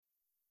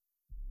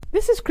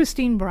This is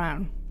Christine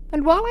Brown,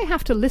 and while I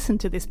have to listen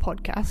to this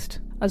podcast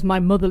as my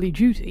motherly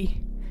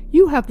duty,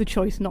 you have the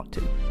choice not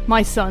to.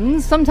 My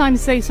sons sometimes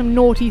say some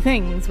naughty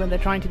things when they're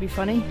trying to be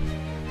funny,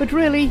 but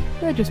really,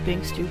 they're just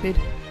being stupid.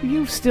 If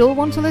you still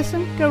want to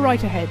listen, go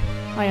right ahead.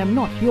 I am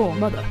not your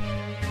mother.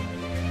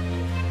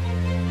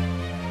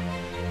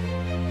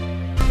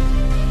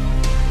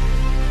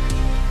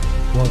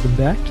 Welcome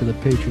back to the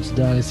Patriots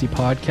Dynasty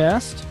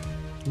Podcast.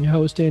 I'm your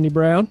host, Andy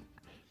Brown.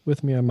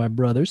 With me are my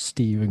brothers,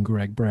 Steve and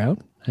Greg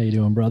Brown. How you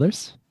doing,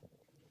 brothers?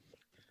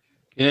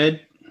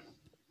 Good.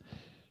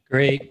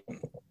 Great.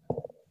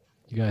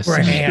 You guys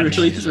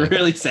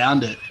really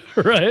sound it.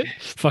 Right?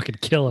 Fucking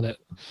killing it.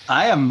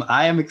 I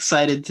am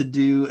excited to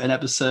do an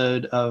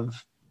episode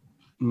of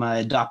my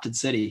adopted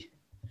city,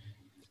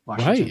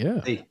 Washington.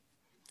 Right, yeah.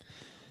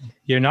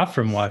 You're not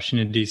from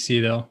Washington,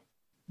 D.C., though.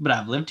 But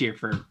I've lived here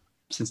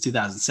since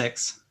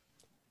 2006.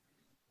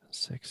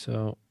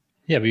 So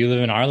yeah, but you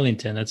live in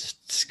Arlington.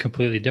 It's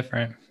completely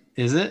different.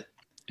 Is it?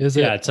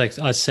 Yeah, it's like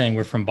us saying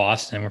we're from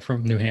Boston. We're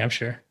from New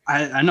Hampshire.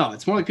 I know.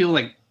 It's more like people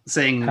like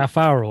saying half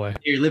hour away.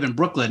 You live in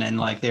Brooklyn and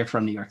like they're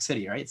from New York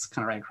City, right? It's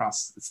kind of right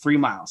across. It's 3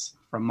 miles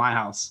from my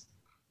house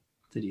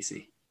to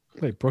DC.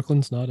 Wait,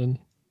 Brooklyn's not in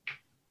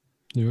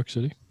New York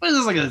City? But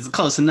it's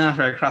close enough,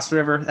 right across the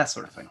river, that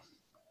sort of thing.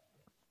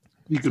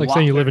 You could like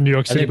saying you live in New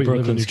York City, I think but you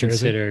live in Brooklyn's New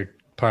Jersey. Considered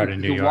part of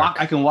New York.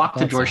 I can walk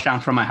to Georgetown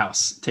from my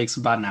house. It takes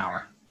about an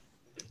hour.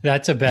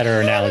 That's a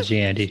better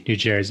analogy, Andy. New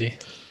Jersey.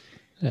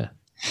 Yeah.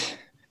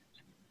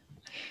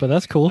 But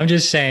that's cool. I'm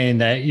just saying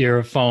that you're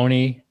a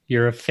phony,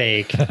 you're a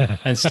fake,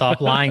 and stop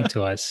lying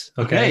to us.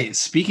 Okay.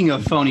 Speaking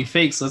of phony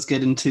fakes, let's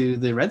get into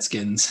the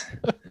Redskins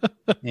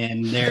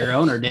and their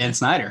owner, Dan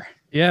Snyder.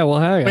 Yeah, well,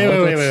 hang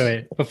on.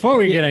 Wait. Before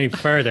we get any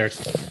further,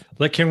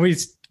 like, can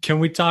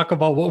we talk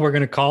about what we're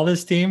going to call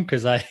this team?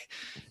 Because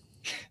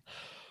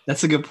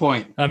that's a good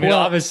point. I mean,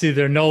 obviously,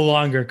 they're no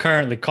longer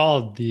currently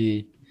called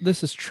the.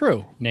 This is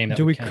true. Name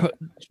that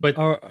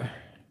but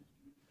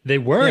they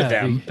were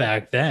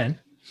back then.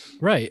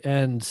 Right.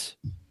 And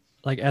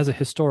like as a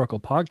historical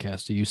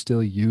podcast, do you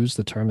still use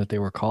the term that they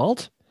were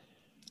called?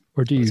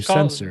 Or do you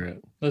censor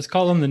it? Let's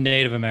call them the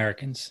Native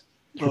Americans.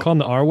 You call them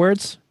the R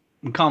words?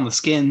 We call them the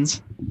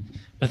skins.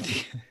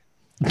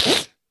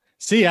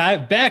 See,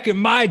 back in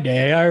my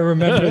day, I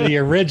remember the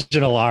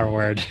original R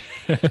word.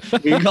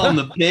 We call them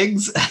the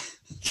pigs.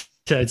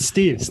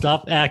 Steve,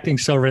 stop acting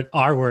so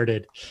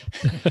R-worded.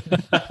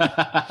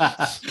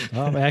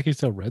 I'm acting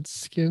so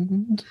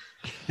red-skinned.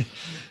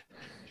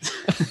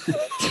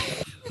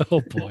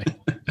 Oh boy.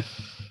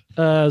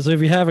 So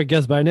if you haven't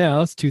guessed by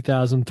now, it's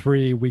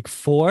 2003 week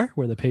 4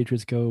 where the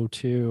Patriots go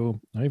to,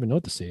 I don't even know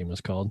what the stadium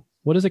was called.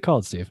 What is it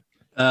called, Steve?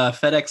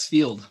 FedEx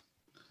Field.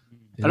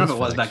 I don't know if it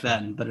was back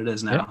then, but it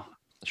is now. Yep.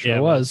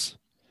 Sure was.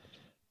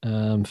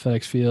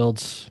 FedEx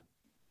Field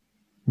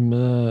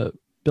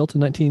built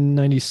in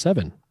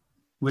 1997.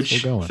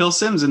 Which Phil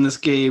Simms in this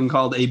game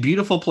called a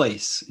beautiful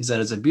place. He said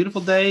it's a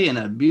beautiful day and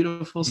a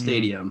beautiful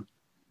stadium.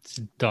 It's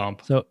a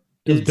dump. So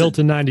it was built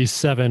in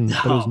 97,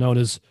 but it was known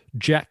as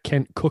Jack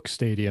Kent Cooke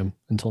Stadium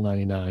until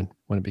 99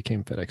 when it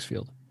became FedEx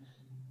Field.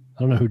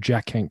 I don't know who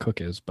Jack Kent Cooke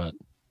is, but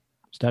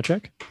stat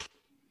check?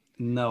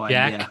 No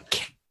idea.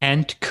 Jack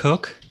Kent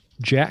Cooke?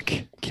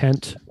 Jack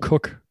Kent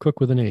Cooke.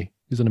 Cooke with an E.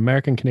 He's an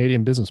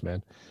American-Canadian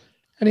businessman.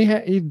 And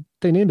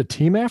they named a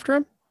team after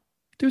him?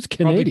 Dude's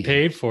Canadian. Probably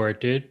paid for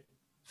it, dude.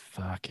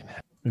 Fucking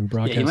he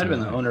might have been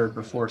the owner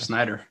before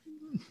Snyder.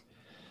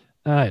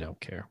 I don't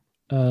care.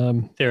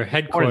 They're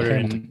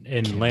headquartered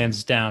in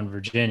Lansdowne,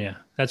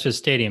 Virginia. That's what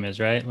stadium is,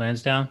 right?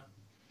 Lansdowne?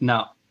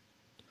 No.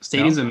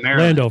 Stadium's in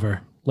Maryland.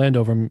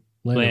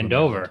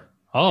 Landover.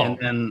 Oh. And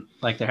then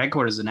like their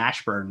headquarters in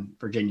Ashburn,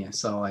 Virginia.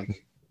 So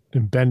like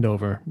in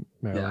Bendover,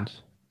 Maryland.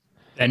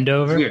 Yeah.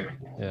 Bendover? Weird.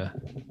 Yeah.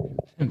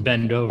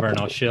 Bend over and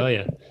I'll show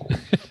you.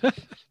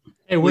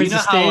 Hey, where's the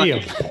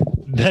stadium?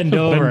 Bend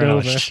over and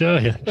I'll show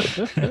you.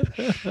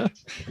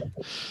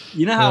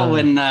 You know how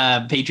when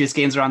Patriots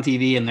games are on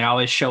TV and they're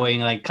always showing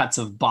like cuts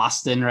of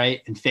Boston,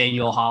 right? And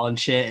Faneuil Hall and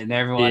shit. And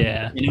everyone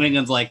in New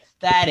England's like,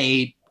 that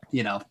ain't,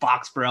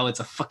 Foxborough.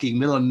 It's a fucking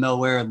middle of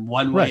nowhere,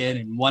 one way in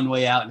and one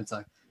way out. And it's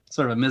a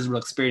sort of a miserable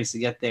experience to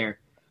get there.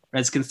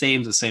 Redskins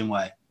Stadium's the same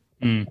way.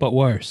 But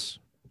worse.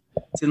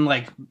 It's in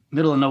like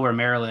middle of nowhere,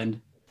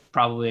 Maryland.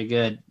 Probably a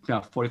good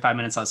 45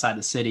 minutes outside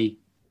the city.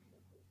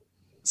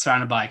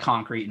 Surrounded by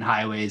concrete and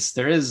highways.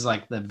 There is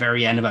like the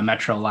very end of a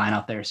metro line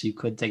out there, so you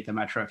could take the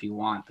metro if you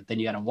want, but then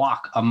you got to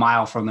walk a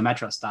mile from the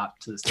metro stop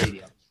to the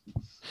stadium.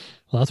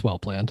 Well, that's well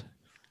planned.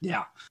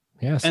 Yeah.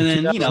 Yeah. So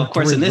and then of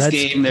course, in this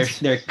game,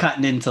 they're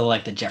cutting into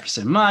like the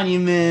Jefferson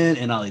Monument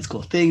and all these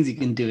cool things you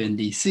can do in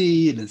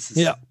DC, and it's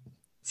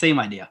same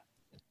idea.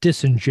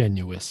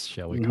 Disingenuous,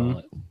 shall we call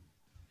it?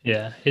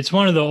 Yeah, it's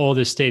one of the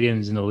oldest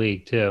stadiums in the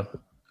league too.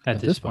 At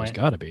this point, it's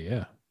got to be.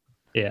 Yeah.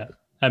 Yeah.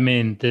 I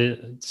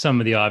mean, some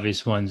of the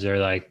obvious ones are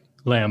like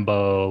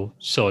Lambeau,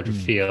 Soldier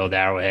Field,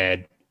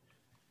 Arrowhead.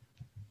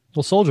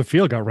 Well, Soldier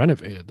Field got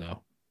renovated,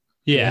 though.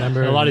 Yeah,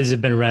 a lot of these have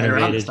been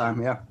renovated. This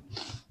time, yeah.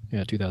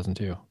 Yeah,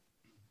 2002.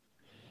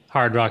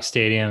 Hard Rock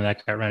Stadium,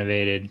 that got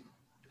renovated.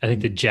 I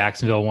think the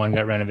Jacksonville one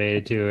got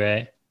renovated too,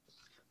 right?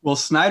 Well,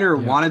 Snyder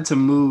wanted to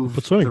move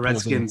the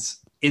Redskins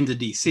into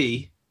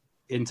DC,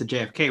 into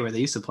JFK, where they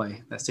used to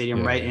play. That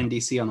stadium in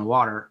DC on the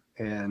water.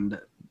 And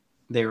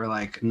they were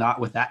like, not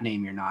with that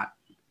name, you're not.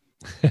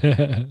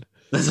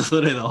 This is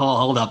literally the whole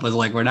holdup was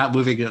like, we're not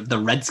moving the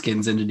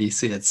Redskins into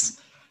DC. It's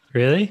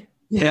really?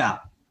 Yeah.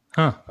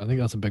 Huh. I think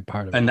that's a big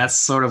part of it. And that's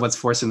sort of what's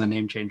forcing the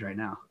name change right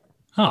now.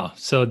 Oh,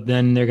 so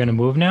then they're going to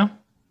move now?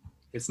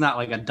 It's not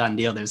like a done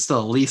deal. There's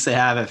still a lease they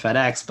have at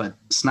FedEx, but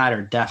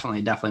Snyder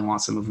definitely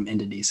wants to move them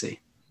into DC.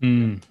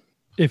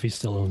 If he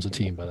still owns a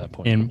team by that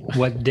point. And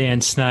what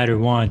Dan Snyder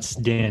wants,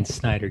 Dan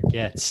Snyder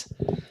gets.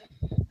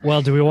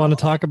 Well, do we want to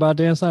talk about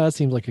Dan Snyder? That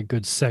seems like a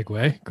good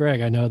segue.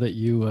 Greg, I know that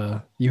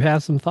you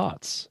have some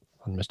thoughts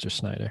on Mr.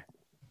 Snyder.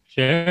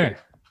 Sure.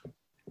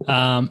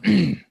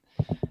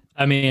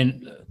 I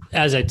mean,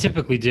 as I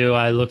typically do,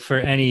 I look for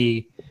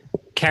any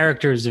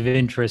characters of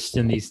interest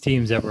in these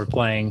teams that we're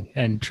playing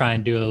and try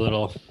and do a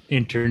little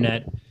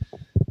internet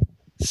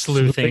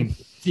sleuthing.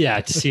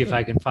 Yeah, to see if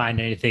I can find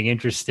anything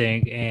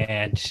interesting.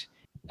 And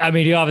I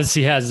mean, he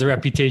obviously has the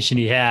reputation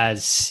he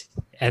has.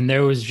 And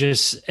there was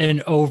just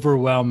an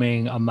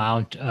overwhelming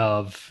amount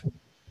of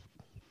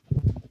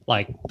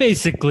like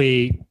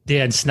basically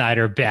Dan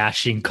Snyder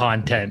bashing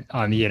content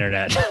on the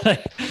internet.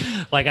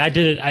 Like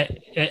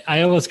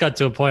I almost got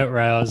to a point where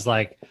I was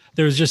like,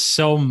 there was just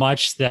so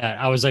much that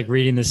I was like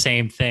reading the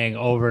same thing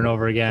over and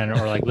over again,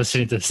 or like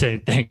listening to the same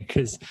thing.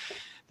 Cause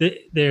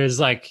there's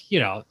like,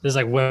 there's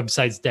like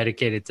websites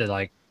dedicated to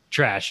like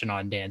trashing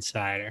on Dan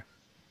Snyder.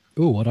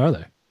 Ooh, what are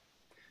they?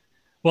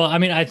 Well, I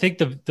mean, I think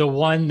the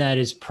one that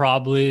is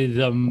probably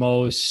the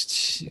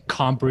most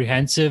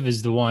comprehensive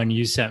is the one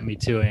you sent me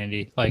to,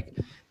 Andy. Like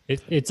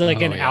it's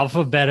like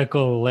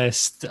alphabetical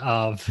list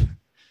of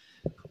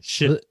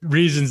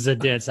reasons that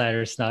Dan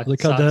Snyder sucks.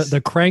 Look how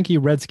the cranky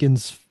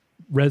Redskins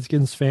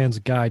fans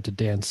guide to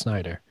Dan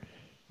Snyder.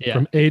 Yeah.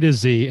 From A to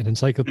Z, an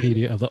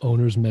encyclopedia of the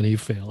owner's many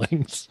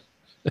failings.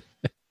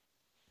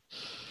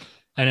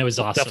 And it was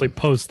awesome. Definitely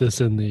post this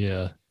in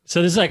the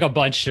So there's like a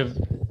bunch of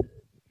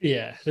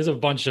there's a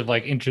bunch of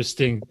like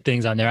interesting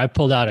things on there. I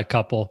pulled out a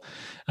couple.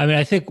 I mean,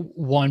 I think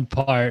one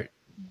part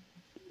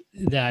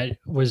that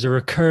was a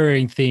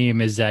recurring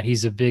theme is that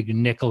he's a big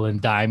nickel and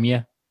dime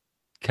you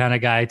kind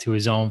of guy to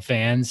his own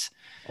fans.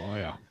 Oh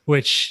yeah.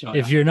 Which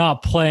if you're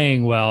not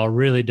playing well,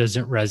 really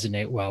doesn't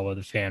resonate well with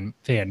the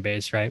fan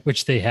base, right?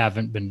 Which they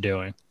haven't been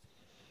doing.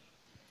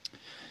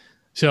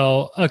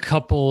 So a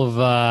couple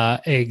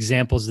of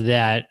examples of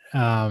that.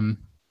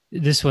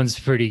 This one's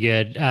pretty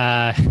good.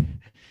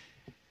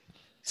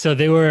 So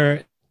they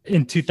were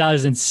in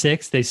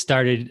 2006, they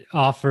started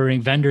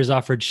vendors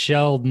offered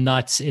shelled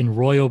nuts in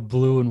royal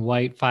blue and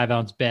white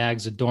 5-ounce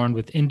bags adorned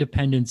with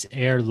Independence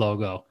Air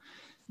logo.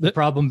 The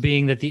problem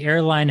being that the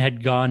airline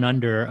had gone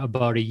under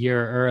about a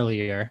year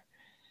earlier.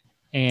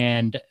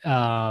 And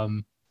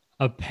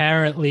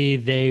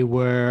apparently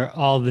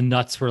all the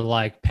nuts were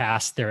like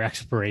past their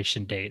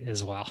expiration date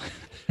as well.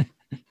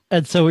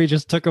 And so we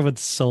just took them and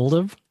sold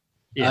them?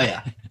 Yeah. Oh,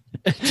 yeah.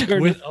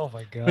 Oh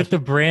my god! With the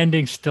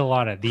branding still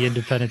on it, the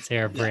Independence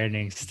Air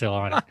branding still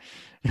on it.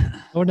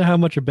 I wonder how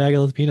much a bag of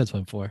those peanuts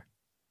went for.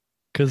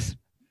 Because,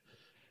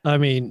 I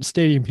mean,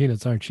 stadium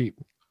peanuts aren't cheap.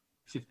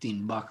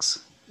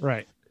 $15.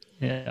 Right.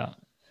 Yeah.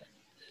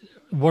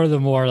 One of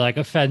the more like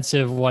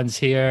offensive ones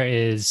here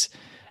is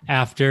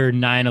after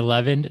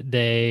 9/11,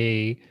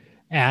 they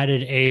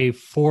added a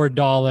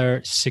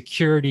 $4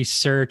 security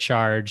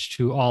surcharge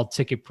to all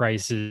ticket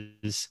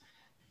prices.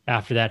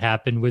 After that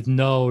happened, with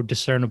no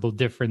discernible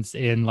difference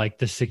in like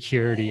the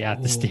security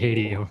at the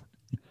stadium.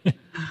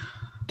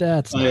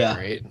 That's not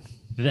great.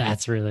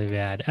 That's really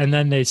bad. And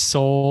then they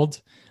sold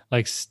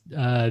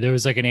there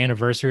was like an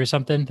anniversary or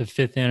something, the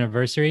 5th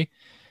anniversary,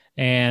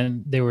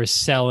 and they were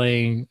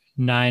selling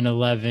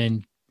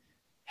 9/11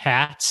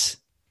 hats,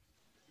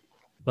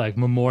 like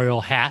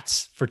memorial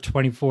hats for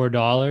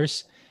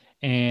 $24.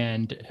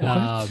 And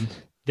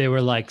they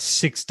were like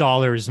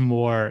 $6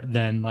 more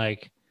than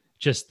like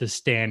just the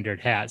standard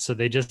hat. So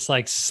they just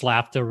like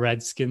slapped the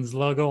Redskins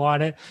logo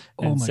on it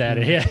and said,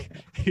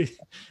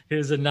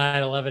 here's a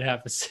 9/11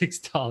 hat for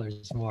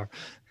 $6 more.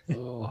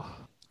 Oh,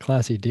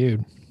 classy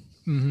dude.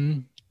 Mm-hmm.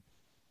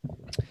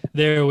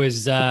 There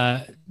was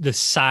the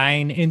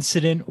sign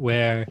incident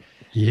where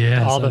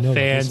all the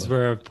fans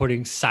were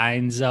putting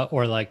signs up,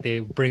 or like they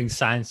bring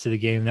signs to the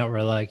game that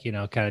were like, kind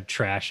of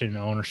trashing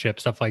ownership,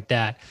 stuff like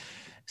that.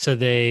 So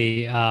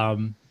they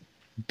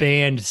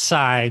banned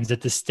signs at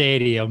the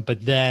stadium,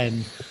 but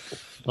then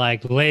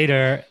like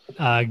later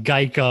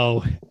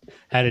Geico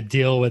had a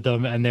deal with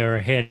them and they were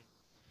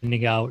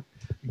handing out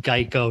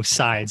Geico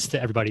signs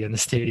to everybody in the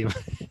stadium.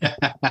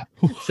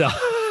 So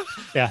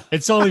yeah,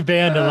 it's only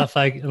banned unless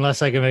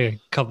I can make a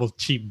couple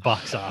cheap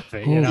bucks off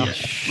it,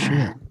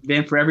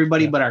 Banned for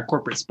everybody but our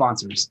corporate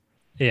sponsors.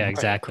 Yeah,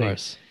 exactly. Right, of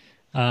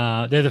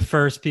course. They're the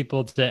first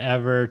people to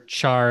ever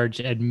charge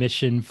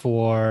admission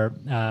for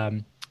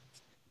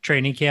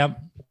training camp.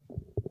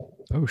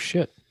 Oh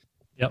shit!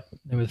 Yep,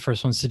 they were the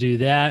first ones to do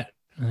that.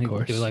 I think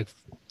they were like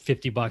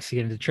 $50 to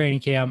get into training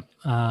camp.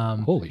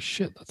 Holy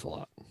shit, that's a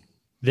lot.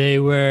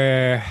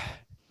 There's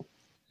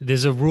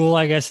a rule,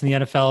 I guess, in the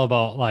NFL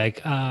about like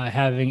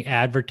having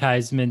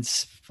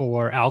advertisements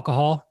for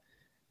alcohol,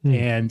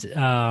 and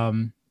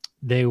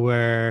they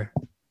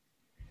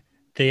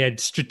had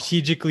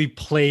strategically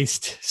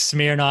placed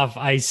Smirnoff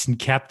Ice and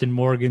Captain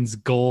Morgan's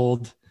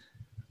Gold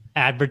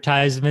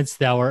advertisements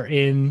that were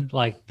in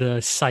like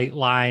the sight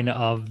line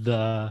of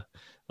the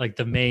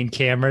main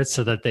camera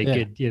so that they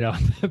could,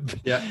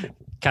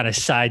 kind of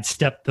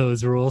sidestep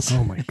those rules.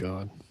 Oh my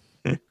God.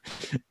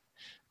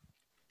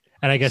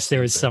 And I guess there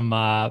was some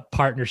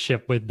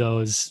partnership with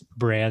those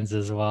brands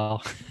as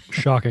well.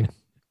 Shocking.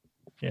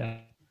 Yeah.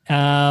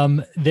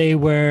 They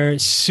were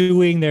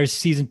suing their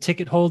season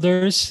ticket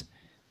holders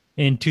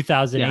in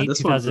 2008,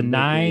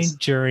 2009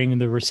 during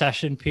the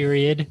recession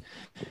period,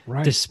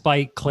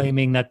 despite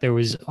claiming that there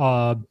was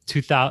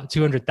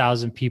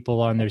 200,000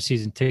 people on their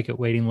season ticket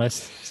waiting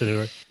list. So they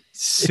were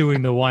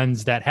suing the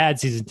ones that had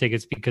season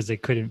tickets because they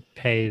couldn't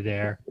pay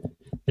their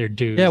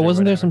dues. Yeah,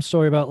 wasn't there some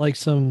story about like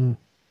some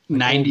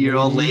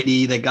 90-year-old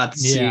lady that got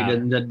sued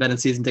and had been a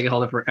season ticket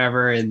holder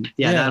forever? And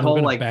that whole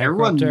like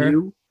everyone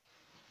knew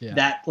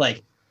that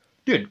like,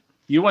 dude,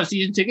 you want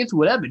season tickets?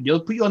 Whatever. They'll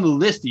put you on the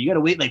list. You got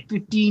to wait like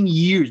 15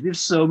 years.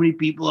 There's so many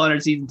people on our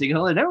season ticket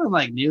holder. And everyone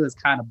like knew it's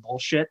kind of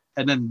bullshit.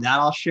 And then that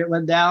all shit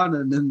went down,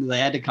 and then they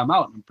had to come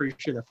out. And I'm pretty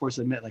sure they're forced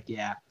to admit, like,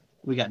 yeah,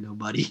 we got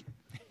nobody.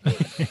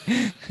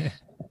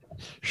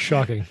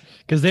 Shocking,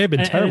 because they had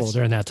been terrible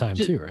during that time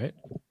too, right?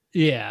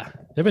 Yeah,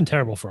 they've been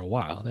terrible for a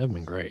while. They haven't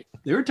been great.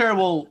 They were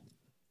terrible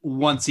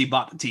once he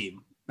bought the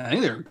team. I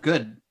think they were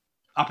good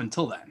up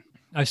until then.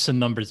 I have some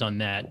numbers on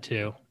that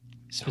too.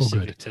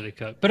 Specific to the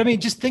Cook. But I mean,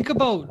 just think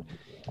about,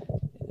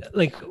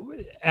 like,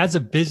 as a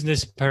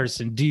business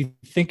person, do you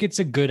think it's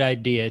a good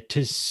idea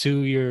to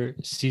sue your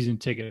season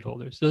ticket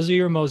holders? Those are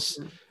your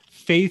most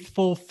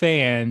faithful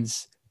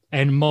fans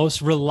and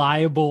most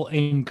reliable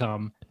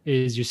income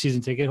is your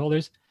season ticket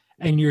holders,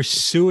 and you're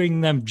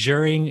suing them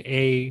during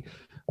a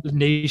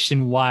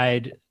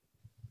nationwide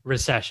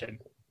recession.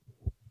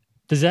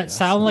 Does that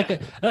sound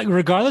like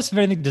regardless of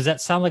anything, does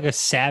that sound like a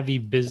savvy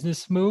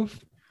business move?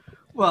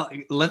 Well,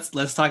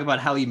 let's talk about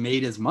how he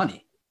made his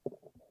money.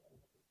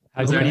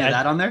 Is there any of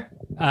that on there?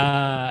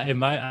 I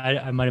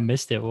might have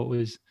missed it.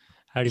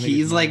 How do you?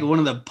 He's like one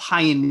of the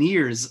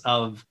pioneers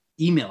of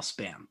email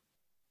spam.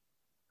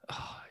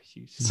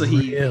 So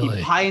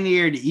he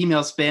pioneered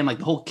email spam, like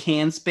the whole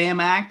CAN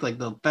Spam Act, like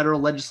the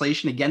federal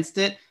legislation against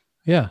it.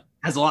 Yeah,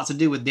 has a lot to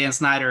do with Dan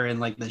Snyder and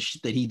like the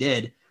shit that he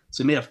did.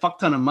 So he made a fuck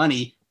ton of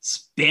money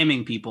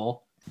spamming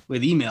people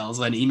with emails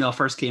when email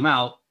first came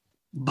out.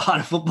 Bought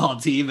a football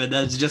team and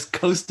has just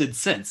coasted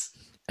since.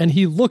 And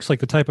he looks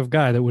like the type of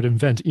guy that would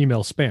invent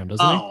email spam,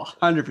 doesn't he? Oh,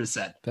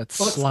 100%. That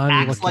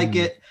slimy looking, like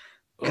it.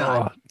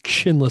 God.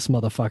 Chinless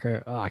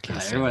motherfucker. Oh, I can't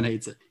say everyone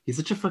hates it. He's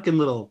such a fucking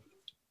little,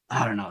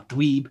 I don't know,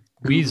 dweeb.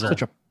 Weasel.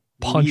 Such a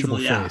punchable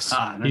face.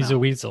 He's a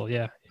weasel,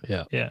 yeah.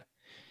 Yeah.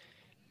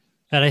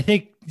 And I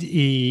think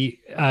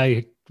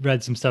I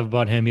read some stuff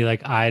about him. He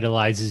like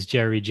idolizes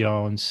Jerry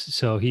Jones.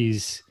 So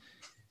he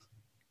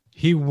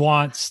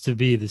wants to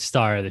be the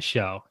star of the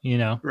show, you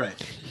know? Right.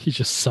 He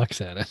just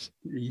sucks at it.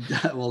 He's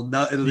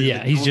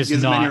just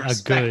not a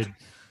good.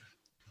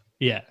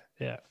 Yeah.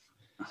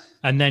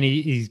 And then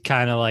he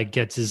kind of like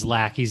gets his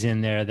lackeys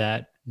in there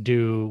that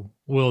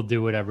will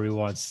do whatever he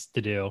wants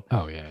to do.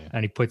 Oh yeah.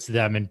 And he puts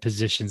them in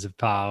positions of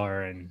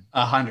power and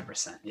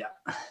 100%.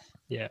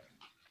 Yeah.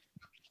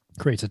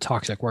 Creates a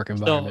toxic work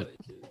environment.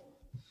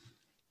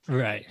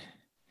 Right.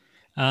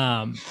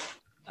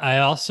 I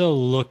also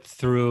looked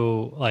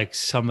through like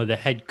some of the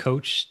head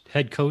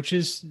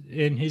coaches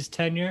in his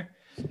tenure.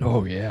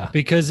 Oh yeah.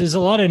 Because there's a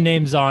lot of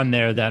names on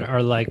there that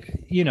are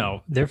like, you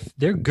know,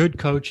 they're good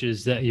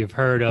coaches that you've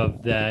heard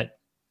of that,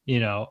 you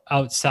know,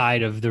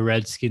 outside of the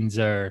Redskins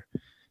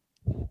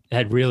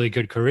had really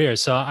good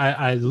careers. So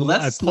I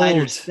that's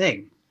Snyder's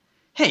thing.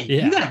 Hey,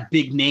 you got a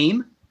big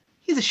name.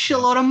 He's a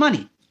shitload of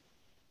money.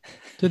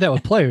 Did that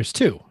with players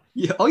too.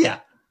 Yeah. Oh yeah.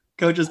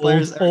 Coaches,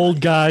 players, old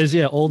guys,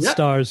 old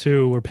stars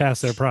who were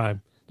past their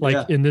prime.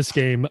 Like in this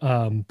game,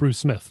 Bruce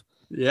Smith.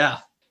 Yeah.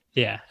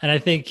 And I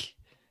think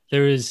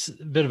there is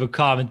a bit of a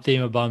common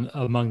theme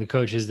among the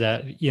coaches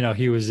that, you know,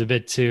 he was a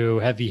bit too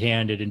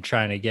heavy-handed in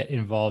trying to get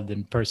involved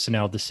in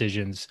personnel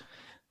decisions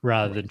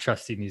rather than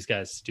trusting these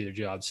guys to do their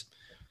jobs.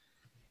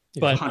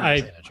 But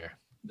I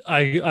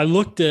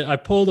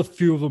pulled a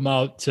few of them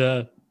out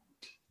to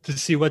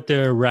see what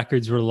their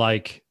records were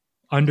like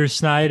under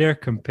Snyder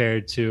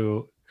compared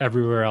to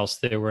everywhere else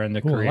they were in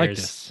their careers. Like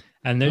this.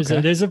 And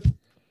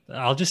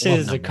I'll just say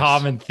there's a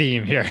common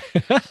theme here.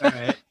 All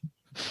right.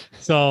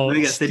 So I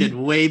guess they did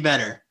way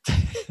better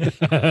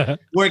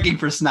working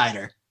for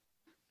Snyder.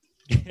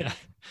 Yeah.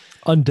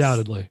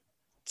 Undoubtedly.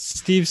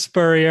 Steve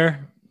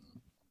Spurrier.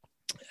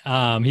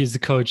 He's the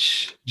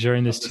coach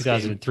during this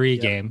 2003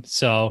 game.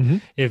 So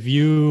if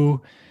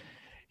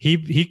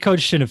he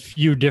coached in a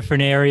few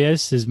different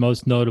areas. His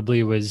most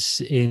notably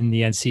was in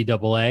the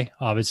NCAA,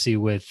 obviously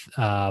with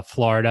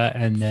Florida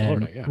and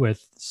then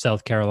with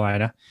South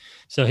Carolina.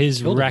 So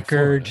his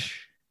record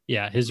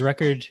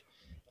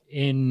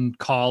in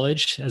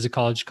college as a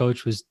college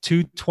coach was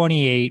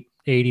 228,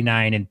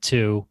 89, and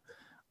 2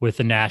 with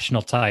the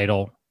national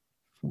title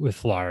with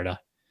Florida.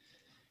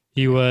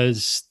 He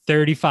was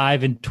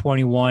 35 and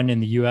 21 in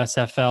the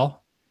USFL.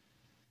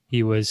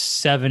 He was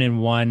 7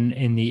 and 1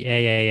 in the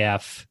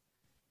AAF,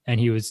 and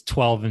he was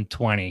 12 and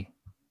 20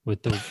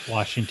 with the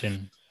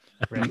Washington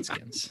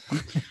Redskins.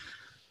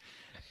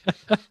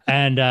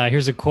 And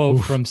here's a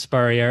quote from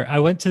Spurrier. I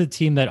went to the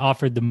team that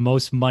offered the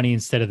most money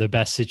instead of the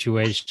best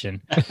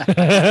situation.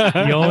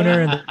 The owner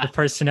and the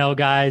personnel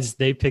guys,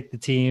 they picked the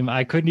team.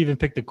 I couldn't even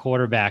pick the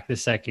quarterback the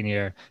second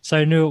year. So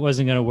I knew it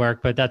wasn't going to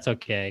work, but that's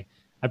okay.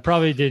 I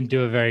probably didn't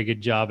do a very good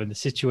job, and the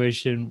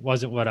situation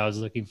wasn't what I was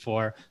looking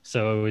for.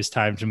 So it was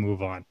time to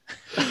move on.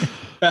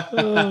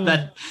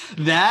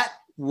 That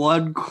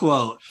one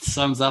quote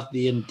sums up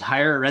the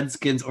entire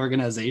Redskins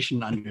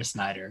organization under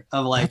Snyder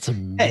of like,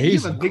 hey, you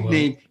have a big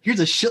name. Here's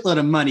a shitload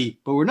of money,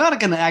 but we're not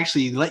going to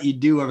actually let you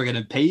do what we're going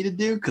to pay you to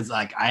do. Cause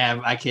like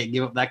I can't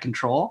give up that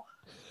control.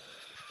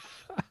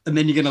 And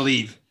then you're going to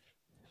leave.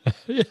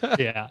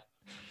 Yeah.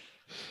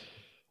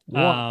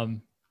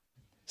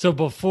 So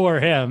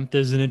before him,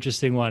 there's an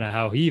interesting one of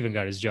how he even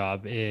got his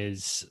job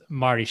is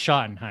Marty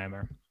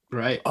Schottenheimer.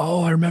 Right.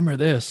 Oh, I remember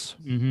this.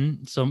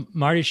 Mm-hmm. So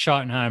Marty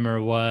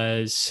Schottenheimer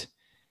was,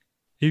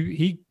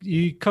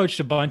 he coached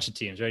a bunch of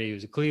teams, right? He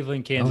was at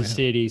Cleveland, Kansas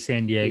City,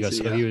 San Diego.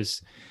 So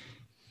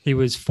he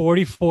was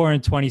 44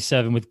 and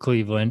 27 with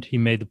Cleveland. He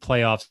made the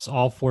playoffs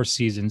all 4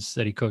 seasons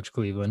that he coached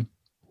Cleveland.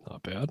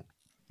 Not bad.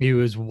 He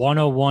was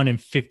 101 and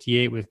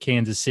 58 with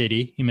Kansas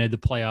City. He made the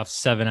playoffs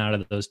 7 out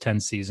of those 10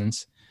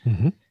 seasons.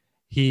 Mm-hmm.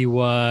 He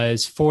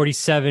was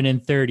 47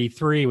 and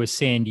 33 with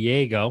San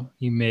Diego.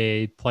 He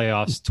made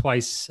playoffs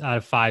twice out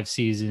of 5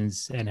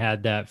 seasons and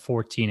had that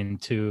 14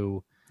 and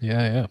 2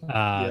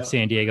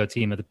 San Diego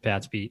team that the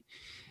Pats beat.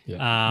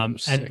 Yeah,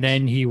 and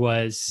then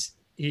I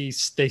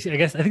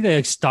think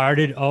they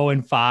started 0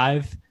 and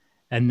 5,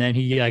 and then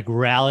he like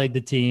rallied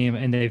the team,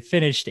 and they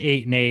finished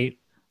 8 and 8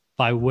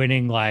 by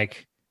winning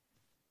like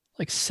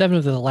 7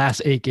 of the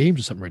last 8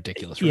 games or something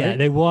ridiculous, right? Yeah,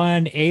 they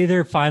won 8 of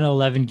their final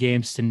 11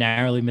 games to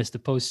narrowly miss the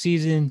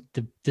postseason.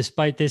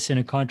 Despite this, in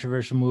a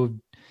controversial move,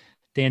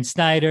 Dan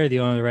Snyder, the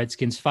owner of the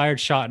Redskins, fired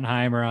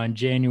Schottenheimer on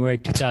January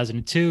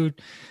 2002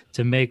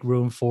 to make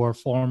room for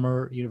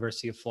former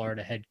University of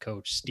Florida head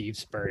coach Steve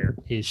Spurrier,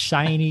 his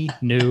shiny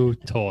new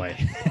toy.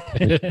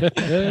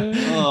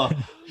 Oh,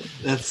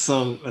 that's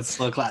so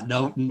class.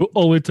 No,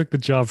 only took the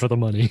job for the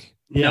money.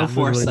 Yeah, no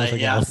foresight.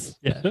 Yeah.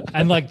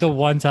 And like the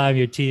one time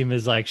your team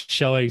is like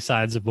showing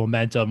signs of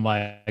momentum,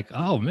 like,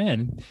 oh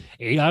man,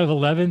 8 out of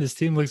 11, this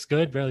team looks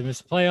good, barely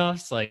missed the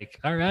playoffs. Like,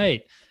 all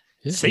right,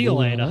 see you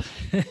later.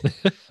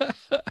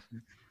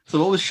 So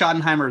what was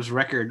Schottenheimer's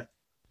record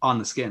on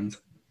the Skins?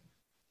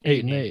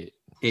 8 and 8.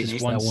 8 and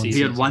 8. One season. He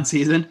had one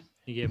season.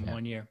 He gave him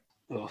 1 year.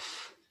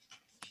 Oof.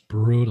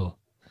 Brutal.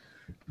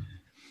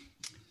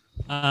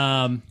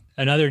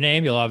 Another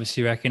name you'll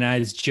obviously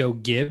recognize is Joe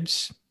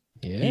Gibbs.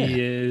 Yeah.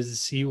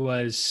 He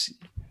was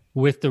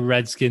with the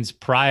Redskins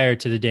prior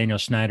to the Daniel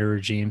Snyder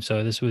regime.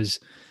 So this was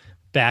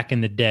back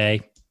in the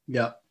day.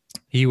 Yeah.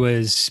 He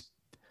was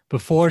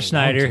before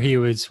Snyder, he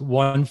was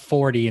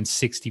 140 and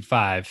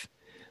 65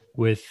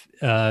 with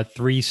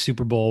 3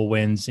 Super Bowl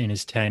wins in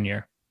his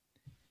tenure.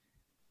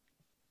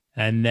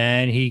 And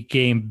then he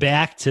came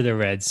back to the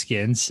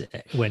Redskins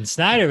when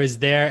Snyder was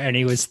there, and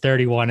he was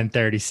 31 and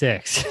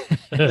 36.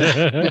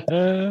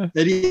 And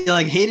he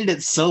like hated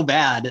it so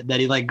bad that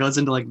he like goes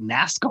into like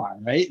NASCAR,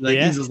 right? Like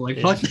he's just like,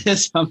 fuck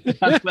this. I'm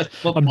done with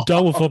football. I'm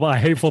done with football. I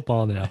hate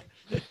football now.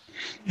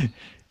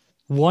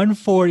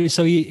 140.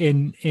 So he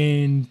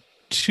in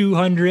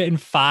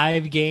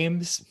 205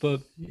 games,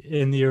 but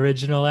in the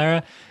original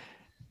era,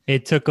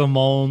 it took him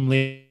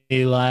only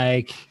he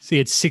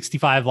had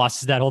 65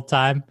 losses that whole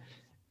time.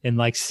 In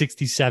like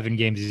 67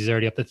 games, he's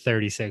already up to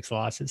 36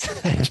 losses.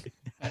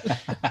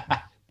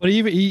 But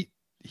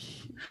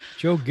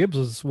Joe Gibbs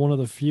was one of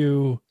the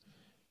few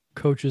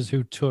coaches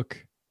who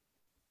took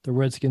the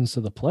Redskins to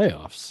the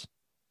playoffs,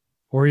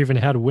 or even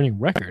had a winning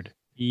record.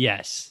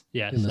 Yes,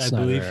 I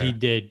believe he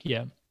did.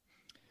 Yeah,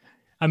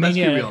 I mean, let's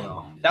be real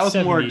though. That was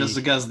 70. More just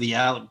because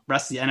the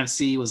rest of the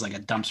NFC was like a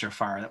dumpster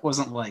fire. That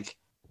wasn't like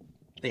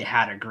they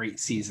had a great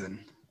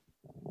season.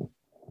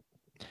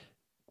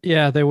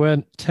 Yeah, they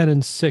went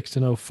 10-6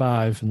 in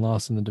 05 and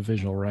lost in the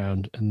divisional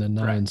round, and then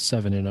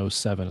 9-7 in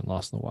 07 and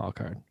lost in the wild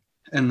card.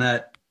 And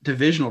that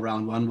divisional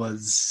round one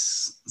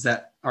was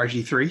that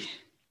RG3?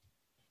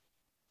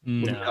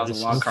 No, that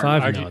was a wild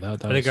card. I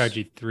think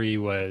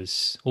RG3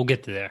 was. We'll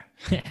get to there.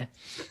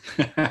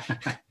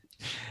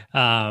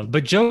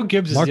 But Joe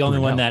Gibbs is the only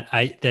one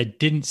that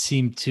didn't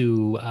seem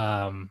to.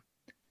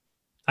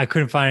 I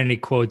couldn't find any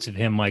quotes of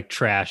him like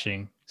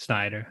trashing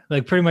Snyder.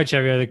 Like pretty much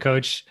every other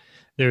coach.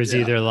 There was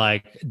either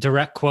like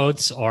direct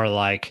quotes or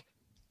like,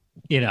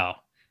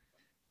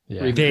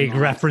 vague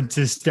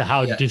references to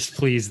how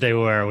displeased they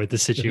were with the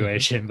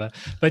situation.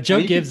 But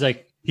Joe Gibbs,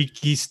 like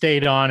he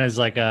stayed on as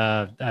like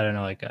a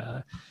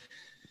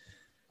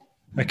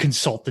a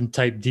consultant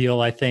type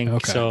deal, I think.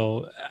 Okay.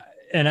 So,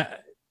 and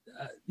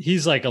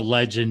he's like a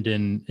legend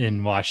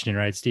in Washington,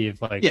 right,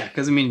 Steve? Like, Yeah,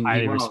 because I mean,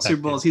 highly he won all the respected.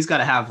 Super Bowls. He's got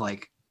to have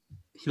like,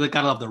 he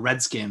got to love the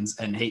Redskins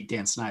and hate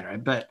Dan Snyder. I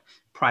bet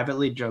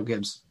privately, Joe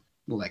Gibbs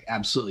like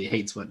absolutely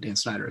hates what Dan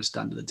Snyder has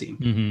done to the team.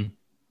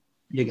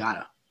 Mm-hmm. You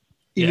gotta.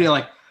 You feel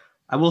like,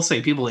 I will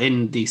say, people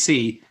in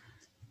DC,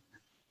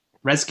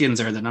 Redskins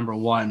are the number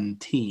one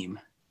team,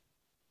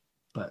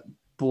 but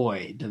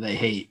boy, do they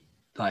hate.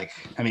 Like,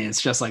 I mean,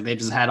 it's just like they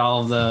just had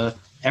all of the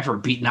effort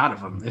beaten out of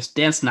them. If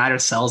Dan Snyder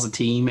sells a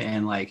team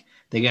and like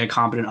they get a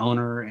competent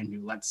owner and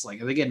who lets, like,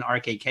 if they get an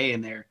RKK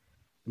in there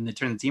and they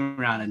turn the team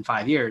around in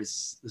 5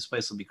 years, this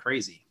place will be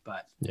crazy.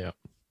 But Yeah.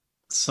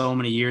 so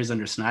many years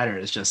under Snyder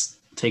is just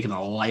taking the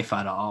life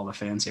out of all the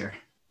fans here.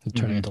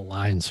 They're turning into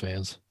Lions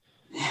fans.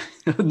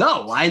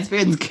 No, Lions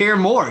fans care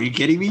more. Are you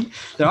kidding me?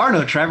 There are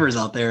no Trevors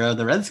out there of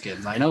the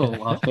Redskins. I know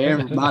a fair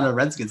amount of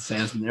Redskins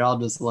fans, and they're all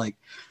just like,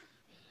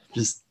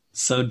 just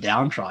so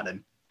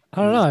downtrodden.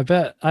 I don't know.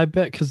 I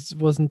bet because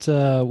wasn't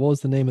what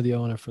was the name of the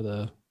owner for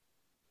the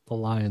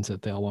Lions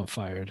that they all want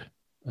fired?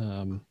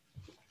 That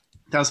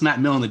was Matt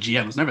Millen, the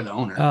GM. It was never the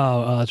owner.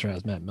 Oh, that's right. It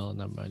was Matt Millen.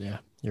 Never mind. Yeah,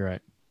 you're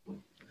right.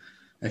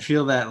 I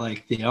feel that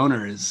like the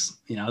owner is,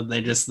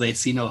 they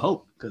see no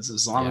hope because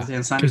as long as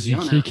Dan Snyder's Because the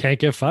owner, he can't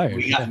get fired.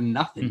 we got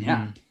nothing. Mm-hmm.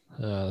 Yeah.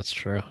 That's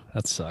true.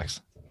 That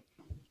sucks.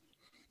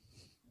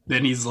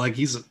 Then he's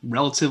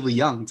relatively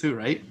young too,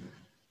 right?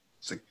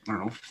 It's like, I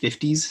don't know,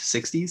 50s,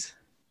 60s.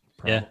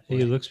 Yeah,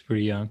 he looks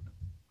pretty young.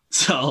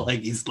 So like,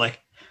 he's like,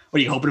 what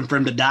are you hoping for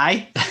him to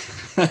die?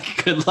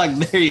 Good luck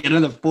there. You get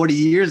another 40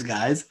 years,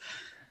 guys.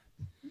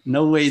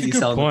 No way is he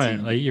selling the Point.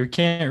 team. Like, you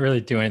can't really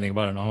do anything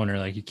about an owner.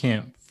 Like, you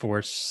can't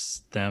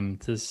force them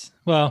to.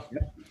 Well,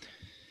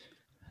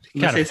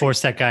 you kind of force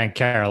that guy in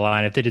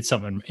Carolina if they did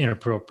something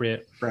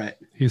inappropriate. Right.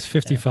 He's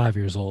 55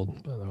 years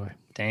old, by the way.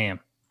 Damn.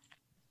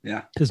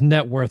 Yeah. His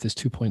net worth is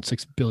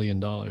 $2.6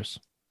 billion.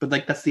 But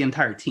like, that's the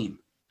entire team.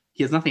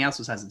 He has nothing else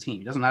besides the team.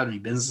 He doesn't have any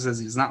businesses.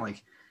 He's not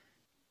like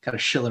got a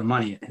shitload of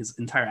money. His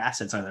entire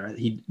assets are there.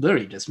 He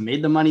literally just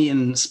made the money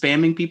in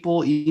spamming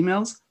people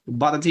emails,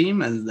 bought the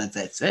team, and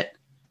that's it.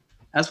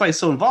 That's why he's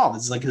so involved.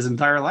 It's like his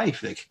entire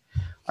life. Like,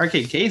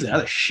 RKK's got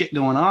other shit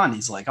going on.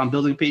 He's like, I'm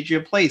building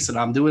Patriot Place and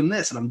I'm doing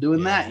this and I'm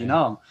doing that,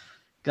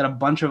 Got a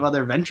bunch of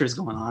other ventures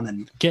going on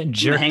and getting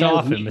jerked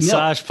off in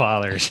massage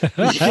parlors.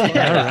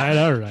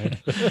 All right.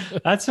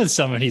 That's what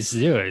someone needs to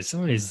do.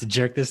 Someone needs to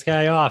jerk this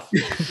guy off.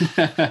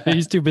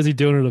 He's too busy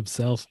doing it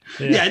himself.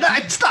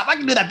 Stop. I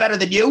can do that better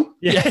than you.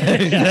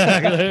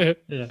 Yeah.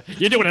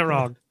 You're doing it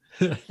wrong.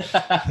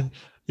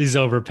 He's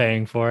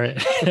overpaying for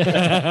it.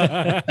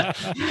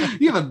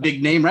 You have a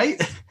big name, right?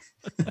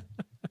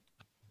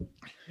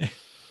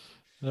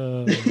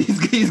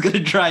 He's going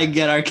to try and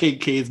get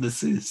RKK's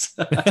masseuse.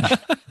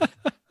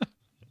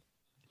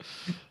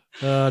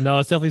 No,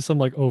 it's definitely some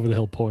like over the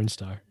hill porn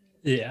star.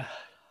 Yeah.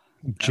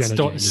 Jenna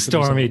James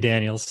Stormy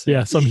Daniels.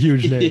 Yeah, some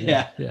huge name.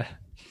 Yeah.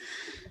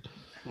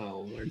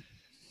 Oh, Lord.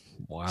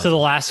 Wow. So the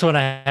last one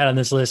I had on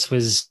this list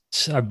was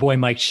our boy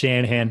Mike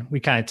Shanahan.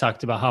 We kind of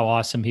talked about how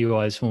awesome he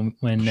was when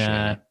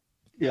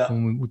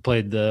we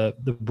played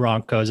the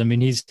Broncos. I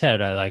mean, he's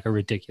had a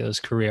ridiculous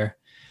career.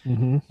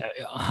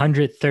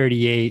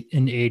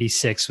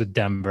 138-86 with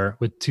Denver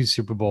with 2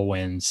 Super Bowl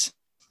wins,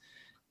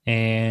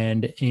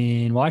 and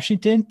in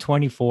Washington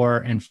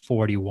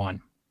 24-41.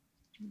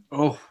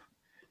 Oh,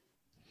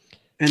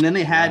 and then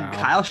they had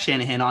Kyle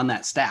Shanahan on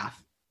that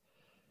staff.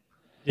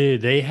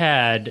 Dude, they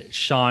had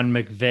Sean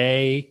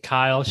McVay,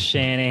 Kyle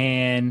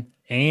Shanahan,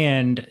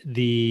 and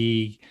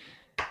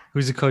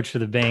who's the coach for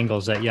the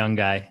Bengals? That young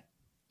guy.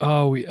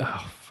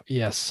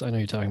 Yes, I know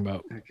you're talking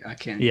about. I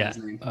can't. Yeah, his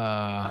name.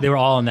 They were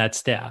all on that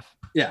staff.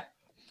 Yeah,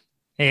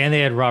 and they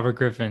had Robert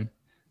Griffin,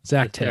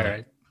 Zach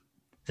Taylor.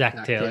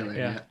 Zach Taylor.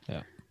 Yeah.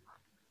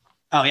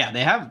 Oh yeah,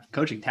 they have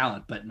coaching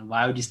talent, but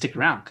why would you stick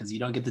around? Because you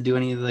don't get to do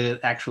any of the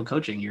actual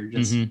coaching. You're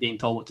just being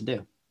told what to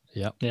do.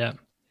 Yep. Yeah.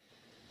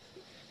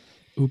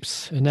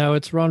 Oops. And now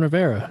it's Ron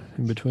Rivera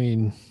in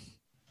between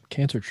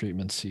cancer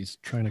treatments. He's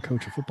trying to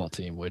coach a football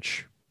team,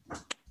 which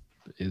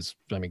is,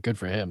 good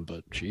for him,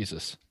 but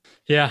Jesus.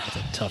 Yeah. It's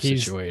a tough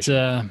situation.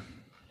 I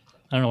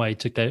don't know why he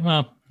took that.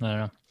 Well, I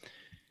don't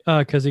know.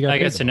 Because he got. I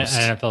guess an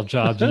NFL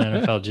job's an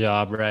NFL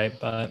job, right?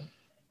 But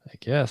I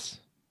guess.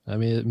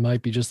 It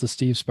might be just the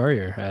Steve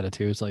Spurrier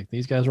attitude. It's like,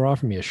 these guys are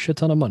offering me a shit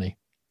ton of money.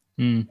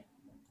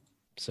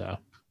 So.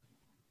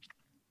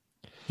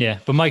 Yeah,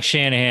 but Mike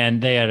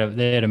Shanahan, they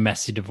had a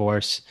messy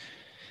divorce.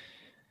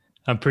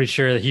 I'm pretty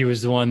sure that he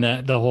was the one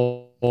that the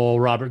whole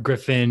Robert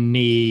Griffin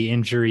knee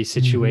injury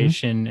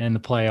situation in the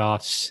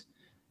playoffs.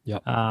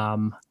 Yep.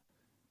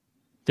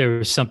 There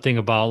was something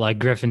about like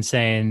Griffin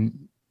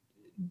saying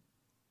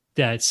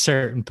that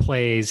certain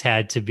plays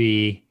had to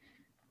be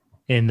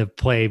in the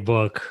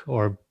playbook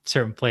or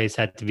certain plays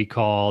had to be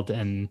called,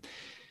 and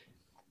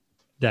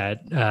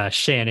that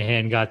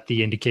Shanahan got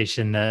the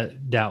indication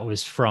that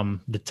was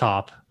from the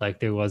top. Like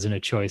there wasn't a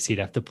choice. He'd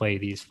have to play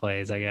these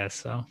plays, I guess.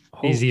 So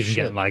he's even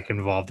getting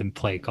involved in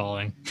play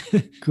calling.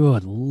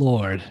 Good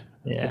Lord.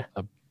 Yeah.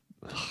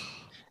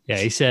 Yeah,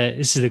 he said,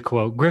 this is the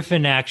quote.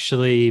 Griffin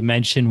actually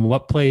mentioned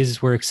what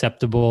plays were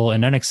acceptable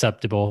and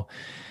unacceptable.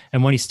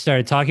 And when he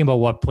started talking about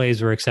what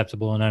plays were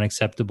acceptable and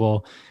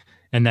unacceptable,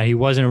 and that he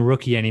wasn't a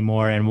rookie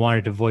anymore and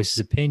wanted to voice his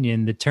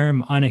opinion, the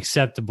term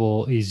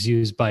unacceptable is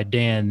used by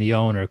Dan, the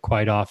owner,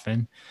 quite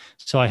often.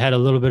 So I had a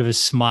little bit of a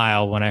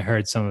smile when I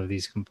heard some of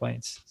these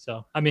complaints.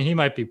 So, I mean, he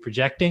might be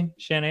projecting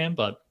Shanahan,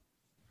 but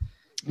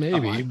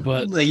maybe,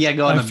 but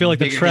I feel like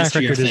the track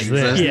record is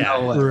there.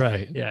 Yeah,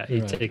 right. Yeah,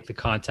 you take the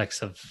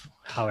context of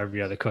how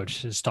every other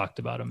coach has talked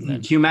about him.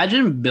 Then. Can you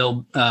imagine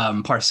Bill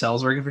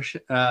Parcells working for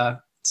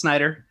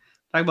Snyder?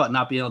 Talk about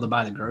not being able to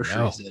buy the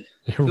groceries. Dude.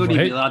 Who would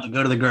be allowed to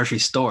go to the grocery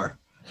store?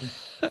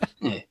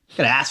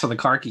 Gotta ask for the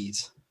car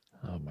keys.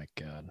 Oh my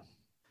God.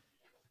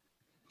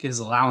 Get his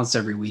allowance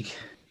every week.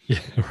 Yeah,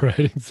 right.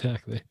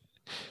 Exactly.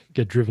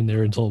 Get driven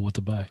there and told what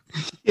to buy.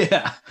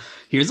 Yeah.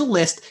 Here's a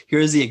list.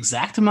 Here's the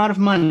exact amount of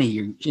money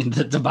you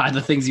to buy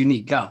the things you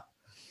need. Go.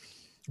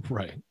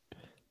 Right.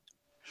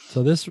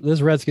 So this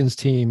Redskins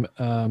team,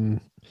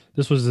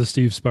 this was the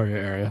Steve Spurrier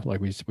area,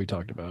 like we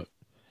talked about.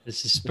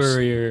 This is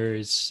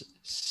Spurrier's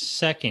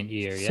second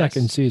year.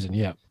 Second season,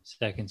 yeah.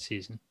 Second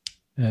season.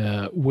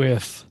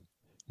 With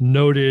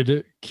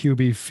noted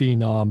QB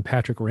phenom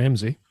Patrick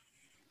Ramsey.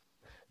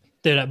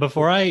 Dude,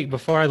 before I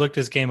looked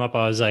this game up,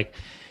 I was like,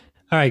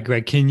 all right,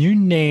 Greg, can you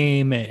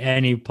name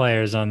any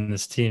players on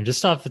this team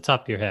just off the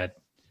top of your head?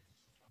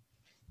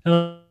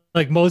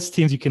 Like most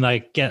teams, you can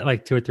like get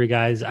like 2 or 3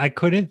 guys. I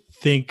couldn't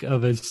think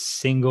of a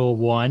single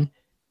one.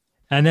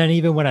 And then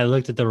even when I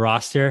looked at the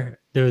roster,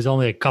 there was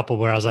only a couple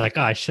where I was like,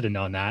 oh, I should have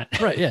known that.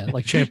 Right, yeah,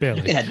 like Champ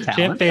Bailey.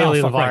 Champ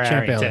Bailey, LeVar right,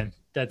 Arrington.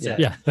 That's it.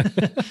 Yeah.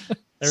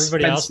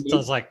 Everybody else, I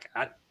was like,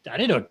 I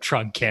didn't know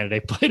Trunk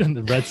Candidate played on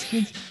the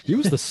Redskins. He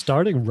was the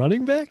starting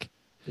running back?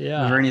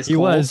 Yeah. He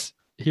was.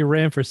 He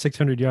ran for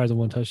 600 yards and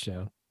 1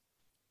 touchdown.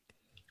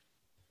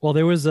 Well,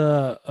 there was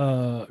I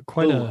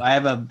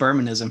have a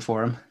Bermanism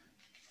for him.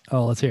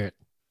 Oh, let's hear it.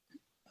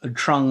 A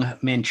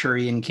Trung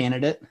Manchurian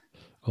candidate.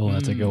 Oh,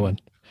 that's a good one.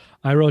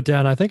 I wrote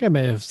down, I think I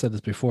may have said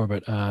this before,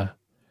 but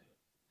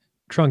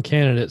Trunk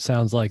Candidate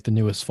sounds like the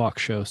newest Fox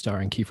show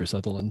starring Kiefer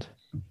Sutherland.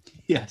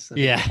 Yes.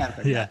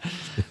 Yeah.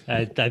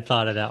 I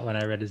thought of that when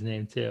I read his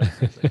name too.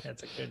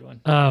 That's a good one.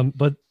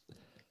 But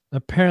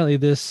apparently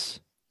this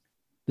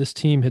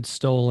team had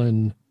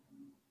stolen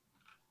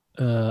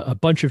a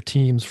bunch of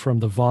teams from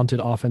the vaunted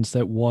offense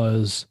that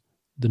was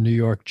the New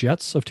York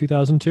Jets of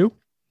 2002.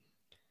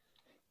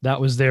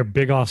 That was their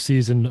big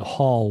offseason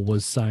haul,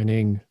 was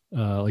signing,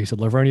 like you said,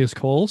 Lavernius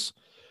Coles.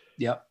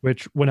 Yep.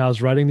 Which, when I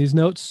was writing these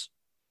notes,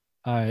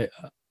 I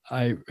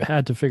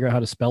had to figure out how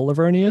to spell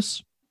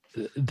Lavernius.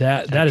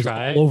 That is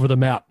all over the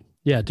map.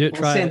 Yeah,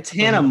 try.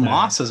 Santana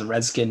Moss was a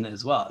Redskin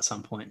as well at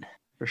some point,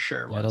 for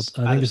sure. Yeah,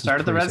 I think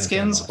started the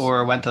Redskins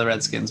or went to the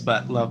Redskins,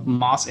 but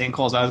Moss and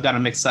Coles, I always got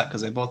them mixed up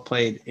because they both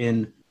played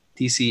in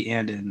DC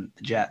and in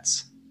the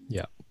Jets.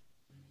 Yeah.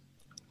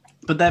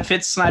 But that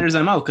fits Snyder's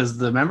MO because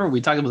remember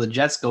we talked about the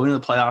Jets going to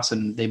the playoffs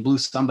and they blew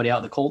somebody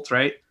out, the Colts,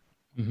 right?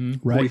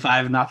 Mm-hmm. Right.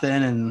 45-0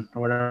 and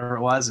or whatever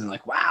it was, and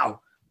like,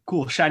 wow,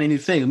 cool, shiny new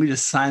thing. Let me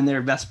just sign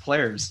their best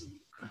players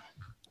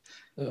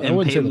and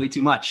pay them way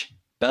too much.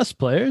 Best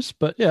players,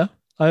 but yeah,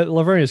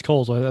 Lavernius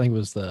Coles, I think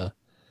was the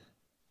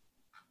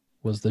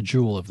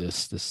jewel of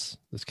this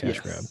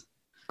cash grab.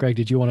 Greg,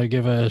 did you want to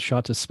give a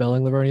shot to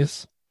spelling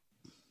Lavernius?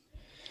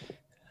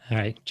 All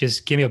right,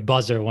 just give me a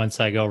buzzer once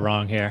I go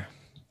wrong here.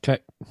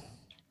 Okay.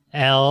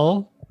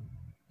 L-A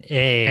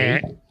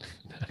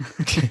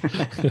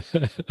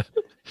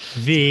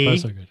V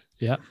so good.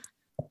 Yeah.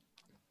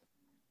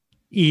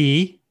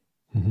 E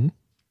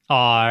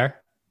R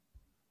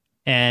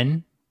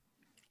N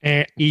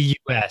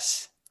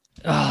E-U-S.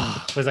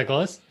 Oh, was that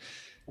close?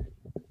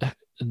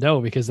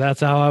 No, because that's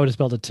how I would have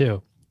spelled it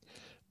too.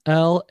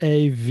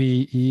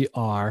 Lavernius.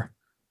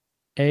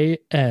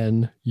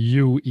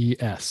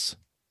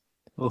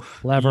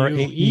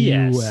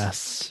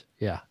 Lavernius.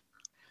 Yeah.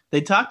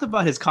 They talked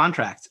about his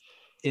contract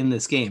in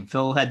this game.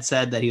 Phil had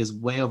said that he was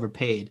way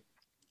overpaid.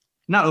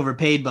 Not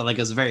overpaid, but like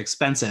it was very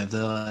expensive.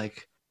 They're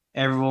like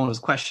everyone was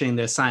questioning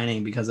their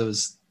signing because it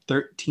was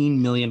 $13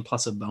 million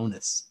plus a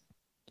bonus.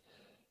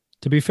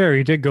 To be fair,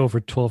 he did go for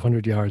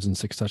 1,200 yards and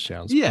 6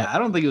 touchdowns. Yeah, I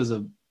don't think it was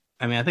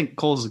I think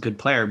Cole's a good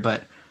player,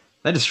 but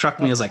that just struck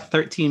me as like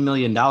 $13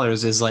 million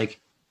is like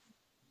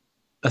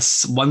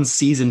one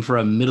season for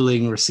a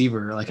middling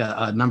receiver, like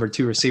a number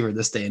 2 receiver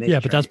this day and age. Yeah,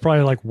 but that's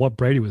probably like what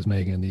Brady was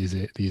making these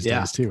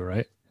days too,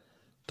 right?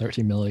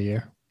 $13 million a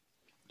year.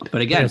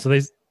 But again,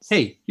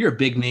 hey, you're a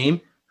big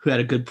name who had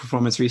a good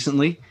performance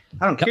recently.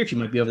 I don't care if you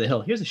might be over the hill.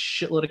 Here's a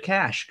shitload of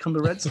cash. Come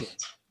to Redskins.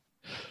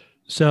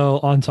 So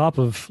on top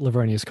of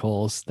Lavernius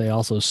Coles, they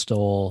also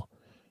stole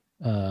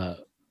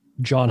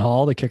John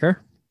Hall, the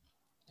kicker.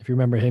 If you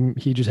remember him,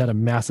 he just had a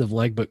massive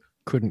leg but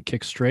couldn't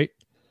kick straight.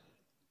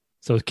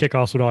 So his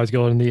kickoffs would always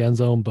go in the end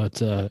zone, but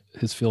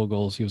his field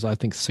goals, he was, I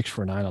think, 6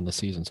 for 9 on the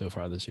season so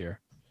far this year.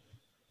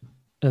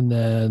 And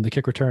then the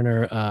kick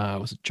returner,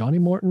 was it Johnny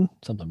Morton?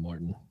 Something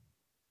Morton.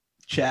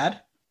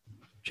 Chad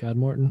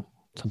Morton?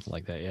 Something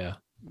like that,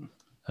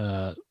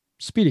 yeah.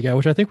 speedy guy,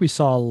 which I think we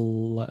saw.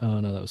 Oh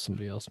no, that was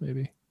somebody else.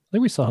 Maybe I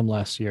think we saw him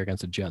last year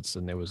against the Jets,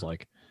 and it was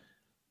like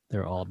they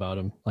were all about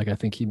him. Like I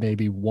think he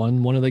maybe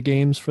won one of the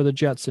games for the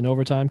Jets in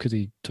overtime because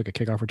he took a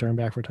kickoff return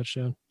back for a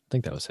touchdown. I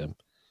think that was him.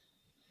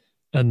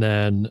 And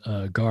then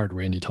guard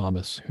Randy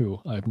Thomas, who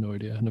I have no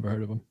idea, never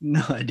heard of him.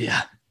 No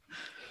idea.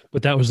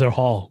 But that was their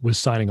haul, was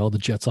signing all the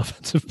Jets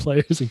offensive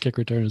players and kick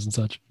returners and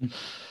such.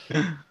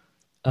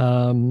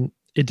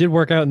 It did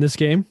work out in this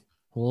game.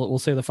 We'll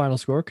say the final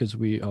score because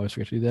we always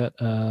forget to do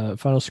that.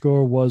 Final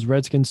score was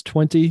Redskins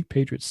 20,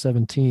 Patriots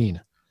 17.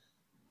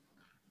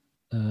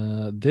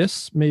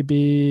 This may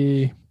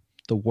be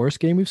the worst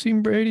game we've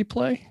seen Brady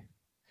play.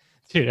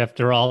 Dude,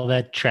 after all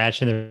that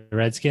trash in the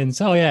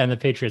Redskins, oh yeah, and the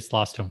Patriots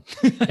lost to him.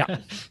 Yeah.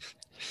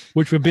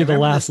 Which would be the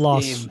last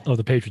loss game of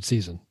the Patriots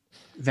season.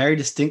 very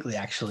distinctly,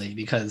 actually,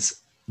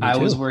 because I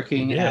was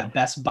working at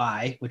Best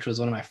Buy, which was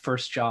one of my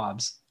first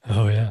jobs.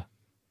 Oh, yeah.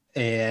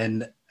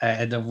 And I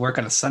had to work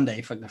on a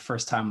Sunday for the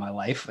first time in my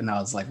life. And I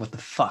was like, what the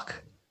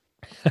fuck?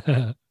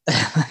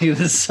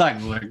 This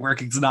sucks. Like,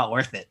 working's not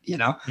worth it, you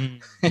know?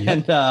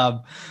 And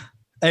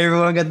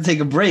everyone got to take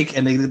a break.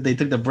 And they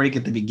took the break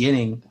at the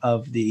beginning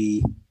of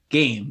the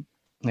game,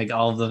 like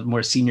all of the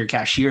more senior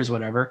cashiers,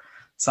 whatever.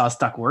 So I was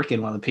stuck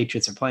working while the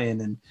Patriots are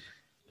playing. And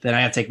then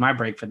I had to take my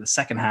break for the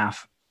second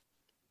half.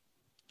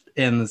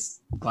 And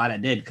glad I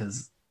did,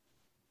 because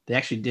they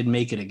actually did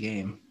make it a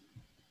game.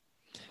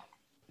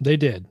 They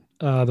did.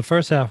 The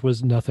first half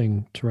was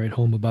nothing to write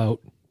home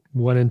about.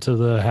 Went into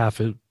the half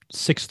at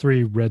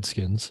 6-3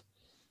 Redskins.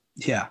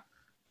 Yeah.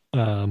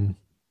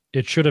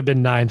 It should have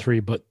been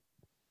 9-3, but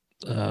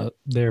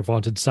their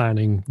vaunted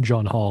signing,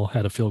 John Hall,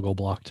 had a field goal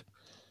blocked.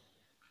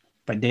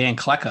 By Dan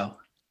Klecko.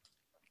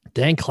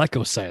 Dan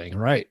Klecko signing,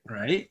 right.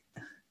 Right?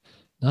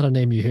 Not a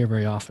name you hear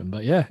very often,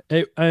 but yeah.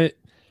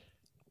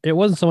 It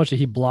wasn't so much that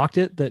he blocked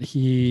it, that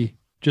he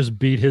just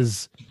beat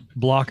his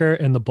blocker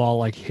and the ball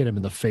like hit him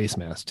in the face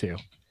mask too.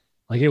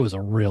 Like it was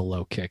a real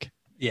low kick.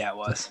 Yeah, it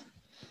was.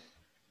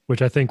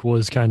 Which I think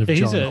was kind of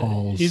John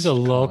Hall's. He's a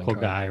local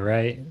guy,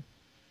 right?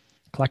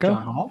 Klecko?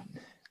 John Hall?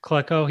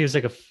 Klecko. He was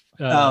like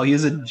he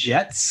was a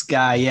Jets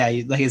guy.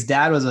 Yeah, like his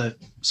dad was a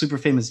super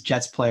famous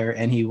Jets player,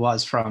 and he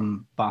was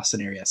from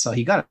Boston area. So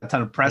he got a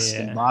ton of press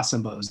in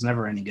Boston, but it was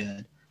never any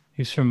good.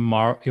 He's from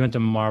he went to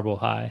Marble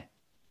High.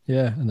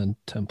 Yeah, and then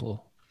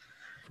Temple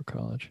for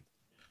college.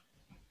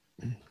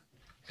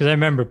 Because I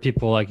remember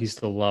people like used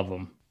to love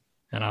him,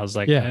 and I was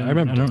like, yeah, I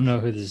remember. I don't know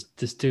who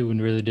this dude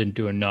really didn't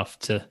do enough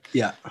to.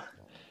 Yeah.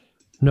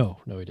 No,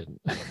 he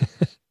didn't. To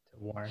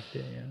warrant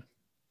it.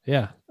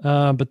 Yeah.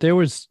 But there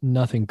was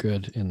nothing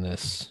good in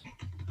this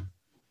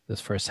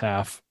first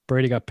half.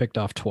 Brady got picked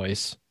off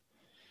twice.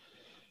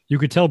 You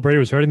could tell Brady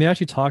was hurting. They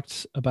actually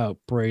talked about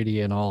Brady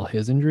and all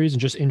his injuries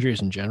and just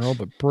injuries in general,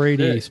 but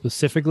Brady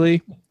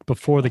specifically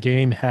before the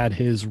game had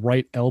his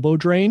right elbow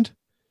drained,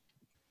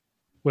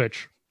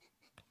 which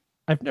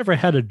I've never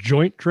had a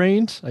joint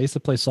drained. I used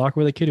to play soccer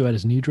with a kid who had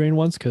his knee drained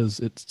once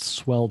because it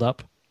swelled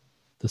up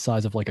the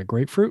size of like a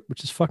grapefruit,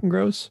 which is fucking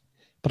gross.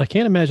 But I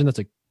can't imagine that's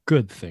a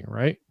good thing,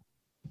 right?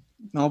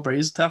 No,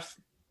 Brady's tough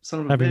son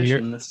of a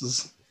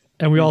bitch.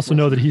 And we also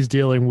know that he's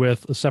dealing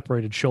with a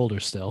separated shoulder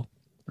still.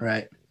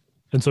 Right.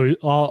 And so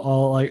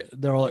all like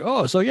they're all like,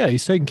 oh, so yeah,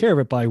 he's taking care of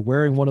it by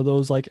wearing one of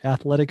those like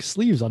athletic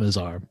sleeves on his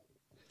arm.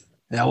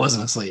 That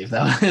wasn't a sleeve.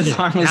 His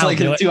arm was like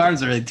his two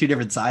arms are like two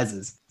different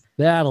sizes.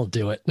 That'll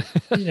do it.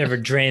 You never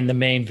drained the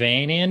main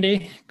vein,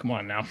 Andy? Come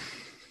on now.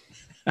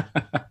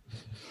 I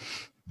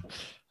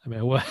mean,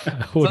 I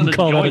wouldn't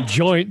call that a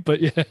joint, but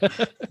yeah.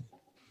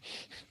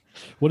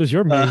 What does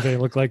your main vein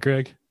look like,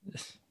 Greg?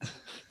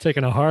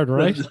 Taking a hard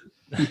right?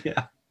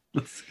 Yeah.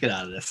 Let's get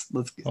out of this.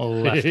 Let's get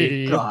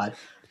lefty. God.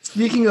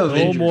 Speaking of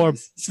injuries, more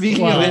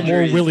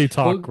Willie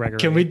talk, Gregory.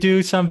 Can we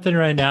do something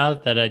right now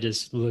that I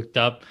just looked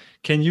up?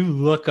 Can you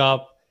look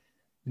up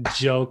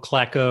Joe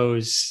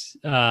Klecko's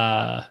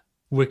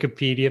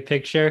Wikipedia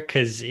picture?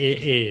 Because it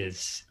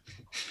is.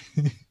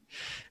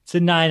 It's a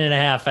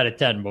 9.5 out of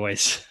 10,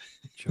 boys.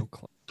 Joe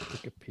Klecko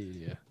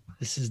Wikipedia.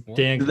 This is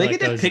Dan. Do they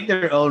get to pick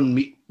their own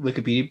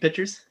Wikipedia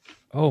pictures?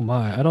 Oh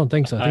my! I don't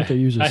think so. I think they're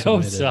usually. I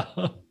hope so.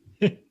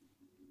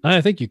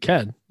 I think you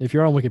can. If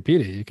you're on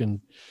Wikipedia, you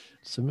can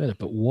submit it.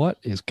 But what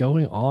is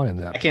going on in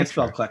that? I can't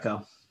spell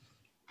Klecko.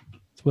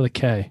 It's with a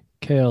K.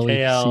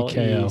 Klecko.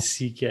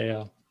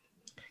 Klecko.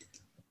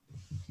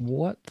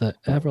 What the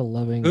ever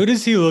loving? Who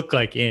does he look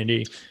like,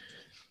 Andy?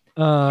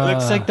 He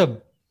looks like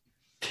the.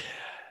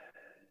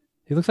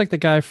 He looks like the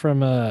guy from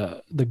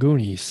the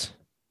Goonies.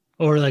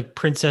 Or like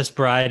Princess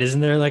Bride.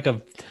 Isn't there like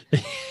a...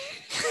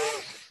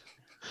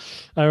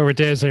 I know we're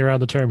dancing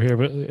around the term here,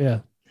 but yeah,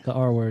 the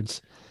R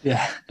words.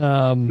 Yeah.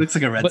 Looks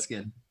like a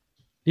Redskin.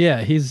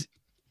 Yeah, he's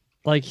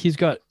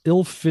got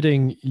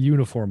ill-fitting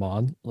uniform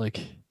on. Like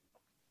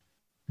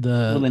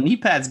the knee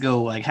pads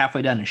go like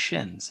halfway down his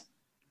shins.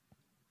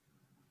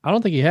 I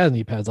don't think he has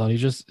knee pads on. He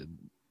just...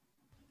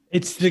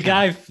 It's the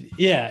guy.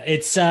 Yeah, it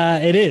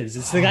is.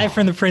 It's the guy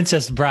from the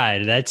Princess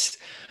Bride.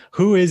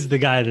 Who is the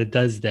guy that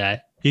does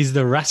that? He's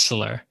the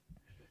wrestler.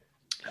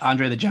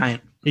 Andre the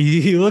Giant.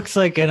 He looks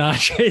like an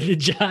Andre the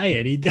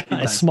Giant. He does.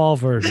 A small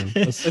version.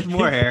 With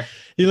more hair.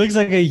 He looks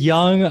like a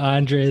young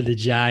Andre the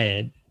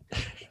Giant.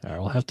 All right,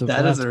 we'll have to,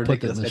 That we'll is have a to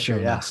put that in the ridiculous show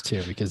picture, yeah. notes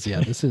too, because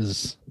this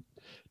is.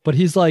 But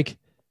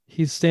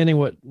he's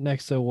standing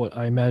next to what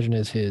I imagine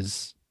is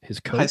his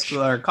coach. High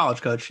school or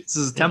college coach. This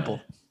is Temple.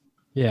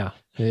 Yeah,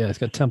 he's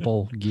got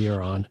Temple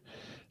gear on,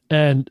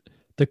 and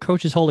the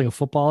coach is holding a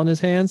football in his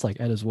hands, like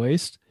at his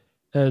waist,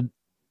 and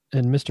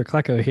Mr.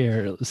 Klecko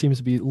here seems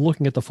to be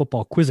looking at the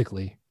football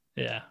quizzically.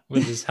 Yeah,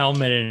 with his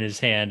helmet in his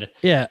hand.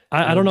 Yeah,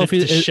 I don't know if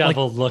he's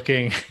disheveled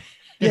looking.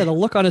 Yeah, the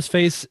look on his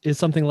face is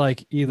something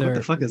like either What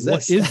the fuck is what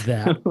this? is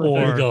that,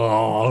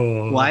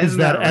 or Why is isn't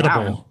that that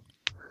around? edible?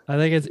 I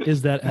think it's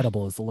is that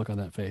edible is the look on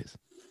that face.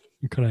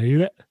 Can I eat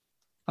it?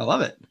 I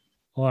love it.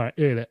 All right,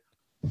 eat it.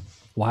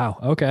 Wow.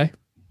 Okay.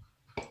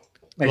 Hey,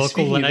 Local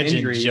speaking of legend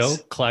injuries- Joe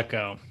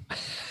Klecko.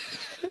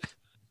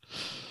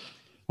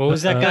 What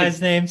was that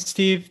guy's name,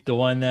 Steve? The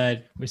one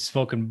that was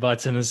smoking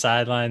butts in the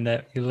sideline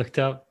that you looked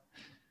up?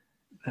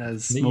 The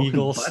smoking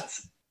Eagles.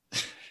 butts?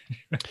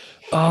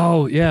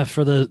 Oh yeah,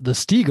 for the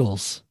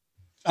Steagles.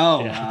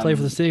 Oh, Yeah, Play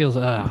for the Steagles.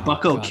 Oh,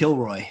 Bucko God.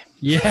 Kilroy.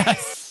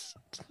 Yes.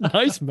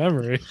 Nice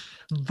memory.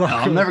 No,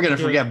 I'm never gonna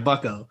forget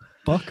Bucko.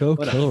 Bucko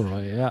What a-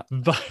 Kilroy. Yeah.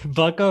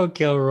 Bucko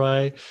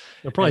Kilroy.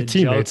 They're probably and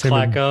teammates. Joe him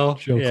and Klecko.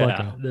 Joe Yeah,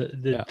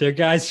 Klecko. Yeah. they're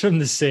guys from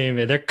the same.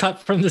 They're cut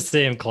from the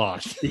same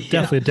cloth.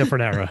 Definitely a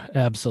different era.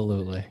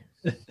 Absolutely.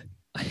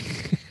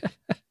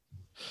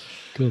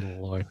 Good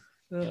Lord.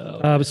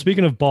 But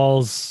speaking of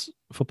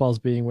footballs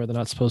being where they're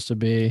not supposed to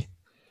be,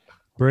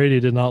 Brady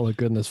did not look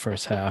good in this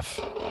first half,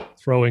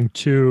 throwing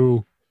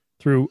through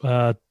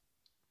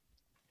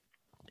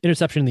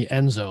interception in the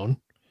end zone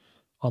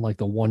on like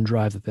the one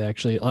drive that they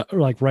actually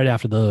like right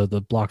after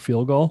the block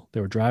field goal.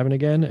 They were driving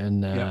again,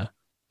 and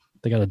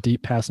they got a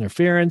deep pass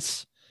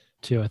interference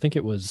to, I think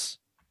it was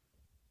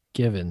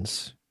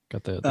Givens.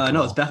 Got the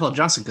No, it's Bethel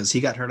Johnson because he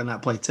got hurt on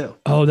that play too.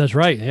 Oh, that's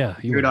right. Yeah,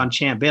 He hurt on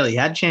Champ Bailey. He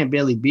had Champ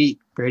Bailey beat.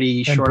 Brady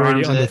and short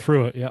Brady arms it.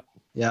 underthrew it. Yeah,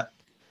 Yeah.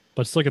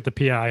 but still get the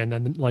PI, and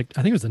then like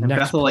I think it was the And next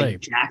Bethel play. like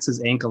jacks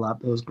his ankle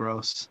up. It was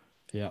gross.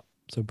 Yeah.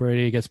 So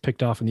Brady gets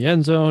picked off in the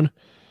end zone.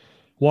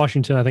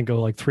 Washington, I think,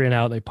 go like 3 and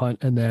out. They punt,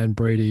 and then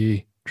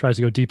Brady tries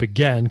to go deep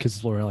again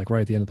because we're like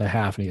right at the end of the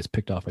half, and he gets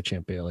picked off by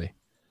Champ Bailey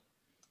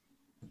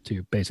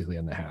to basically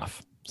end the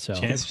half. So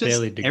Champ It's just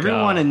Bailey to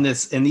everyone go.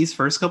 in these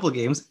first couple of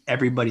games,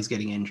 everybody's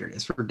getting injured.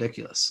 It's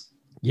ridiculous.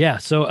 yeah,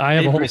 so I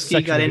have a whole Brisky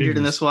section got of injured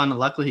in injuries. this one.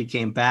 Luckily, he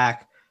came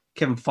back.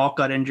 Kevin Falk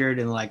got injured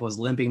and like was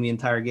limping the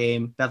entire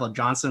game. Bethel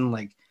Johnson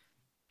like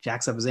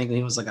jacks up his ankle.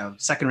 He was like a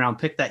second round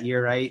pick that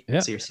year, right?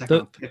 Yeah. So your second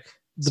round pick.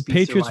 The speedster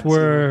Patriots wide receiver.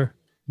 were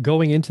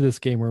going into this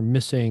game were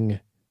missing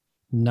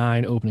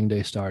 9 opening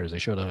day starters. They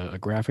showed a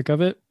graphic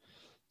of it.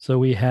 So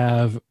we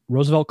have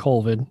Roosevelt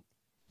Colvin,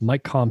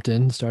 Mike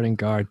Compton, starting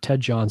guard, Ted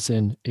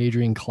Johnson,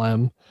 Adrian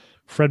Clem,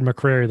 Fred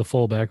McCrary, the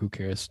fullback, who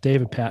cares,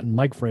 David Patton,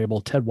 Mike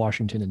Vrabel, Ted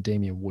Washington, and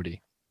Damian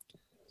Woody.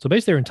 So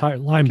basically their entire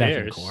linebacking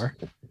cares? core.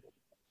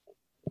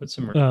 Put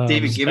some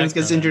David respect Gibbons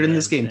gets on injured that in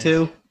this game guy's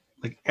name. too.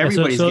 Like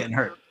everybody's so- getting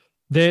hurt.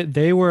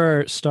 They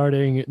were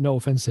starting, no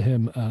offense to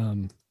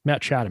him,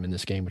 Matt Chatham in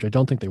this game, which I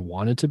don't think they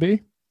wanted to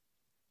be.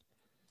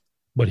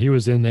 But he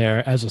was in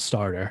there as a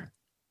starter.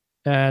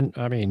 And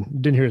I mean,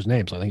 didn't hear his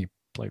name, so I think he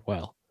played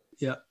well.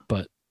 Yeah.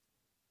 But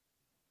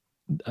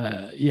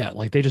yeah,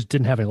 like they just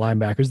didn't have any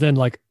linebackers. Then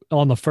like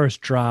on the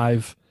first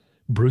drive,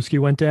 Bruschi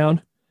went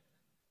down.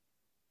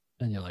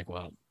 And you're like,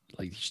 well,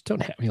 like you just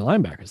don't have any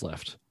linebackers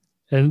left.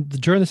 And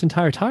during this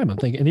entire time, I'm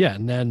thinking, yeah,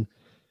 and then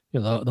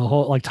the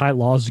whole like Ty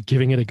Law's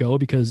giving it a go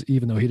because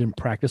even though he didn't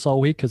practice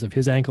all week because of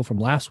his ankle from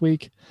last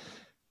week,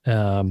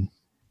 Bethel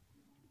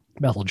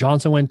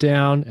Johnson went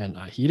down and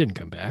he didn't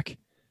come back.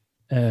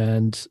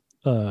 And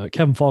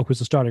Kevin Falk was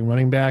the starting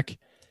running back.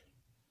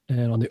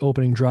 And on the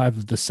opening drive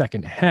of the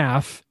second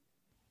half,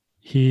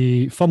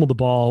 he fumbled the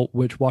ball,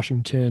 which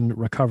Washington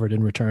recovered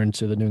and returned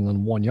to the New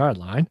England 1 yard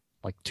line,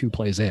 like 2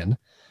 plays in.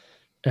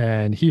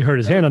 And he hurt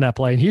his hand on that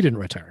play and he didn't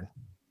return.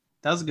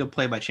 That was a good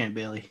play by Champ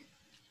Bailey.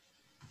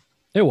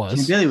 It was.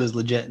 Champ Bailey was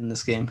legit in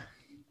this game.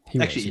 He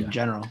was, Actually, yeah. in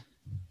general.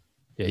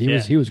 Yeah,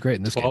 he was great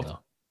in this game 12. though.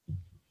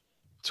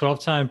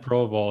 12-time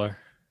Pro Bowler.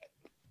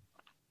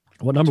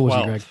 What number was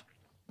he, 12. Greg?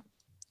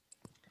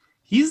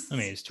 He's I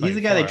mean, he's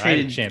the guy they 24. I had a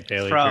traded Champ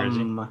Bailey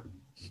from Of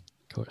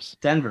course.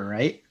 Denver,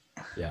 right?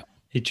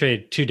 He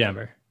traded to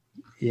Denver.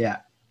 Yeah,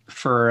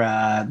 for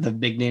the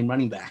big name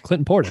running back.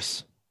 Clinton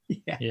Portis.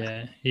 Yeah,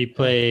 Yeah, he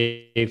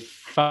played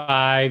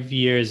 5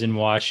 years in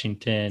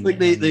Washington. like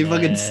they and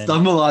fucking then-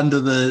 stumble onto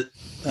the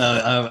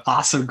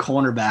awesome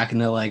cornerback,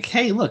 and they're like,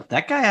 "Hey, look,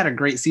 that guy had a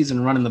great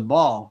season running the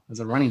ball as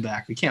a running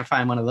back. We can't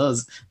find one of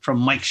those from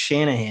Mike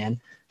Shanahan."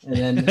 And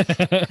then,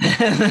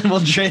 and then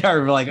we'll trade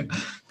our like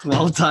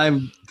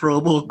 12-time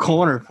Pro Bowl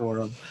corner for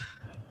him.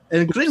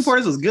 And Clinton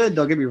Portis was good.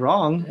 Don't get me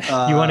wrong.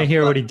 You want to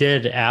hear what he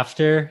did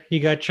after he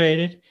got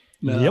traded?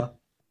 No. Yep.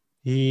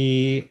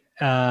 He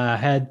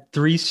had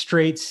 3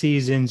 straight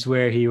seasons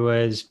where he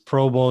was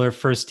Pro Bowler,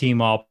 first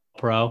team All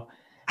Pro,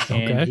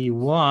 and Okay. he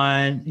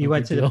won. He No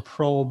went big to the deal.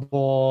 Pro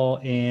Bowl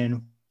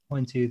in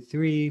 1, 2,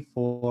 3,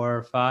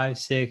 4, 5,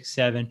 6,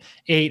 7,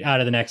 8 out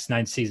of the next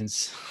 9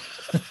 seasons.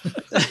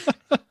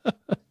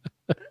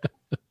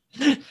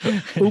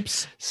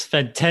 Oops.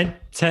 Spent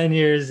 10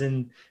 years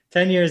in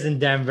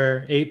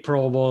Denver, 8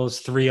 Pro Bowls,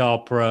 3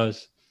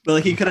 All-Pros. But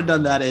like he could have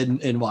done that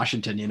in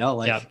Washington, you know?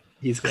 Like Yep.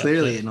 he's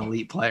clearly an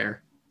elite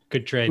player.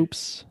 Good trade.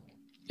 Oops.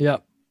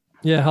 Yep.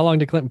 Yeah. How long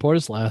did Clinton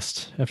Portis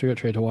last after he got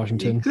traded to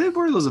Washington? Clinton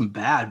Portis wasn't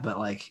bad, but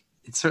like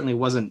it certainly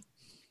wasn't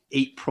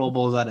 8 Pro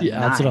Bowls out of 9.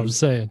 That's what I'm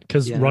saying.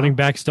 Because running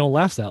backs don't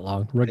last that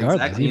long, regardless.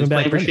 Exactly. Even He was back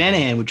playing for then.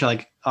 Shanahan, which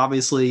like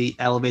obviously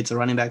elevates a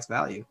running back's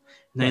value.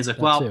 And then he's like,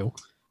 That well, too.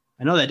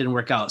 I know that didn't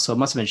work out, so it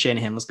must have been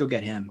Shanahan. Let's go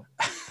get him.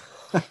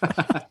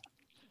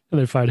 And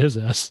they fired his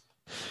ass.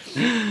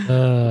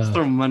 Let's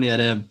throw money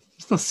at him.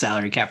 There's no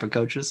salary cap for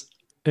coaches.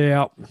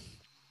 Yeah.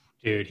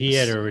 Dude, he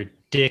had a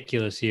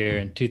ridiculous year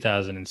in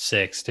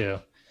 2006 too.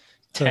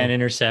 10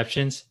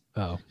 interceptions.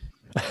 Oh.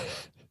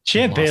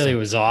 Champ Awesome. Bailey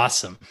was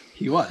awesome.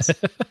 He was.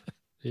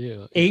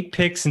 Yeah. 8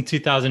 picks in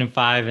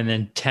 2005 and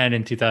then 10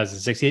 in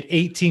 2006. He had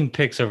 18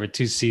 picks over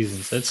 2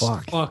 seasons. That's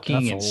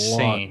fucking That's a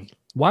insane.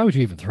 Why would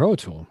you even throw it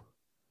to him?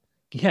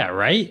 Yeah,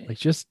 right? Like,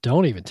 just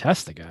don't even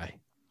test the guy.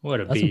 What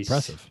a That's beast.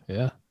 impressive.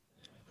 Yeah.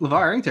 LeVar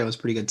Arrington was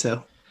pretty good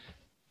too.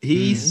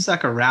 He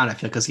stuck around, I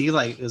feel, because he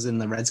like was in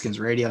the Redskins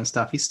radio and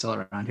stuff. He's still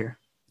around here.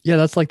 Yeah,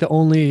 that's like the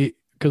only,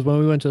 because when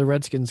we went to the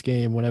Redskins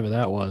game, whenever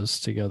that was,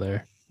 to go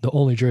there, the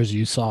only jersey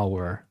you saw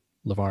were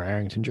LeVar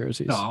Arrington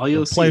jerseys. No, all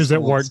you'll The see players is that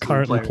old weren't school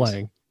currently players.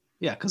 playing.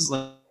 Yeah, because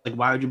like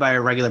why would you buy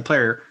a regular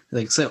player?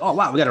 Like say, oh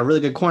wow, we got a really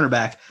good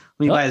cornerback. Let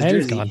me buy his and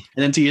he's jersey. gone.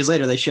 And then 2 years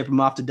later, they ship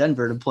him off to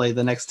Denver to play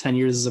the next 10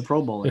 years as a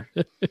Pro Bowler.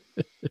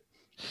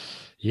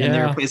 Yeah. And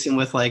they replace him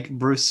with like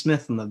Bruce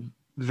Smith in the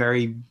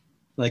very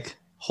like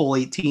whole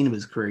 18 of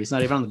his career. He's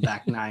not even on the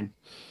back 9.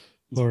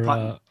 He's or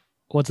punting.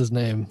 what's his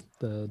name?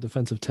 The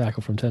defensive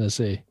tackle from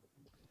Tennessee.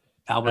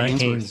 Albert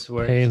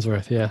Hainsworth.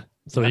 Hainsworth, yeah.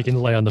 So he can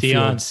lay on the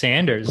Deion field.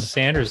 Sanders.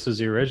 Sanders was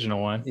the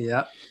original one.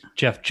 Yep.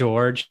 Jeff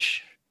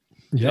George.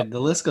 Yep. The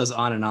list goes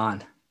on and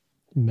on.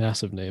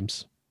 Massive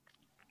names.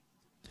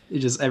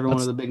 It's just everyone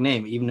with a big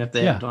name, even if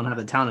they Yeah. don't have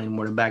the talent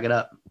anymore to back it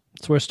up.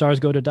 It's where stars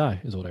go to die,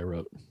 is what I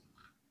wrote.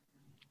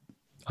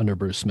 Under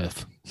Bruce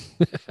Smith.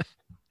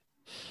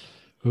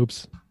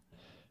 Oops.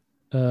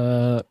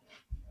 Hey,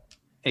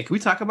 can we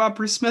talk about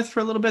Bruce Smith for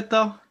a little bit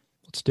though?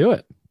 Let's do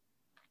it.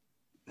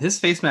 His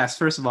face mask,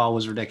 first of all,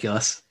 was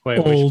ridiculous. Wait,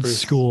 Old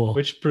school.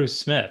 Which Bruce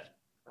Smith?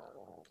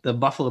 The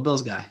Buffalo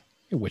Bills guy.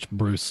 Which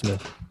Bruce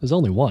Smith? There's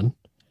only one.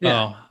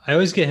 Yeah. Oh, I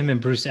always get him and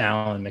Bruce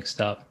Allen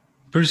mixed up.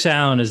 Bruce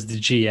Allen is the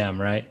GM,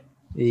 right?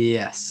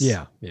 Yes.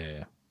 Yeah.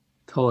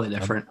 Totally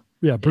different.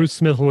 Yeah, Bruce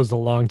Smith was the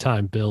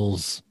longtime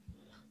Bills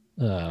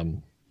Yeah,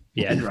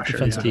 Edge rusher,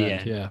 defensive yeah.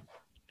 end. Yeah.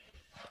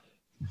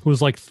 Who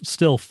was like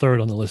still third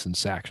on the list in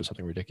sacks or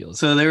something ridiculous.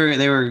 So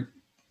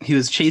he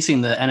was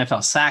chasing the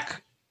NFL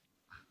sack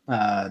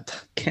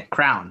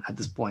crown at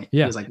this point.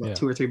 Yeah, He was like what, yeah.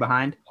 2 or 3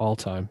 behind. All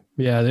time.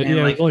 Yeah,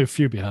 And, like- only a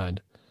few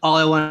behind. All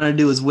I wanted to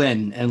do was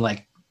win. And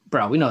like,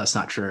 bro, we know that's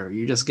not true.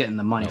 You're just getting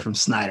the money Nope. from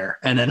Snyder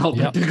and then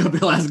hoping Yep. to pick up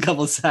your last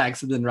couple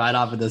sacks and then ride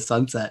off into the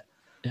sunset.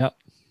 Yep.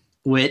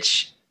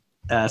 Which,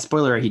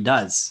 spoiler, he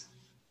does.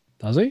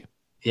 Does he?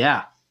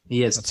 Yeah. He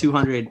has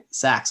 200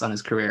 sacks on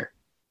his career.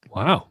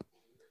 Wow.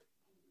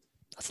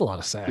 That's a lot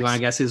of sacks. You want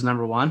to guess who's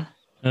number 1?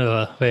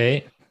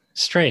 Wait.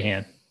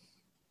 Strahan.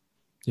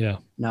 Yeah.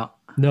 No.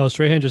 No,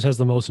 Strahan just has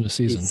the most in a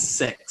season. He's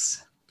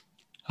 6.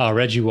 Oh,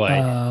 Reggie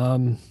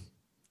White.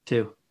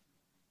 2.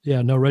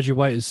 Yeah, no, Reggie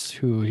White is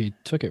who he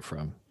took it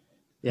from.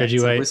 Yeah, Reggie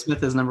so White. Bruce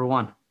Smith is number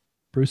 1.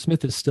 Bruce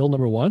Smith is still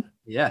number 1?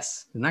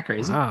 Yes. Isn't that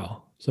crazy?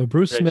 Wow. So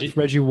Bruce Reggie- Smith,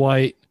 Reggie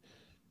White,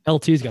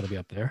 LT's got to be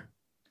up there.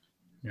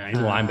 Yeah, he's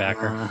a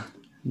linebacker.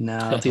 No,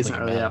 don't he's think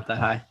not it really matters. up that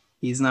high.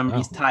 He's Wow.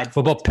 He's tied.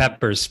 What about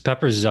Peppers?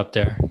 Peppers is up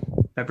there.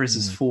 Peppers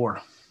is 4.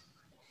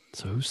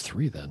 So who's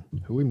 3 then?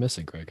 Who are we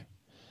missing, Greg?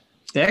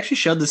 They actually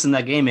showed this in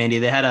that game, Andy.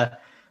 They had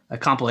a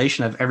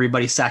compilation of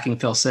everybody sacking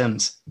Phil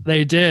Simms.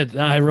 They did.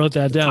 I wrote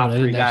that down. top I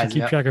didn't 3 actually guys, keep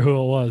yep. track of who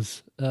it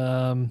was.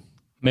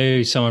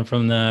 Maybe someone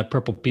from the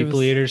Purple us-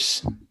 People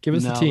Eaters. Give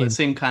us No, the team. the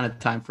same kind of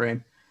time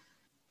frame.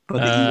 But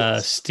the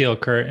Eagles. Steel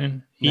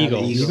Curtain. No, the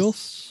Eagles. Eagles.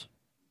 Eagles?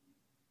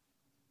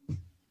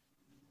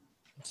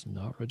 It's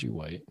not Reggie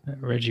White.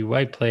 Reggie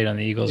White played on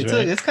the Eagles, It's,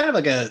 right? it's kind of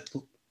like a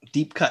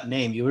deep cut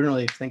name. You wouldn't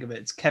really think of it.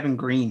 It's Kevin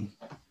Green.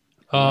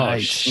 Oh,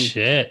 Right.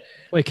 shit.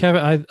 Wait,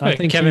 Kevin. I Wait,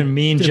 think Kevin he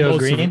Mean did Joe most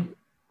of Green?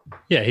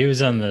 Yeah, he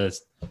was on the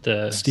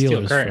Steelers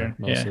Steel for Curtain.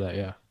 most Yeah. of that.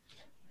 Yeah.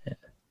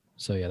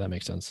 So yeah, that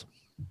makes sense.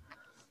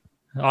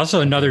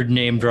 Also, another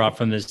name drop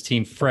from this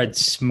team, Fred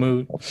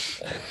Smoot.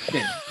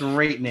 Yeah,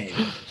 great name.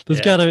 There's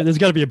Yeah.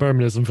 gotta be a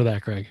Birminism for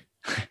that, Craig.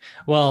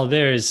 Well,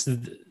 I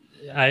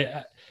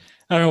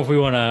don't know if we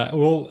want to.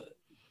 We'll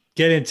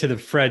get into the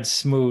Fred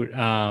Smoot.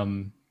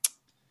 When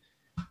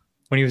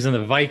he was in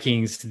the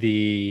Vikings,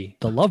 the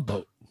The Love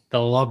Boat.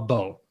 Love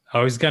Boat.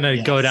 I was gonna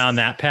Yes. go down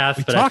that path,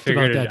 We but I talked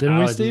about figured that, didn't I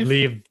we, would Steve?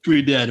 leave.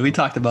 We did. We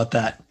talked about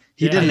that.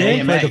 He Yeah, did an They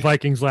AMA played the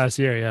Vikings last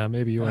year. Yeah,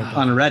 maybe you weren't.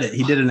 on Reddit.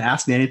 He didn't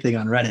ask me anything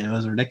on Reddit. It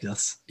was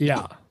ridiculous.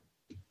 Yeah.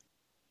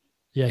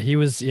 Yeah, he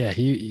was. Yeah,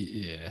 he.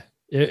 Yeah.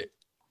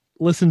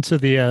 Listen to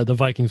the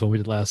Vikings one we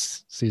did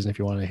last season if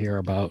you want to hear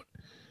about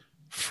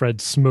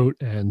Fred Smoot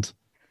and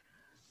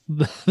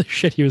the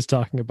shit he was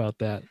talking about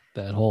that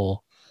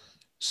whole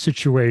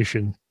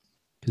situation,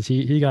 because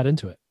he got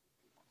into it,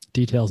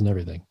 details and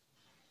everything.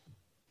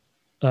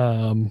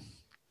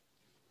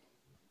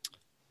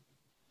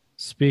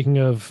 Speaking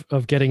of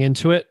getting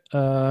into it,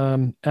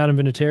 Adam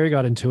Vinatieri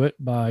got into it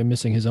by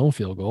missing his own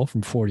field goal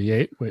from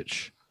 48,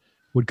 which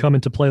would come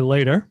into play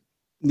later.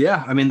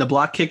 Yeah, I mean, the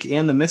block kick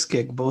and the miss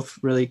kick both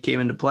really came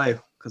into play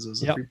because it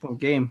was a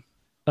 3-point game.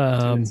 2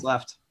 minutes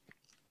left.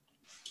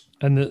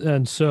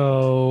 And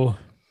so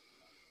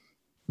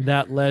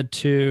that led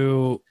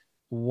to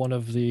one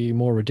of the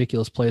more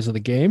ridiculous plays of the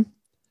game,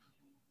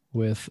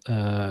 with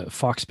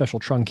Fox special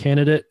trunk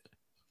candidate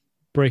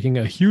breaking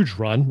a huge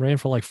run, ran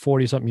for like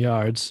 40-something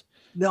yards.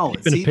 No,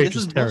 in the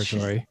Patriots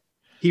territory.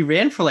 He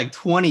ran for like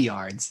 20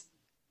 yards.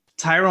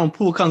 Tyrone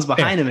Poole comes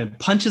behind him and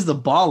punches the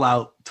ball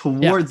out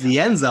towards the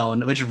end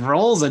zone, which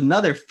rolls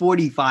another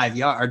 45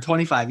 yards or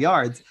 25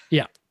 yards.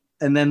 Yeah.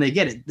 And then they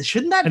get it.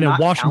 Shouldn't that and not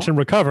then Washington count?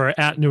 Recover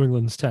at New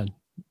England's 10.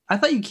 I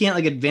thought you can't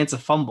like advance a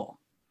fumble.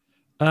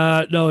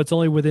 No, it's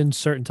only within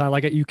certain time.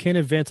 Like you can't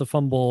advance a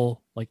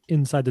fumble like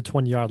inside the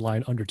 20-yard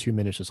line under 2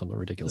 minutes or something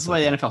ridiculous. This is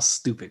why the NFL's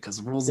stupid,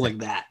 because rules like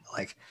that,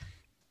 like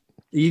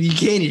you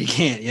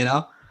can't, you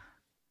know?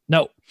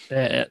 No,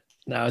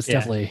 it's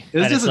definitely. It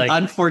was just an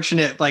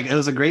unfortunate. Like it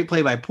was a great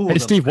play by Poole. Hey,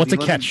 Steve, what's a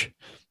catch?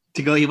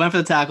 He went for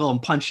the tackle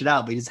and punched it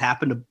out, but he just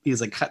happened to. He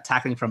was like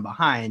tackling from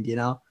behind, you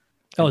know.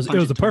 It was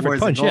a perfect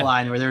punch. The goal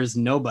line where there was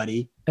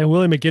nobody. And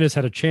Willie McGinnis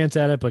had a chance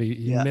at it, but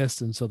he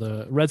missed, and so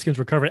the Redskins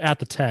recovered at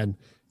the 10,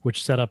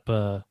 which set up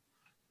a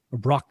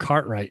Brock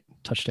Cartwright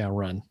touchdown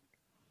run.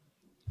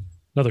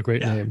 Another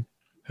great name.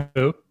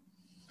 Who?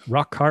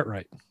 Rock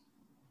Cartwright.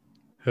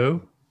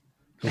 Who?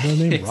 What's his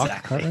name?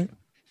 Rock Cartwright.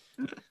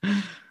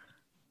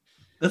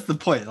 That's the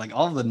point. Like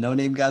all the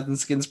no-name guys in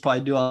skins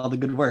probably do all the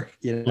good work.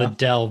 You know?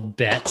 Liddell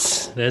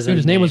Betts.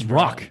 His name was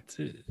Rock.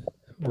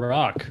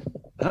 Rock.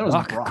 I thought it was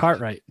Rock Brock.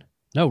 Cartwright.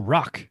 No,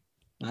 Rock.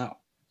 No.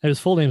 And his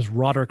full name is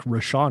Roderick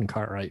Rashawn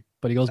Cartwright,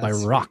 but he goes by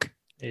Rock.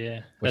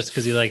 Yeah, that's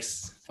because he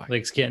likes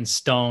getting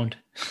stoned.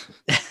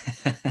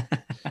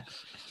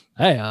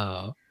 Hey,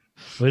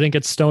 we didn't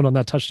get stoned on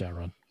that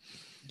touchdown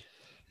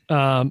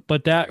run.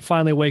 But that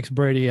finally wakes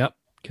Brady up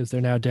because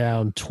they're now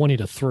down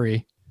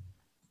 20-3.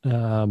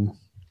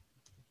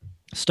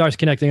 Starts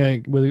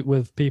connecting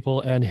with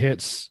people and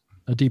hits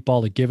a deep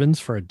ball to Givens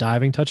for a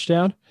diving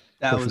touchdown.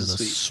 That was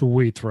a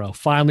sweet throw.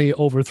 Finally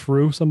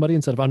overthrew somebody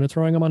instead of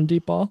underthrowing him on a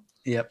deep ball.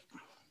 Yep.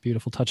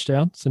 Beautiful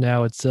touchdown. So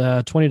now it's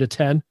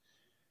 20-10.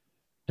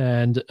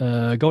 And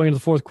going into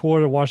the fourth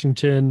quarter,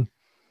 Washington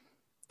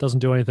doesn't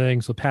do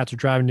anything. So Pats are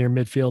driving near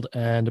midfield,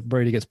 and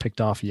Brady gets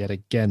picked off yet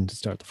again to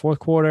start the fourth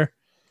quarter.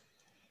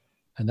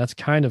 And that's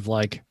kind of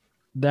like,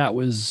 that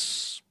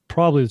was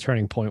probably the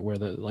turning point where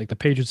the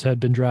Patriots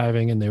had been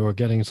driving and they were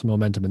getting some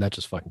momentum, and that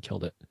just fucking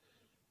killed it.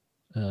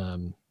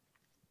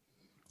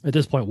 At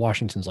this point,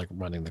 Washington's like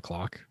running the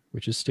clock,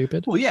 which is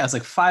stupid. Well, yeah, it's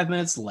like 5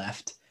 minutes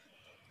left.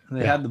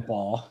 They had the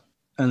ball,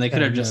 and they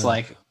could have just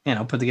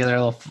put together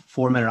a little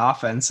 4-minute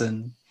offense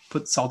and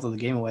put salt of the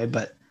game away.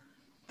 But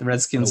the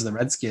Redskins are the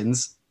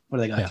Redskins. What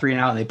do they got? 3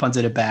 and out, and they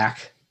punted it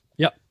back.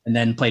 Yep. And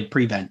then played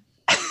prevent.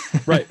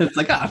 Right. It's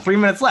like 3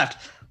 minutes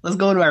left. Let's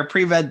go into our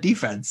prevent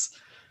defense.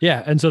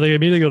 Yeah, and so they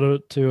immediately go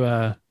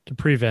to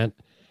prevent,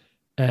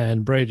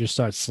 and Brady just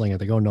starts slinging.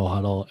 They go no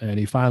huddle, and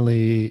he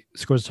finally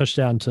scores a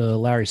touchdown to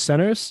Larry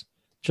Centers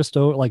just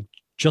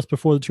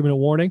before the 2-minute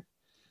warning.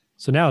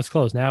 So now it's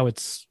close. Now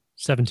it's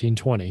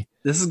 17-20.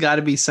 This has got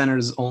to be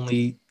Centers'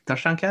 only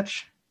touchdown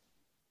catch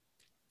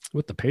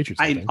with the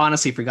Patriots. I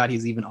honestly forgot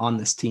he's even on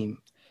this team.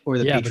 Or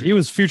the Patriots. But he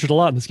was featured a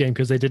lot in this game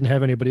because they didn't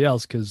have anybody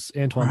else. Because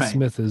Antoine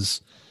Smith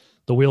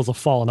the wheels have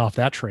fallen off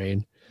that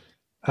train.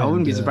 I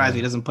wouldn't be surprised if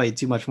he doesn't play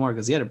too much more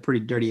because he had a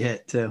pretty dirty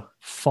hit too.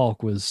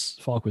 Falk was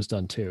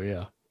done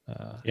too.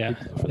 Yeah.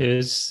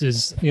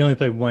 He only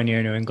played 1 year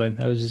in New England.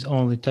 That was his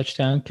only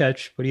touchdown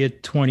catch, but he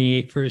had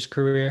 28 for his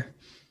career.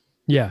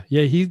 Yeah.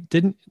 He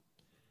didn't.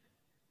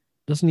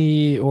 Doesn't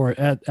he? Or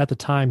at the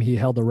time, he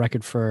held the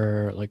record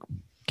for like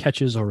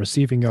catches or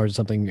receiving yards or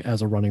something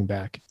as a running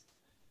back.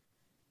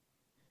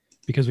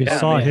 Because we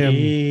saw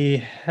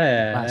him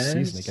last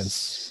season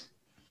against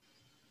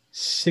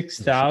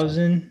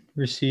 6,000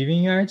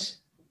 receiving yards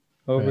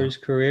over his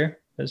career.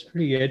 That's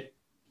pretty good.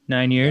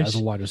 9 years as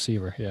a wide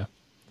receiver. Yeah,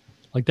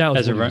 like that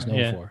was what he was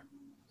known for.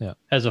 Yeah,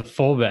 as a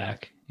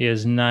fullback, he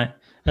is not.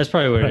 That's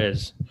probably what it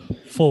is.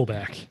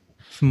 Fullback,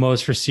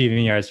 most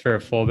receiving yards for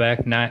a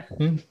fullback. Not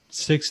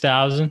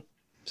 6,000,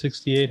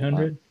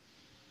 6,800.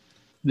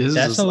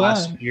 That's a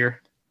last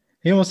year.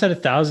 He almost had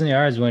 1,000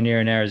 yards 1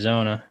 year in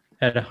Arizona.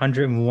 Had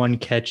 101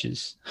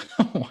 catches.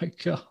 Oh my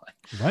god!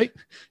 Right?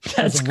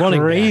 That's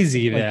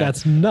crazy. Like,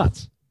 that's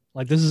nuts.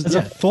 Like this is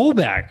a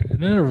fullback,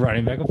 not a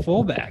running back. A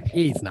fullback.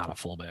 He's not a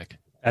fullback.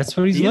 That's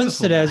what he's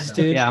listed as,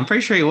 dude. Yeah, I'm pretty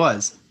sure he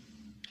was.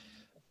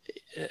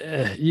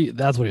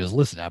 That's what he was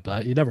listed at,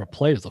 but he never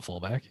played as a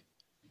fullback.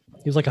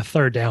 He was like a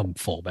third down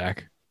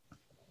fullback.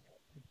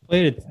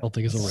 played I don't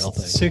think it's a real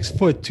thing. 6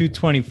 foot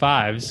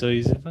 225, so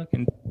he's a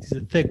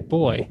thick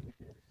boy.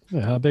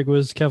 Yeah, how big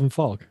was Kevin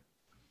Falk?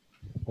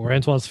 Or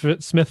Antoine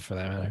Smith, for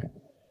that matter?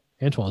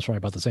 Antoine's probably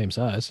about the same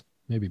size,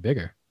 maybe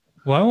bigger.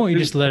 Why won't you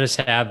just let us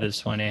have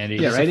this one, Andy?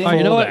 Yeah, right.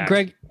 You know what,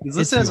 Greg? He's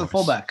listed as a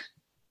fullback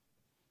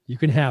You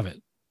can have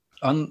it.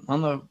 on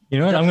the. You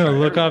know what? I'm going to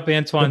look up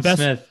Antoine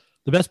Smith.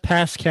 The best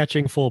pass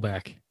catching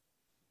fullback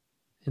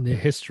in the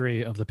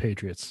history of the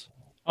Patriots.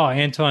 Oh,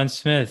 Antoine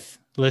Smith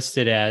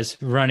listed as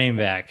running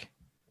back,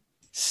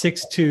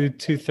 6'2",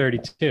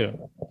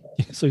 232.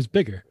 So he's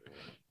bigger.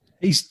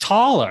 He's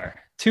taller,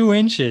 2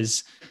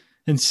 inches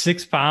and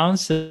 6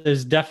 pounds. So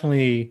there's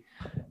definitely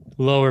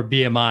lower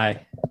BMI.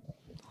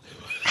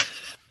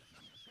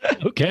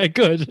 Okay,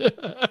 good.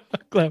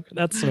 Glad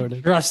that's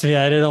sorted. Trust me,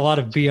 I did a lot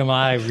of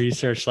BMI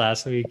research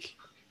last week.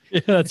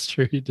 Yeah, that's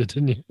true. You did,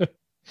 didn't you?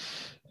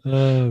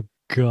 Oh,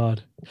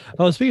 God.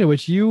 Oh, speaking of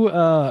which,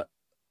 I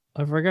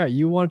forgot.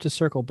 You wanted to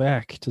circle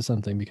back to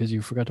something because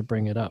you forgot to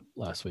bring it up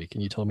last week,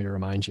 and you told me to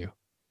remind you.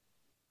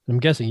 I'm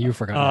guessing you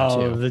forgot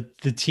that too.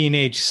 the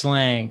teenage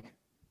slang.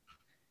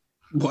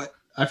 What?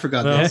 I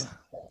forgot Well, this.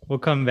 We'll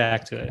come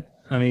back to it.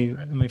 Let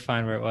me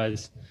find where it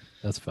was.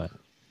 That's fine.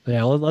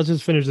 Yeah, let's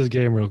just finish this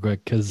game real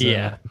quick because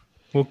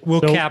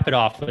we'll cap it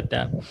off with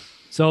that.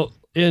 So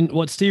in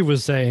what Steve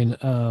was saying,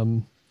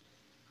 Washington.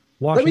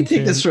 Let me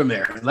take this from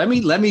there. Let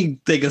me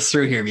take us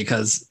through here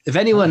because if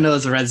anyone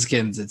knows the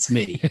Redskins, it's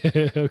me.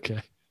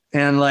 Okay.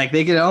 And like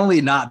they can only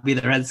not be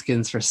the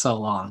Redskins for so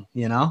long,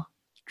 you know?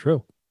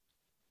 True.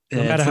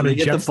 No matter So how they many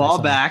get the jets they ball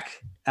sign. back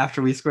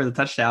after we score the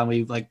touchdown.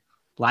 We like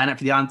line up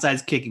for the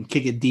onside kick and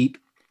kick it deep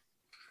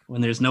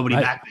when there's nobody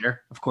Right. back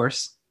there, of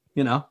course.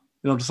 You know,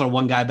 we don't just throw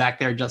one guy back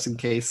there just in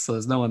case, so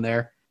there's no one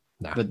there.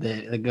 Nah. But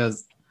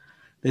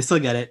they still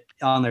get it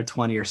on their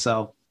 20 or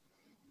so.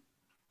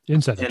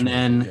 Inside the And 20,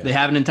 then yeah. they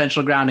have an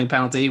intentional grounding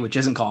penalty, which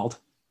isn't called.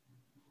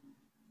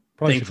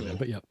 Probably should have thankfully. been,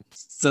 but yep.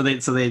 So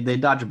they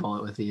dodge a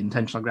bullet with the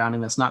intentional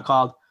grounding that's not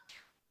called.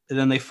 And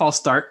then they false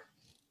start.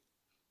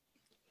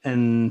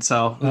 And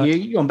so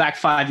you're going back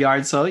 5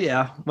 yards. So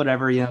yeah,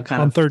 whatever, you know,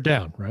 kind On of third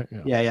down, right?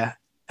 Yeah.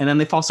 And then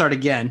they false start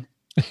again.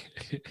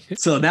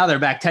 So now they're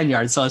back 10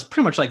 yards. So it's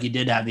pretty much like you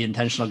did have the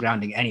intentional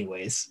grounding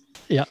anyways.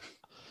 Yeah.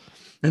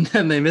 And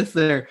then they have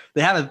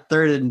a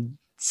 3rd and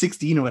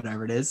 16 or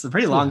whatever it is. It's a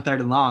pretty long 3rd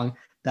and long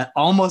that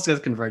almost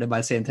gets converted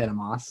by Santana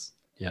Moss.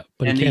 Yeah.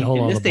 But And he can't hold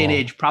in on this the day and ball.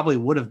 age probably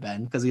would have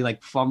been because he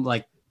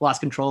lost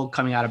control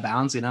coming out of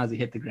bounds, you know, as he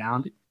hit the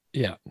ground.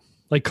 Yeah.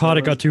 Like caught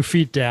it, got 2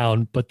 feet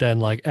down, but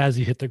then like as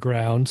he hit the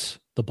ground,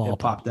 the ball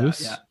popped out,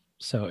 loose. yeah.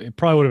 So it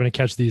probably would have been a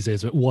catch these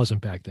days, but it wasn't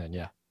back then.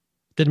 Yeah.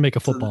 Didn't make a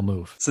football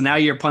move. So now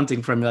you're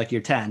punting from like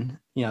your 10,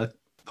 you know,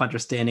 punter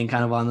standing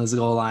kind of on this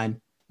goal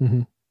line.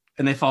 Mhm.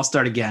 And they false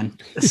start again.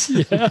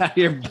 So now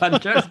your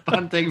punter's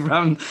punting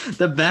from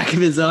the back of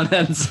his own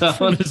end zone.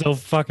 From his own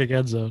fucking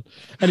end zone.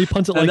 And he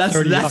punts it like And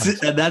 30 yards.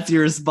 that's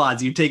your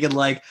response. You've taken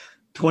like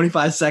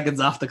 25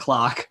 seconds off the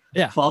clock.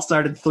 Yeah. False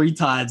started 3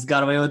 times,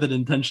 got away with an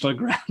intentional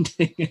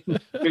grounding.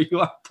 Here you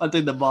are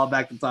punting the ball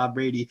back to Tom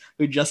Brady,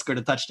 who just scored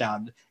a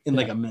touchdown in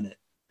like a minute.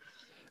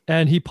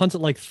 And he punts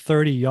it like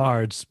 30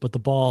 yards, but the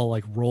ball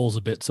like rolls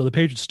a bit. So the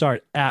Patriots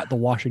start at the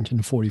Washington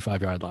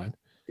 45-yard line.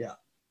 Yeah.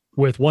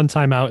 With one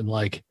timeout in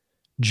like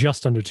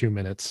just under 2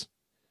 minutes.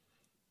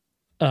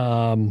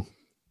 But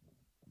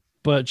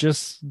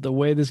just the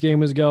way this game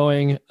was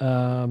going,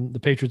 the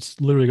Patriots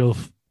literally go,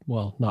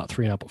 well, not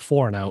 3 and out, but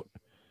 4 and out.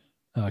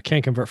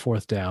 Can't convert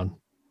 4th down.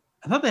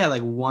 I thought they had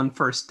like 1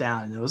 first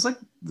down. And it was like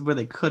where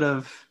they could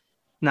have.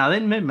 No, they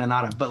may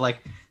not have, but like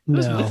it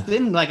was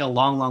within like a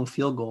long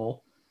field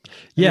goal.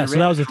 Yeah, so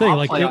that was the thing.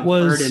 Like it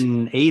was 3rd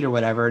and 8 or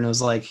whatever, and it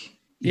was like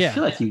you Yeah.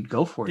 feel like you'd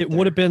go for it. it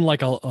would have been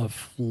like a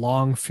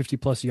long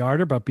 50-plus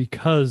yarder, but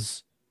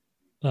because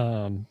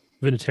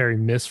Vinatieri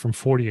missed from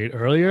 48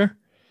 earlier,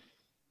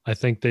 I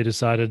think they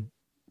decided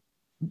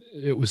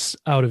it was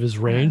out of his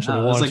range. So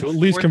they wanted to at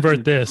least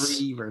convert this.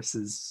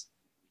 Versus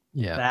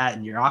Yeah. that,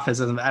 and your offense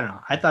doesn't. I don't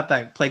know. I thought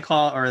that play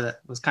call or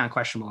that was kind of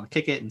questionable.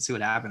 Kick it and see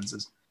what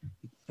happens.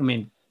 I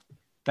mean,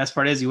 best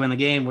part is you win the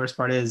game. Worst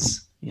part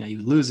is you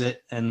lose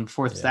it, and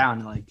 4th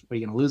down. Like, what are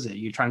you going to lose it?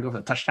 You're trying to go for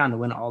the touchdown to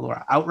win all the way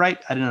outright.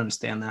 I didn't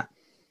understand that.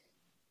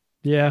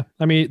 Yeah.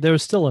 I mean, there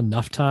was still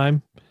enough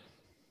time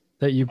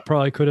that you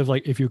probably could have,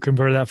 like, if you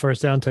converted that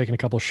 1st down, taken a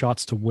couple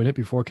shots to win it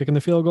before kicking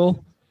the field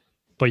goal.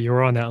 But you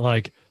were on that,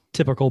 like,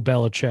 typical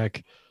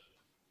Belichick.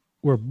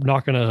 We're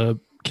not going to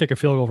kick a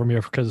field goal from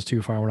here because it's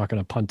too far. We're not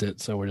going to punt it.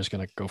 So we're just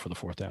going to go for the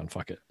 4th down.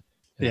 Fuck it.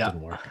 And it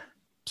didn't work.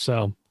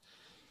 So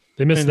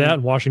they missed that,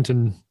 and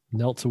Washington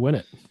knelt to win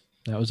it.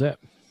 That was it.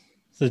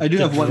 I do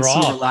have one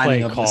silver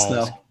lining of this,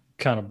 though.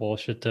 Kind of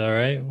bullshit, though,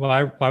 right?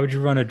 Why would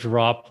you run a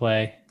draw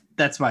play?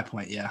 That's my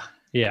point. Yeah.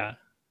 Yeah.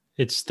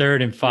 It's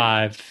 3rd and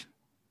 5.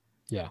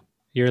 Yeah.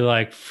 You're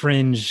like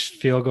fringe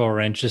field goal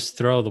range. Just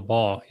throw the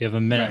ball. You have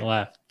a minute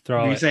left.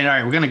 Throw You're it. saying, all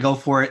right, we're going to go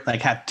for it.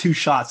 Like, have 2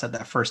 shots at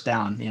that 1st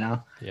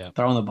down, Yeah.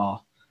 throwing the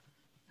ball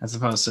as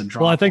opposed to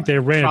draw. Well, I think they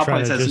ran draw it trying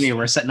play to says just, to me,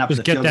 we're setting up just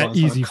the get field that goal, so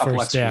a easy couple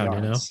 1st extra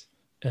down, yards.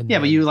 And Yeah,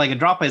 then- but you like a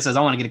draw play says,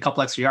 I want to get a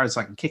couple extra yards so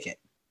I can kick it.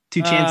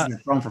 2 chances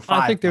and thrown for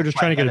 5. I think they're just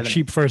trying to get a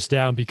cheap first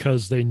down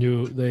because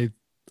they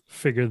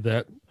figured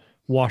that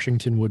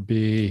Washington would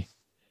be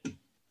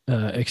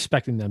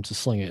expecting them to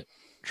sling it,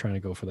 trying to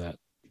go for that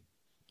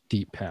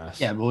deep pass.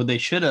 Yeah, but what they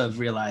should have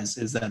realized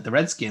is that the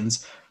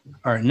Redskins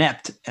are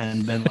inept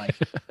and been like,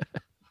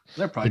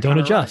 they're probably they don't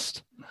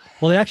adjust. Right.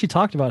 Well, they actually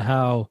talked about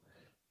how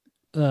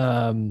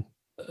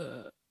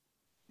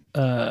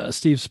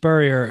Steve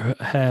Spurrier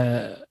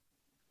had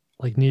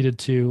needed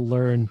to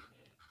learn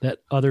that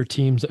other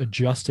teams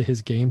adjust to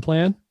his game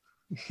plan.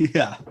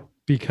 Yeah,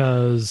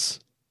 because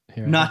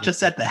not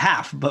just at the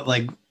half, but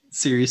like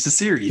series to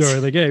series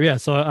during the game. Yeah,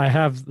 so I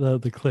have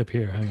the clip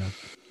here. Hang on.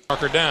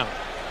 Marker down.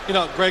 You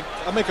know, Greg,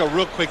 I'll make a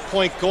real quick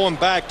point going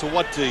back to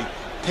what the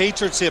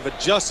Patriots have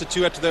adjusted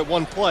to after that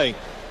one play.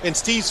 And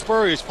Steve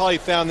Spurrier's probably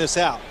found this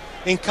out.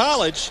 In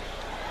college,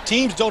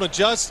 teams don't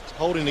adjust,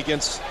 holding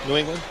against New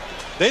England.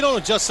 They don't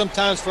adjust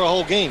sometimes for a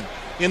whole game.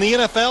 In the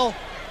NFL,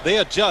 they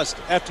adjust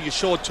after you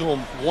show it to them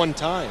one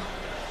time.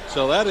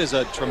 So that is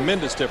a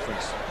tremendous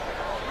difference.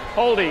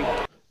 Holding.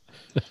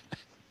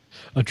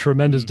 A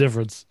tremendous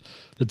difference.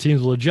 The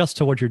teams will adjust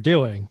to what you're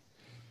doing.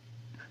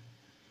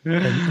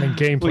 And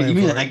game plan. Wait,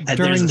 you mean like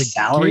there's a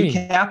salary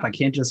cap? I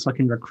can't just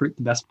fucking recruit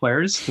the best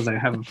players because I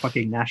have a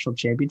fucking national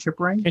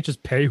championship ring? Can't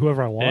just pay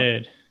whoever I want.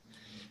 Dude,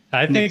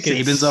 I think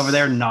Saban's over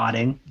there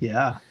nodding.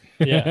 Yeah.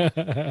 Yeah.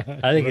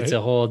 I think it's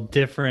a whole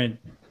different.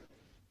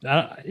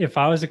 If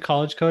I was a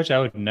college coach, I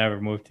would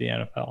never move to the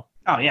NFL.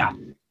 Oh, yeah.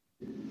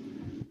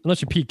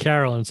 Unless you're Pete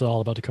Carroll and it's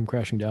all about to come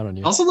crashing down on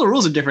you. Also, the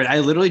rules are different. I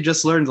literally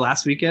just learned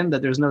last weekend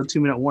that there's no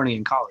 2-minute warning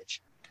in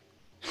college.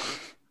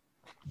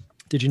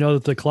 Did you know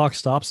that the clock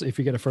stops if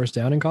you get a first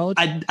down in college?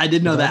 I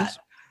did know that.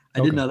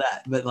 I did know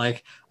that. But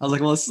I was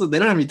like, well, they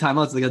don't have any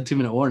timeouts. So they got a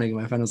 2-minute warning. And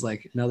my friend was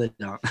like, no, they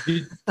don't.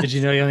 Did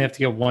you know you only have to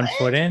get 1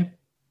 foot in?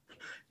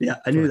 Yeah,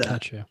 I knew that.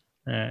 Touch, yeah.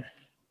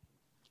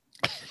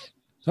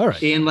 All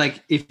right.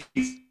 And if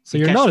so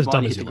you're not as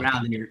dumb as you look.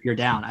 Then you're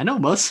down. I know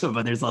most of them,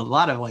 but there's a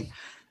lot of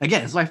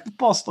again, it's why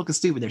football's fucking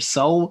stupid. There's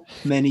so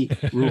many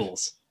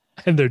rules.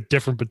 And they're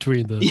different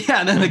between the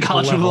and then the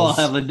college football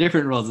have the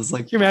different rules. It's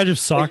like, can you imagine if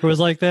soccer was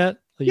like that?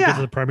 You get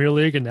to the Premier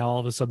League and now all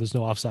of a sudden there's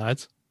no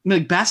offsides.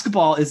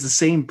 Basketball is the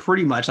same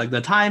pretty much. Like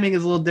the timing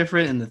is a little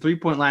different and the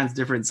 3-point line is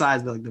different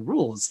size, but the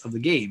rules of the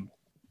game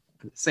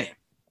are the same.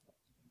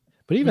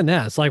 But even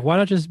that, it's why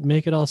not just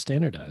make it all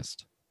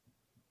standardized?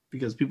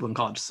 Because people in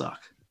college suck.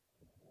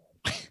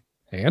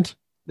 And?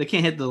 They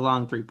can't hit the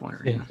long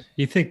 3-pointer. Yeah.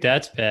 You think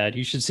that's bad?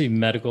 You should see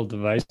medical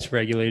device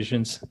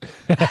regulations.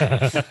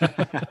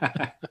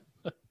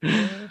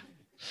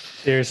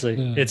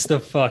 Seriously, it's the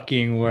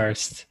fucking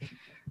worst.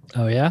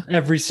 Oh, yeah?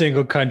 Every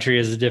single country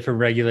has a different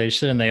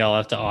regulation and they all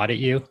have to audit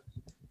you.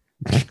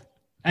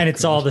 And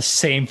it's all the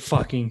same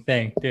fucking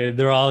thing, dude.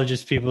 They're all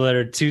just people that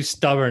are too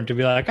stubborn to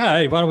be like,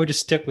 hey, why don't we just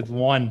stick with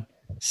one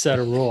set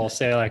of rules?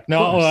 Say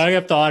no, I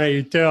have to audit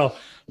you too.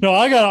 No,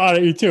 I got to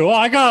audit you too. Oh,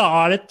 I got to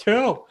audit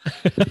too.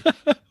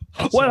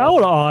 What? I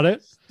want to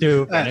audit.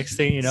 Dude, next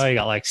thing you know, you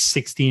got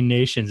 16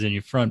 nations in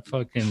your front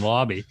fucking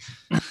lobby.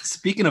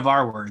 Speaking of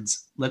our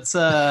words, let's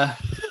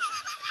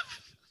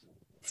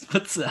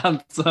put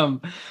some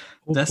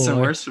best and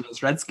worst from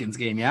this Redskins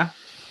game, yeah?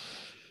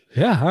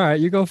 Yeah, all right.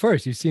 You go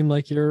first. You seem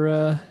like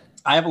you're...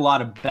 I have a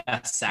lot of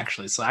bests,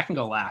 actually, so I can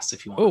go last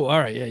if you want. Oh, all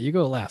right. Yeah, you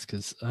go last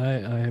because I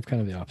have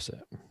kind of the opposite.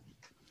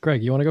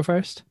 Greg, you want to go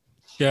first?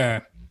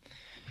 Sure.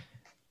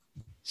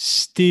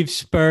 Steve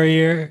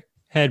Spurrier,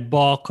 head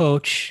ball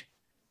coach.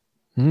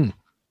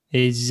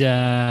 Is it's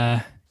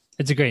a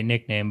great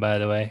nickname, by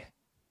the way.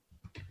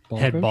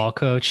 Ball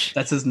coach.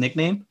 That's his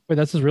nickname? Wait,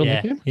 that's his real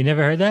nickname? You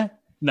never heard that?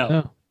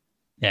 No.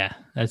 Yeah,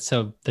 that's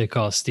how they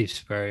call Steve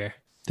Spurrier.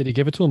 Did he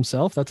give it to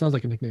himself? That sounds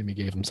like a nickname he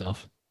gave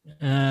himself.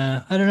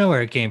 I don't know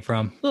where it came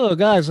from. Oh,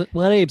 guys,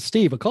 my name's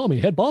Steve. Call me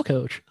head ball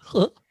coach.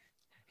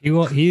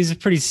 He's a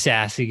pretty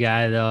sassy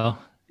guy, though.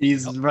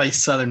 He's really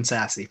Southern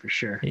sassy for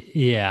sure.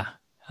 Yeah.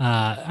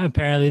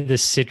 Apparently, the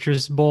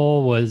Citrus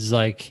Bowl was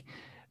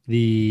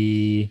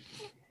the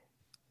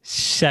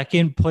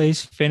second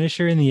place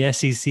finisher in the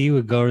SEC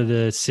would go to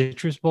the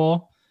Citrus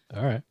Bowl.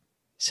 All right.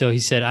 So he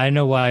said, I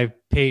know why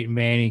Peyton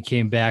Manning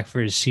came back for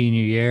his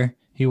senior year.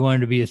 He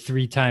wanted to be a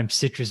 3-time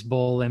Citrus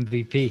Bowl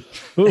MVP.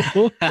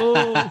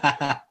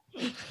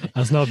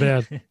 That's not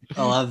bad.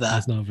 I love that.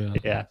 That's not bad.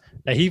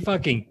 Yeah. He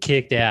fucking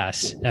kicked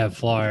ass at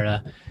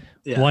Florida.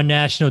 Yeah. Won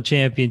national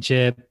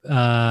championship,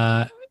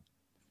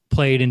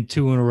 played in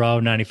 2 in a row,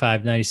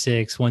 95,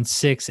 96, won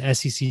 6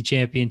 SEC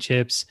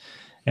championships,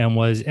 and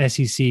was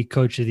SEC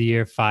Coach of the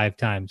Year 5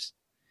 times.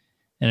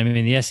 And I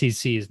mean, the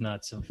SEC is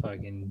not some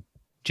fucking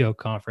joke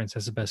conference.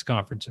 That's the best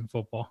conference in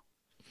football.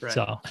 Right.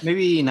 So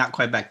maybe not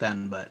quite back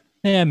then, but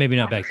yeah, maybe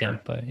not back then,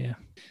 but yeah.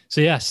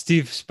 So yeah,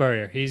 Steve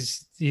Spurrier,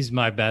 he's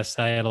my best.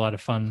 I had a lot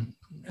of fun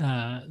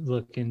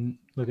looking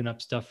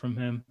up stuff from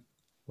him.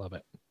 Love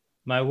it.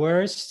 My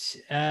worst,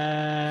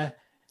 I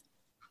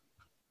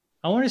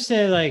want to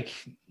say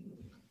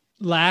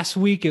last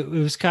week it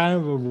was kind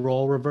of a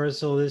role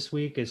reversal this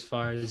week as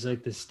far as the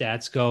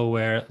stats go,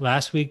 where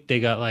last week they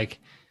got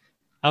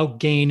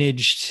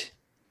outgainaged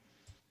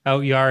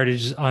out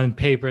yardage on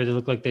paper. They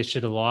looked like they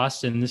should have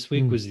lost. And this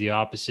week was the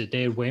opposite.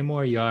 They had way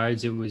more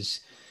yards. It was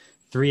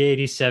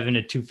 387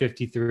 to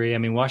 253. I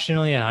mean, Washington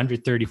only had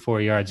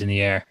 134 yards in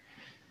the air.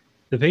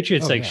 The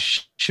Patriots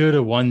should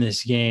have won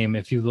this game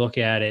if you look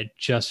at it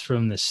just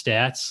from the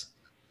stats.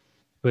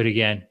 But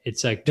again,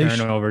 it's like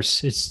turnovers.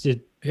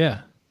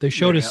 They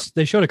showed us.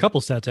 They showed a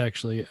couple stats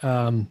actually.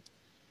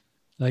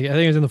 Like I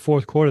think it was in the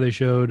fourth quarter. They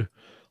showed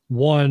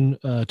one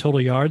total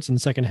yards in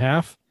the second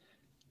half,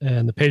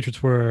 and the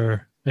Patriots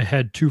were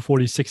ahead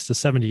 246 to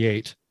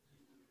 78.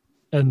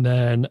 And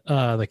then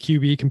the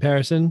QB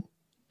comparison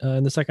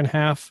in the second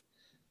half,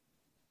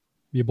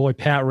 your boy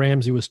Pat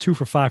Ramsey was 2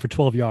 for 5 for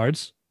 12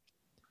 yards.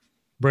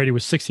 Brady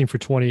was 16 for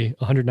 20,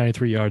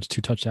 193 yards,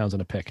 2 touchdowns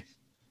and a pick.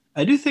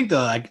 I do think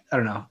though, like I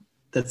don't know,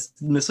 that's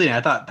misleading.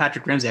 I thought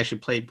Patrick Ramsey actually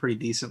played pretty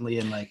decently,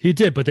 and like he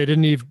did, but they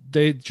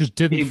just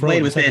didn't throw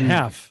in the second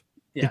half.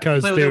 Yeah,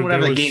 because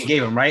whatever the game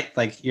gave him, right?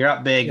 Like you're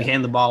up big,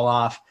 hand the ball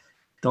off,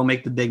 don't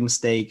make the big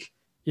mistake.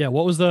 Yeah,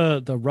 what was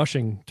the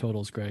rushing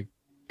totals, Greg,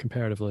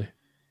 comparatively?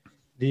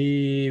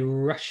 The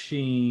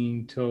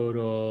rushing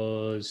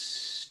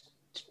totals,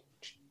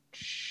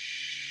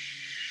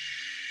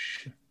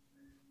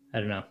 I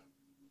don't know.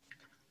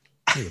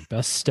 You're the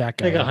best stack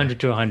guy. Like 100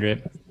 to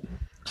 100.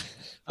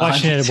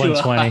 Washington at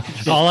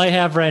 120. All I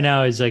have right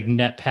now is like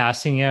net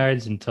passing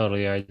yards and total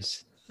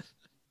yards,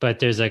 but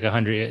there's like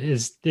 100.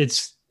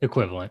 It's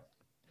equivalent.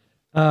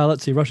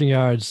 Let's see, rushing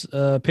yards.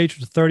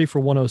 Patriots 30 for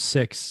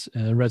 106,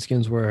 and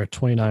Redskins were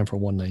 29 for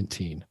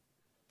 119.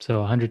 So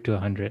 100 to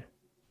 100.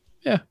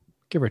 Yeah,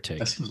 give or take.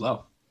 That seems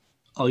low.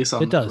 At least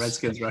on the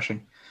Redskins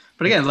rushing.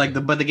 But again,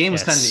 the game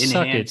was kind of in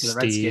hand to the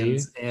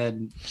Redskins,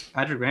 and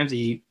Patrick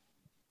Ramsey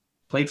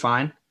played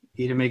fine.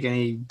 He didn't make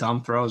any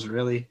dumb throws,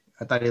 really.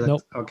 I thought he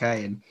looked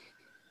okay, and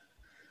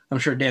I'm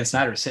sure Dan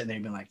Snyder was sitting there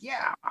and being like,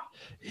 "Yeah."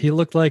 He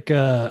looked like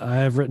I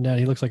have written down.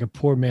 He looks like a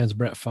poor man's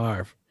Brett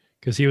Favre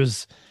because he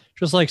was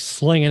just like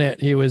slinging it.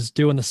 He was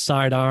doing the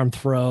sidearm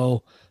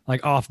throw,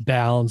 like off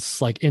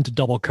balance, like into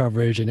double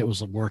coverage, and it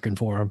was working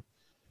for him.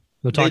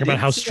 They're talking about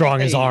how strong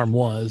his arm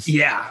was.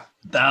 Yeah,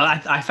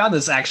 I found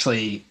this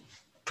actually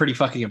pretty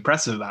fucking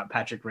impressive about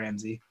Patrick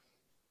Ramsey.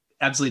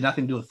 Absolutely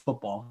nothing to do with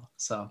football,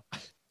 so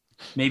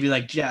maybe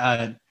like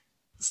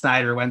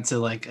Snyder went to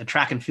like a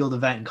track and field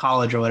event in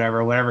college or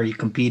whatever he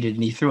competed,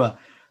 and he threw a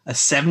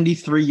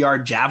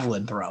 73-yard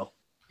javelin throw.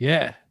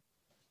 Yeah.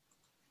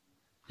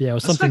 Yeah, it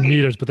was something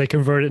meters, but they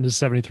converted it into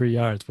 73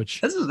 yards,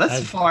 which that's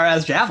as far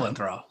as javelin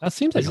throw. That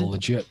seems like a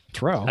legit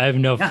throw. I have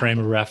no frame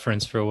of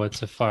reference for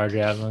what's a far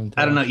javelin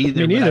throw. I don't know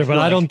either. Me neither, but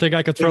I don't think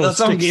I could throw a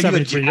stick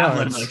 73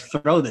 yards.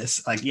 Like, throw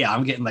this. Like, yeah,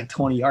 I'm getting like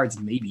 20 yards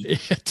maybe.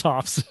 Yeah,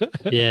 tops.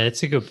 Yeah,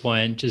 it's a good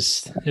point.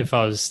 Just if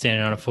I was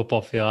standing on a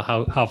football field,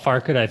 how far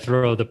could I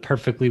throw the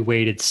perfectly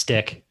weighted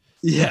stick?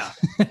 Yeah.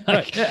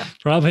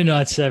 Probably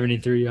not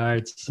 73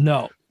 yards.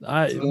 No,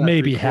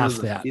 maybe half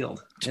that.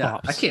 Field. Yeah,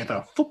 I can't throw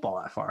a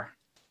football that far.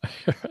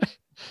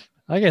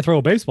 I can't throw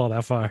a baseball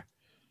that far.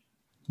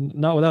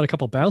 Not without a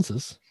couple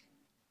bounces.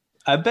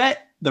 I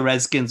bet the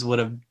Redskins would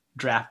have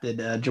drafted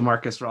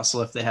Jamarcus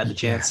Russell if they had the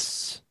chance.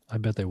 Yes, I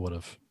bet they would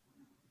have.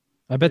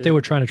 I bet they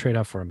were trying to trade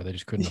up for him, but they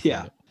just couldn't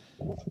afford it.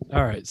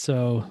 All right,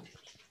 so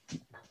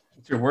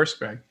it's your worst,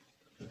 Greg.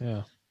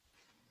 Yeah.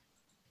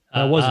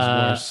 That was his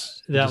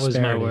worst. That was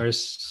my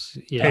worst.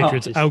 Yeah,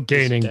 Patriots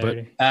outgaining,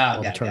 but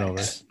all the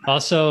turnovers.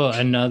 Also,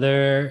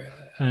 another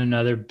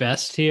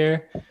best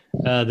here.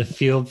 The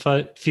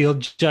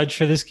field judge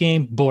for this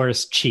game,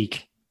 Boris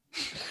Cheek.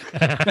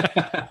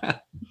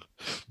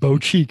 Bo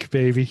Cheek,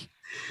 baby.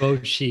 Bo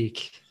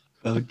Cheek.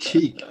 Bo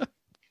Cheek.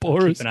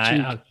 Boris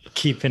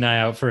Keep an eye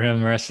out for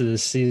him the rest of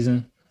this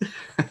season.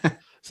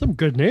 Some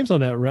good names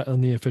on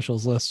the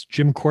officials list.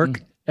 Jim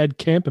Quirk, Ed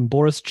Camp, and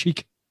Boris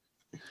Cheek.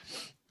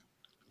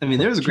 I mean,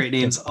 there's great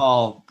names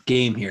all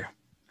game here.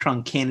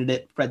 Trump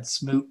candidate Fred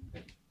Smoot.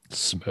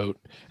 Smoot.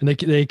 And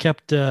they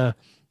kept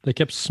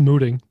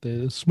smooting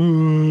the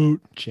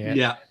Smoot chant.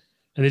 Yeah.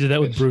 And they did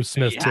that with Bruce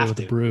Smith too,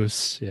 with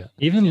Bruce. Yeah.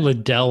 Even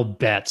Liddell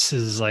Betts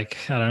is like,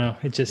 I don't know,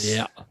 it just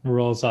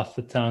rolls off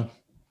the tongue.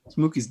 It's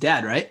Mookie's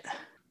dad, right?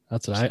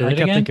 That's what I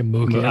kept thinking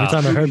Mookie. Every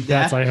time I heard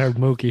Betts, I heard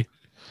Mookie.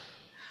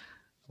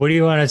 What do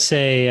you want to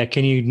say?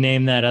 Can you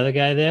name that other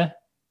guy there?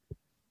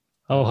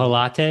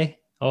 Ohalete?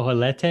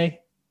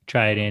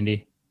 Try it,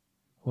 Andy.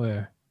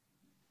 Where?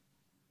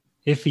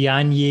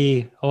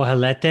 Ifeanyi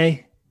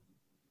Ohalete.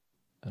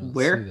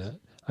 Where?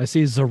 I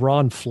see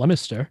Zaron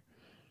Flemister.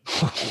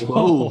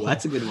 Whoa,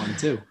 that's a good one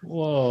too.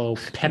 Whoa,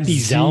 Pepe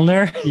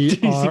Zellner.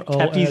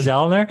 Pepe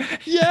Zellner.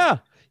 Yeah,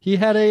 he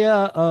had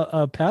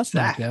a pass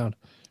knockdown.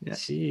 Yeah.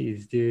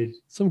 Jeez, dude.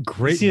 Some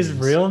great. Is he his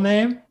real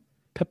name?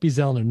 Pepe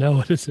Zellner. No,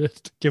 what is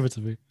it? Give it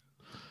to me.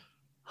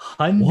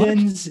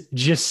 Hundens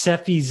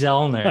Giuseppe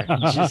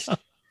Zellner.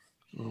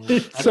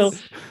 So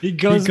he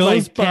goes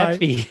by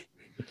Pepe.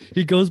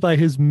 He goes by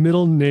his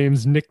middle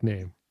name's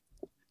nickname.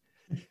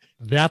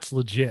 That's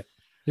legit.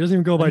 He doesn't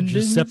even go by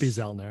Giuseppe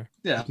Zellner.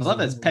 Yeah, I love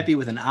that it's Pepe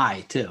with an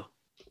I too.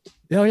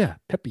 Oh yeah,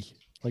 Pepe,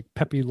 like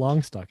Pepe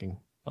Longstocking.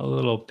 A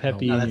little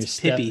Pepe in your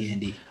step. Pippy,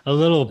 Andy. A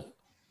little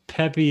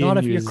Peppy. Not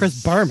if you're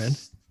Chris Berman.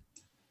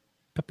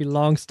 Peppy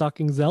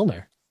Longstocking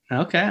Zellner.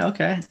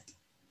 Okay.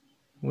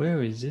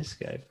 Where is this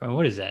guy from?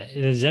 What is that?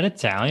 Is that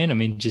Italian? I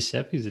mean,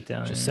 Giuseppe's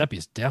Italian.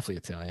 Giuseppe's definitely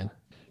Italian.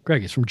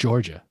 Greg is from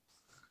Georgia.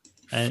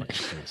 I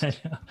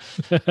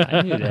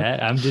knew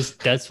that.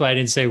 That's why I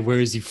didn't say where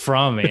is he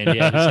from, Andy.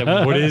 I just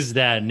said, what is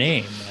that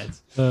name?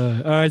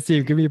 All right,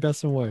 Steve, give me your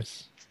best and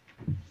worst.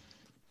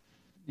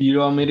 You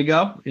want me to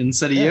go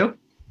instead of you?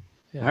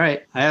 Yeah. All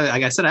right.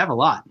 Like I said, I have a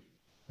lot.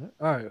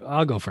 All right,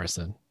 I'll go first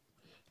then.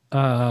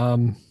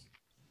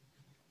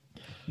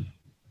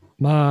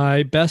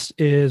 My best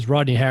is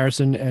Rodney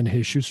Harrison and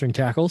his shoestring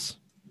tackles.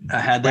 I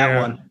had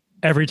that one.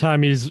 Every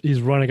time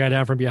he's running a guy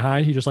down from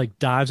behind, he just like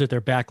dives at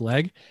their back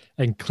leg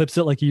and clips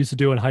it like you used to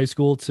do in high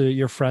school to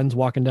your friends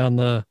walking down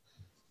the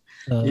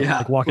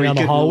like walking down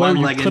the hallway.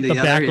 You clip the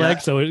back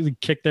leg so it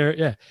would kick there,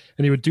 and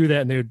he would do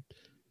that, and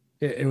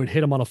it would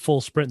hit him on a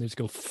full sprint, and they just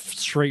go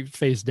straight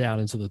face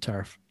down into the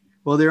turf.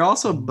 Well, they're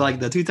also like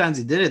the 2 times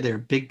he did it, they're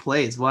big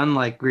plays. One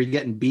like where you're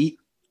getting beat,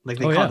 like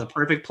they called the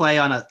perfect play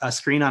on a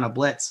screen on a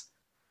blitz.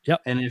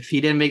 Yep. And if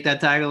he didn't make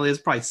that tackle, it was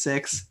probably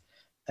 6.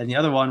 And the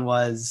other one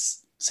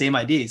was same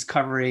idea. He's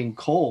covering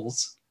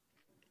Coles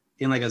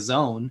in like a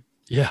zone.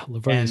 Yeah,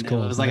 and it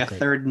was like a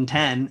 3rd and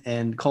 10,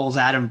 and Coles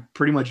had him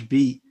pretty much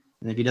beat.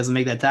 And if he doesn't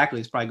make that tackle,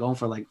 he's probably going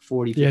for like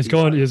 40.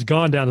 50 he's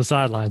gone down the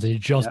sidelines, and he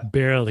just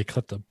barely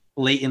clipped him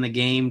late in the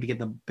game to get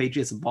the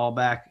Patriots the ball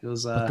back. It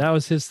was but that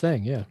was his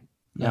thing, yeah.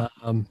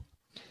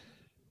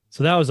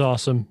 So that was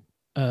awesome.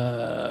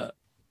 There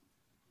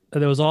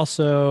was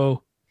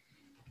also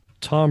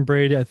Tom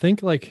Brady. I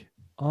think it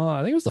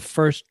was the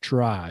first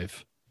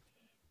drive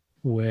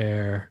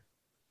where,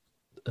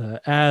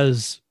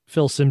 as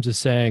Phil Simms is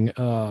saying,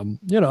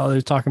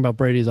 they're talking about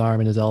Brady's arm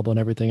and his elbow and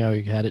everything, how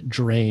he had it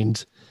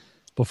drained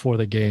before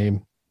the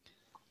game.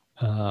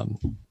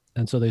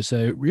 And so they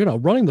say,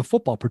 running the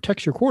football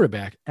protects your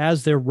quarterback,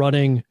 as they're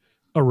running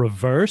a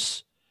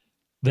reverse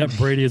that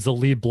Brady is the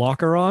lead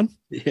blocker on.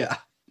 Yeah.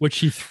 Which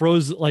he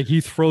throws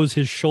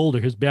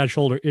his bad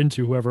shoulder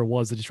into whoever it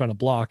was that he's trying to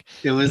block.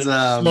 It was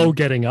slow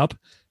getting up.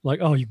 Like,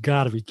 oh, you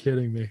gotta be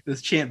kidding me. It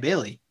was Champ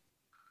Bailey.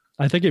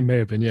 I think it may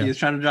have been, yeah. He was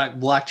trying to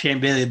block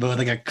Champ Bailey, but with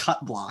like a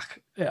cut block.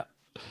 Yeah.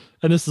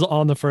 And this is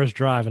on the first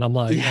drive, and I'm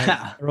like,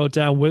 I wrote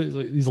down,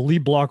 he's a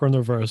lead blocker in the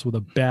reverse with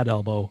a bad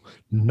elbow.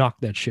 Knock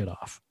that shit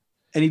off.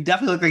 And he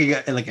definitely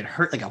looked like it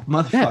hurt like a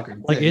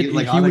motherfucker.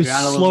 Yeah, he was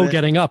slow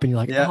getting up, and you're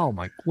like, oh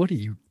my, what are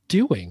you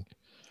doing?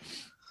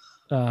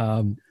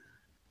 And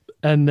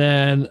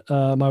then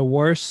my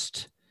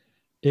worst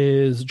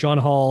is John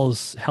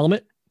Hall's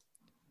helmet.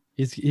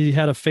 He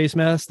had a face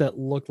mask that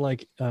looked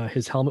like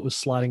his helmet was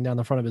sliding down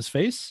the front of his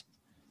face.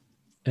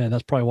 And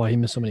that's probably why he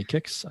missed so many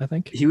kicks, I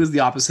think. He was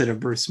the opposite of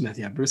Bruce Smith.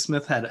 Yeah, Bruce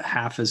Smith had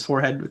half his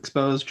forehead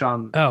exposed.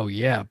 Oh,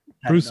 yeah.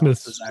 Bruce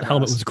Smith's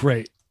helmet was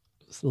great.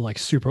 It's like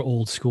super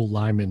old school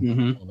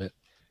lineman helmet.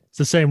 It's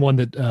the same one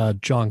that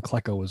John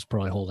Klecko was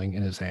probably holding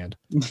in his hand.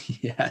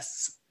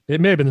 Yes.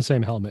 It may have been the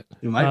same helmet.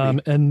 It might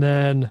be. And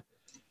then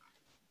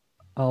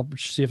I'll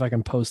see if I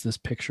can post this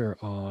picture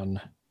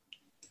on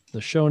the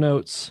show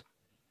notes.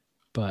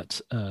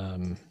 But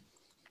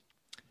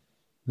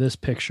this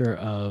picture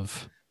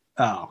of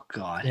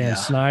Dan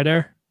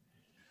Snyder.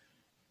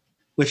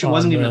 Which it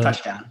wasn't even a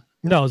touchdown.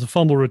 No, it was a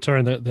fumble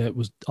return that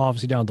was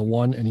obviously down to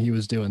 1, and he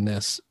was doing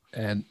this.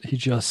 And you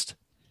just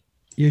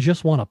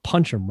want to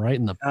punch him right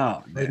in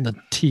the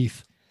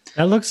teeth.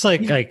 That looks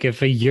like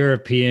if a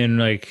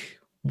European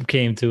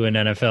came to an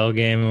NFL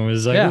game and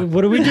was like,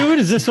 what are we doing?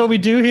 Is this what we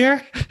do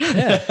here?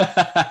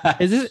 Yeah.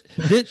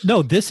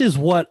 This is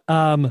what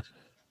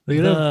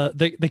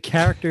the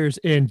characters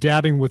in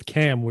Dabbing with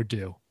Cam would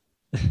do.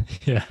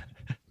 Yeah.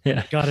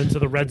 Got into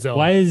the red zone.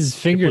 Why is his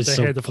fingers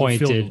so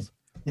pointed?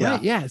 Yeah.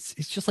 Right? Yeah.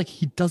 It's just like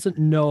he doesn't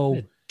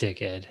know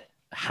dickhead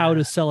how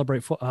to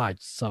celebrate football.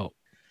 So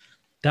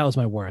that was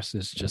my worst,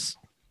 is just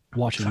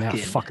watching that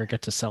fucker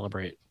get to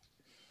celebrate.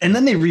 And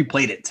then they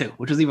replayed it too,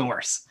 which was even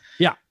worse.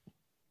 Yeah.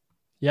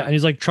 Yeah. And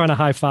he's like trying to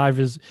high five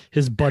his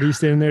buddy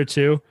standing there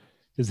too.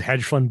 His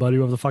hedge fund buddy,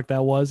 whoever the fuck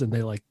that was. And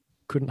they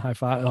couldn't high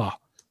five. Oh,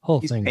 whole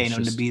thing. He's paying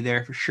him to be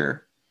there for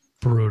sure.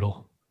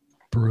 Brutal.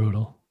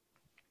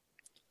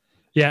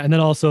 Yeah. And then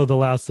also the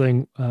last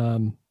thing,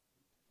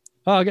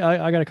 I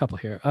got a couple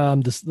here.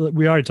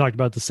 We already talked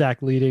about the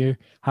sack leading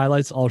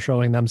highlights, all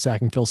showing them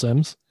sacking Phil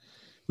Simms.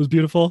 It was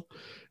beautiful.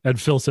 And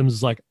Phil Simms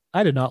is like,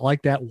 I did not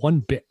like that one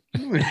bit.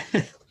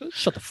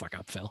 Shut the fuck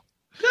up, Phil.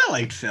 I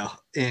liked Phil.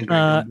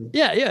 Yeah,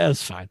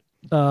 it's fine.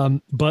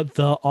 But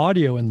the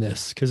audio in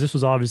this, because this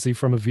was obviously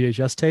from a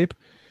VHS tape,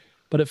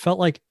 but it felt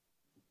like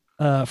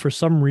for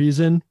some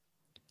reason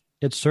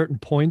at certain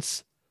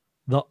points,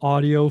 the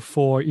audio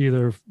for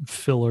either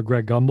Phil or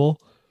Greg Gumbel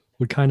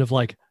would kind of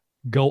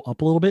go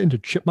up a little bit into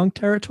chipmunk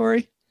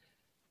territory.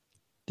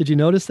 Did you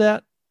notice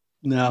that?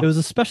 No. It was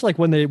especially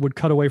when they would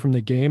cut away from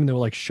the game and they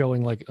were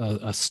showing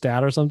a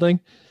stat or something.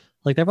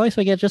 Their voice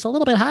would get just a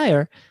little bit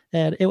higher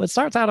and it would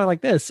start sounding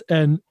like this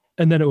and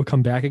then it would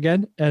come back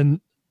again.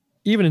 And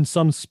even in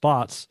some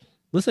spots,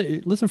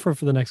 listen for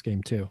the next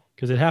game too,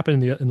 because it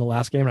happened in the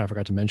last game and I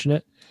forgot to mention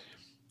it.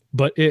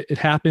 but it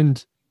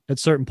happened at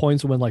certain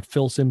points when like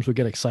Phil Simms would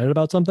get excited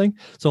about something.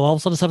 So all of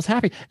a sudden stuff was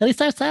happening and he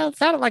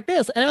sounded like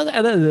this. And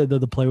then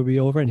the play would be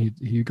over and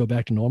he'd go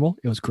back to normal.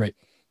 It was great.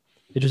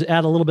 It just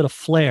added a little bit of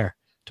flair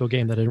to a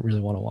game that I didn't really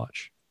want to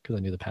watch because I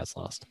knew the Pats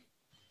lost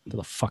to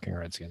the fucking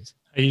Redskins.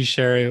 Are you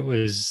sure it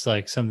was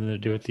like something to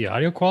do with the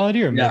audio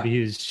quality, or maybe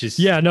he was just?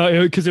 Yeah,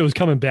 no, because it was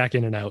coming back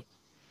in and out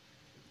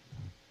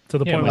to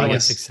the point where I I was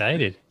was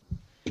excited.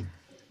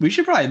 We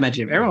should probably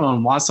mention, if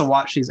everyone wants to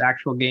watch these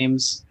actual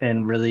games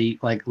and really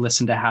like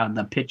listen to how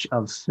the pitch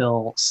of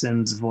Phil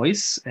Simms'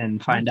 voice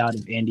and find out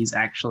if Andy's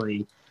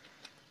actually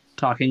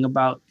talking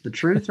about the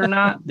truth or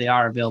not, they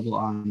are available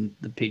on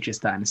the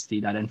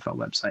PatriotsDynasty.info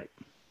website.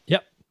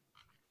 Yep.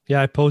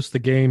 Yeah, I post the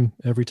game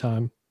every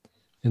time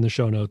in the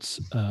show notes.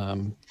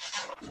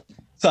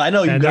 So I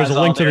know you and guys there's a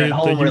all link to there the at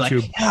home were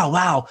YouTube. like, yeah,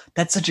 wow,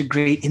 that's such a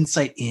great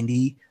insight,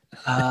 Andy.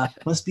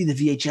 Must be the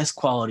VHS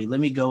quality. Let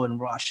me go and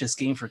watch this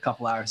game for a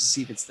couple hours to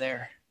see if it's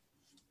there.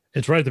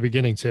 It's right at the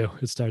beginning too.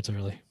 It starts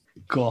early.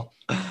 Cool.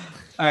 All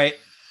right.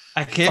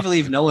 I can't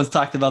believe no one's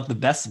talked about the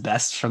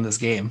best from this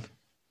game.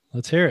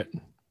 Let's hear it.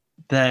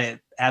 The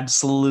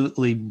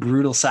absolutely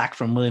brutal sack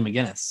from William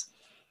McGinnis.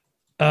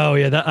 Oh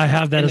yeah, I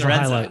have that In as the a red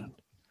highlight. zone.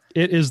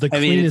 It is the I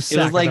mean, cleanest it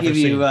was sack like I've ever if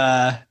you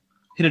seen.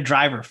 hit a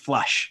driver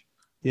flush,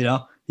 you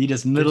know, you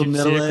just middle you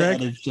see it, it, Greg?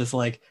 and it's just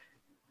like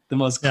the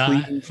most Yeah.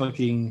 clean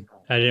fucking.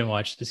 I didn't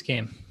watch this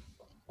game.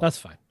 That's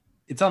fine.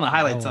 It's on the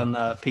highlights Oh. on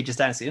the Patriots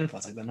Dynasty Info.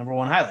 It's like the number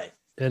one highlight.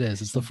 It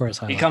is. It's the first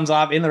He highlight. comes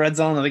off in the red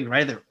zone, I think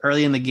right there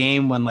early in the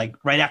game when like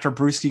right after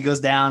Brewski goes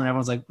down and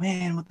everyone's like,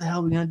 man, what the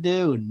hell are we gonna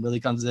do? And Willie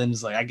comes in and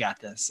is like, I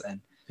got this.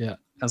 And Yeah.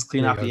 comes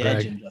clean There off you the go, edge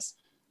Greg. and just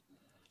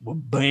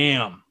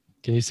bam.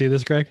 Can you see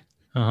this, Greg?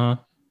 Uh huh.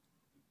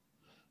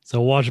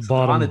 So watch So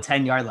bottom. on the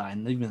 10-yard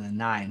line, even the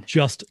 9.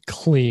 Just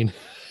clean.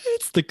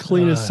 It's the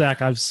cleanest Uh,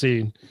 sack I've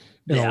seen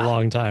in yeah. a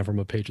long time from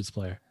a Patriots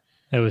player.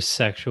 It was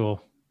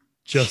sexual.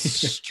 Just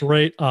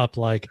straight up,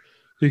 like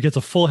he gets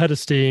a full head of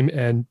steam,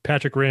 and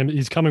Patrick Graham,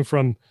 he's coming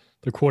from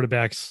the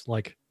quarterback's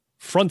like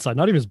front side,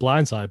 not even his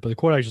blind side, but the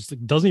quarterback just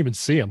like, doesn't even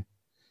see him,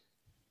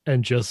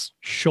 and just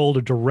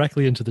shoulder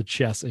directly into the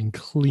chest and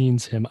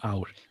cleans him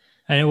out.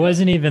 And it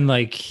wasn't even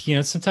like, you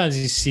know, sometimes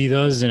you see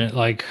those and it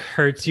like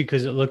hurts you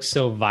because it looks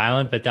so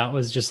violent, but that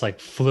was just like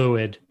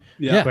fluid.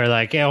 Yeah. Where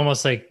like it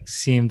almost like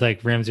seemed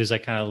like Ramsey was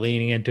like kind of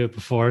leaning into it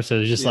before. So it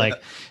was just Yeah.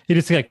 like he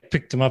just like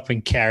picked him up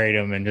and carried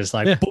him and just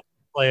like Yeah. boom,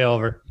 play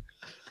over.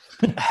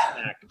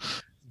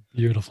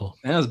 Beautiful.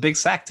 And it was a big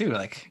sack too.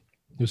 Like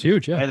It was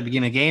huge. right Yeah. at the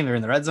beginning of the game, they're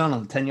in the red zone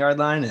on the 10-yard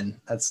line, and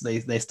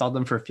they stalled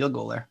them for a field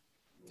goal there.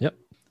 Yep.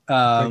 Great call,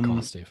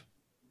 Um, Steve.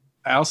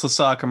 I also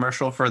saw a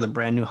commercial for the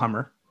brand new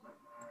Hummer.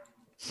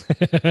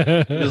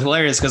 It was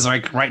hilarious because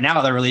like right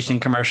now they're releasing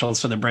commercials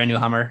for the brand new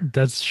Hummer.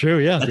 That's true.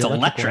 Yeah. That's the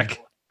electric.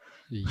 one.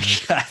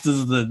 Yikes.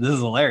 this is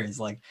hilarious.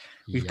 Like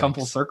we've come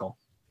full Yikes. circle.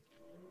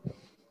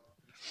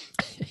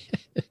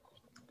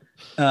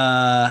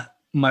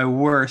 My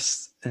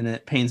worst, and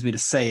it pains me to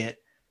say it,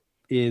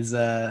 is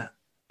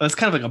it's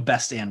kind of like a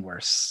best and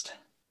worst.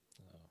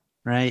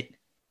 Right?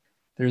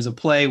 There's a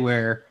play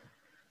where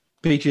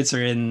Patriots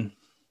are in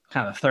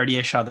kind of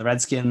 30-ish on the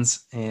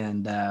Redskins,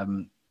 and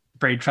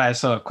Brady tries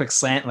to throw a quick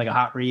slant, like a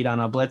hot read on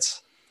a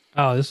blitz.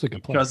 Oh, this is a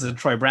good point. Throws it to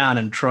Troy Brown,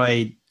 and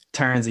Troy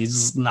turns.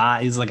 He's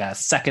like a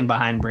second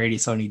behind Brady.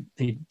 So when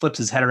he flips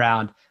his head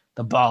around,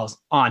 the ball's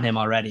on him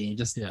already.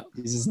 He's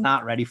just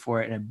not ready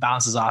for it. And it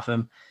bounces off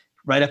him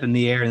right up in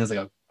the air. And there's like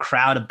a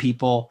crowd of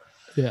people.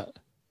 Yeah.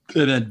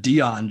 And then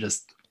Dion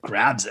just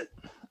grabs it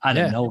out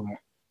of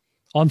nowhere.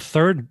 On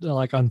third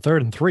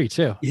and 3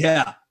 too.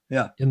 Yeah.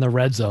 Yeah. In the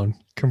red zone,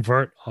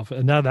 convert off.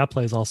 And now that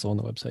play is also on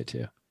the website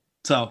too.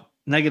 So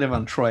negative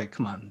on Troy.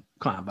 Come on,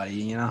 buddy.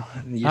 You know,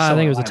 I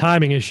think it was a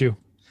timing issue.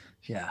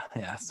 Yeah.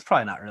 It's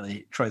probably not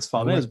really Troy's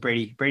fault. Maybe it was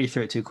Brady. Brady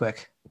threw it too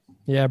quick.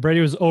 Yeah, Brady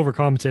was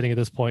overcompensating at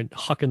this point,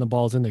 hucking the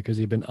balls in there because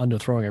he'd been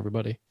underthrowing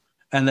everybody.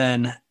 And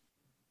then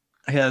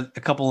I had a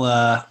couple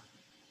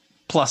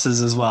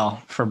pluses as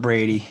well for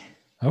Brady.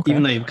 Okay.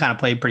 Even though he kind of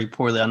played pretty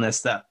poorly on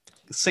this, that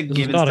Sig This was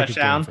Gibbons not a good game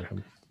touchdown for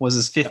him. was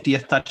his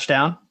 50th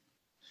touchdown.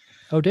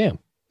 Oh, damn.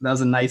 That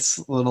was a nice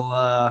little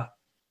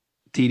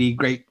TD.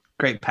 Great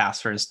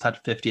pass for his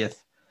 50th.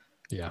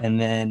 Yeah. And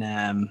then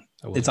That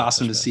wasn't it's a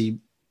awesome to touchdown. see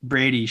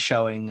Brady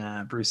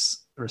showing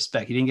Bruce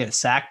respect. He didn't get a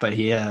sack, but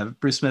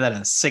Bruce Smith had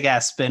a sick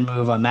ass spin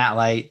move on Matt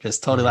Light,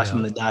 just totally left him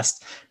in the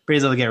dust.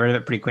 Brady's able to get rid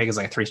of it pretty quick. It's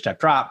like a 3-step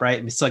drop, right?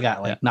 And he still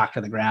got knocked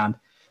to the ground.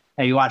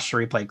 And you watch the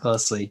replay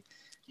closely.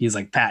 He's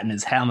like patting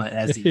his helmet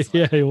as he's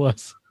Yeah, he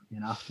was.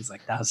 he's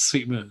like, that was a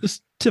sweet move.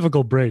 It's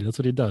typical Brady. That's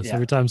what he does. Yeah.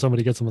 Every time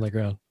somebody gets him on the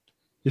ground,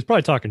 he's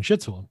probably talking shit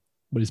to him,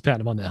 but he's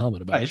patting him on the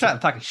helmet about He's it. trying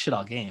to talk shit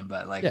all game,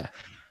 but like, Yeah.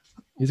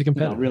 He's a you know,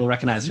 competitor. real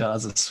recognize that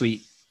was a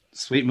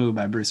sweet move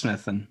by Bruce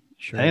Smith. And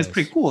Sure I think it's was.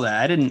 pretty cool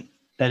that I didn't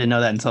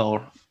know that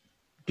until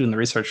doing the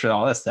research for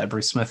all this, that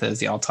Bruce Smith is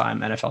the all-time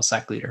NFL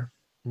sack leader.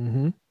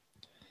 Mm-hmm.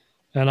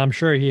 And I'm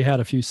sure he had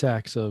a few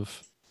sacks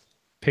of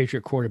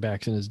Patriot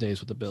quarterbacks in his days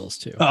with the Bills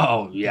too.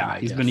 Oh yeah,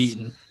 he's been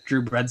eating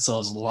Drew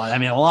Bledsoe's a lot. I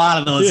mean, a lot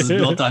of those is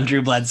built on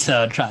Drew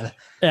Bledsoe trying to.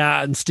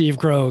 Yeah, and Steve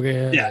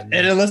Grogan. Yeah,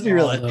 and let's be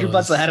real. Drew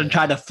Bledsoe hadn't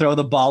tried to throw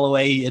the ball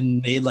away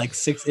and made like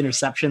 6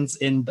 interceptions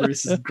in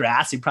Bruce's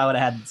grass. He probably would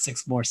have had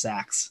 6 more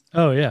sacks.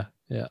 Oh yeah,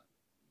 yeah.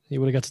 He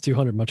would have got to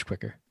 200 much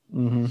quicker.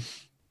 Mm-hmm.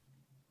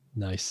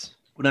 Nice.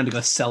 Would have to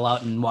go sell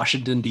out in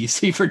Washington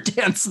D.C. for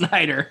Dan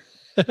Snyder.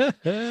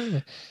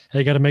 Hey,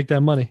 got to make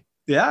that money.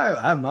 Yeah,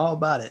 I'm all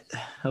about it.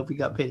 Hope he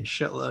got paid a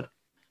shitload.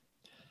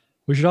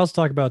 We should also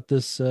talk about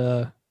this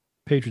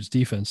Patriots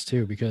defense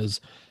too,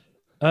 because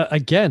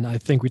again, I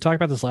think we talked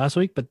about this last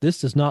week, but this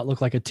does not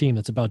look like a team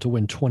that's about to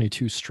win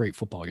 22 straight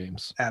football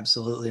games.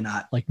 Absolutely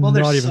not. Like, well,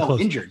 they're not even so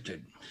close. Injured,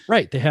 dude.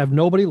 Right. They have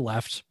nobody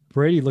left.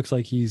 Brady looks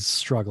like he's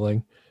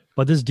struggling,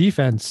 but this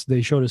defense,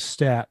 they showed a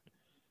stat.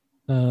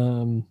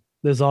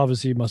 This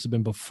obviously must have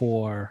been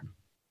before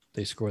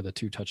they scored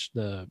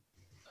the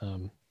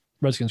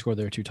Redskins scored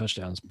their 2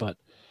 touchdowns, but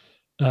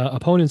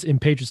opponents in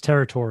Patriots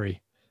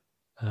territory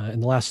in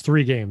the last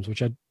 3 games,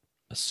 which I'm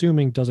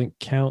assuming doesn't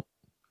count.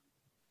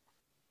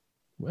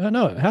 Well,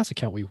 no, it has to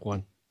count week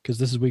 1 because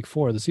this is week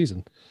 4 of the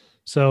season.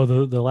 So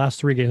the last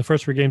 3 games, the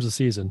first 3 games of the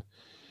season,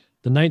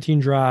 the 19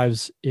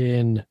 drives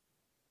in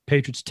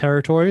Patriots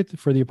territory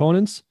for the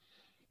opponents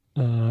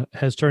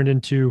has turned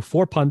into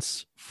 4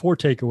 punts, 4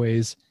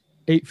 takeaways,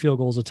 8 field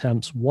goals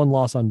attempts, 1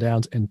 loss on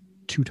downs, and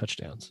 2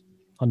 touchdowns.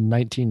 On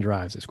 19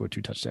 drives, they scored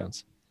 2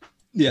 touchdowns.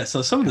 Yeah,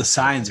 so some of the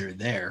signs are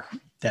there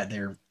that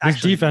they're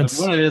actually defense.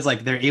 One of it is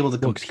like they're able to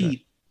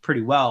compete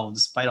pretty well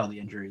despite all the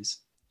injuries.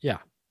 Yeah.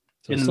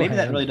 So and maybe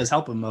that really does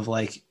help them of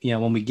like, you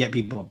know, when we get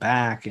people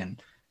back and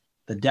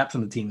the depth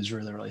on the team is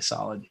really, really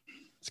solid.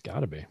 It's got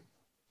to be.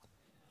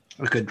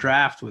 A good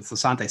draft with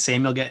Asante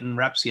Samuel getting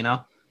reps, you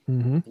know.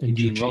 Mm-hmm. And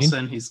Eugene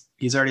Wilson,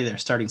 he's already their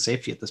starting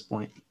safety at this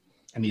point.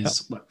 And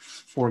he's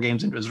 4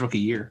 games into his rookie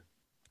year.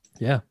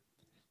 Yeah.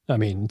 I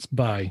mean, it's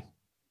by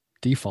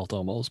default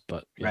almost,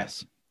 but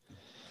yes. Right.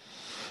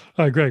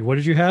 All right, Greg, what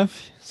did you have?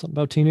 Something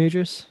about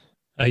teenagers?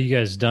 Are you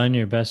guys done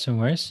your best and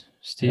worst?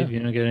 Steve, you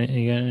got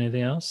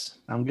anything else?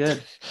 I'm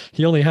good.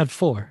 He only had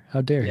 4.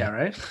 How dare you? Yeah,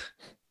 right?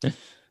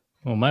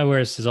 Well, my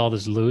worst is all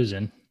this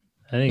losing.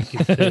 I think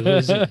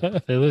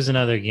if they lose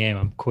another game,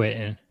 I'm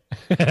quitting.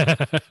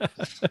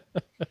 That's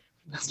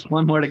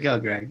 1 more to go,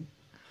 Greg.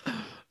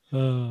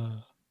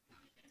 Well,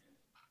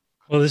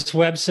 this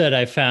website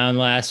I found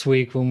last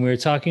week when we were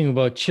talking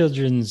about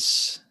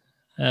children's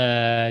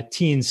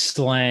teen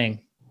slang.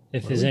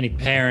 If there's any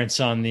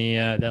parents on the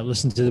that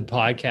listen to the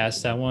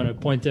podcast, I want to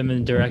point them in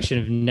the direction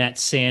of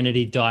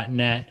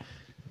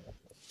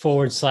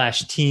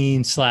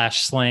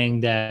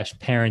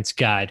netsanity.net/teen/slang-parents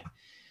guide.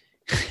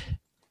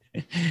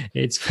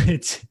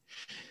 It's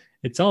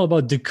all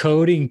about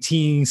decoding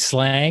teen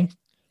slang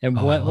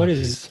and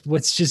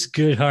what's just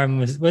good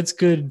harmless, what's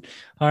good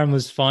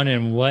harmless fun,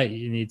 and what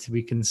you need to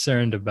be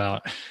concerned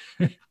about.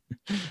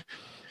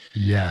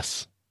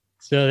 Yes.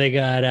 So they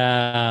got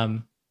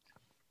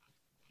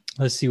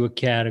let's see what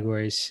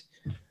categories.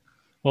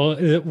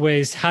 Well,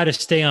 ways how to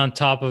stay on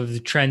top of the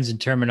trends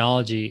and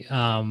terminology.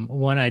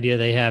 One idea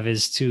they have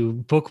is to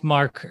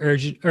bookmark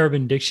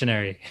Urban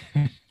Dictionary.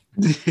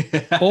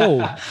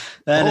 Yeah,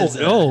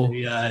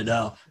 I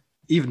know.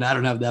 Even I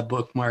don't have that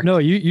bookmark. No,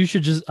 you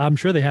should just, I'm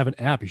sure they have an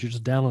app. You should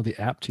just download the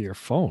app to your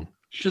phone.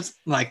 Just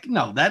like,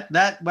 no, that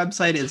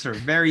website is for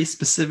very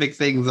specific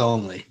things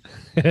only.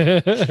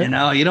 You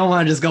know, you don't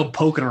want to just go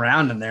poking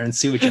around in there and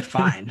see what you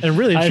find. And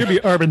really, it should be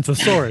Urban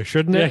Thesaurus,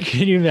 shouldn't it? Yeah,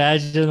 can you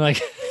imagine like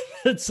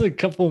it's a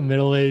couple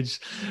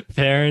middle-aged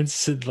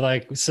parents,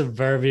 like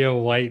suburbia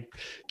white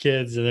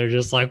kids, and they're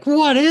just like,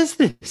 what is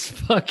this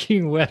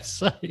fucking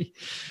website?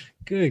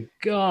 Good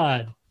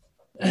God.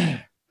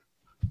 They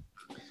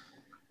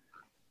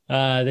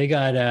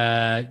got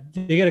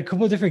a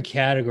couple of different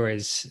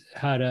categories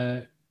how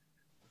to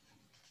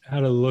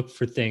look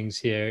for things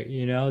here.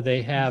 You know,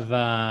 they have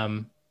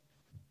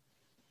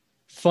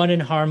fun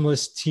and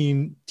harmless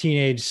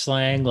teenage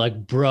slang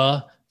like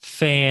bruh,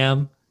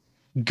 fam,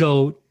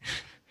 goat,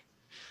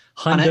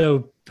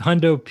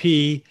 hundo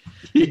P,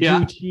 yeah.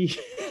 Gucci.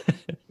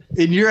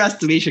 In your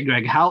estimation,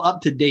 Greg, how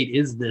up to date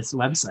is this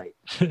website?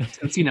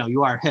 Since you know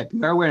you are hip,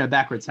 you are wearing a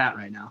backwards hat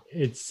right now.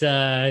 It's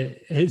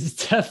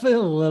definitely a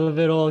little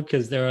bit old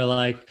because they were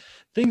like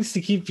things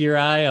to keep your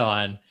eye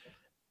on,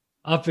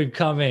 up and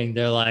coming.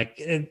 They're like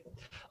a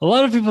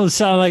lot of people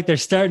sound like they're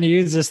starting to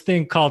use this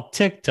thing called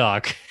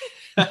TikTok.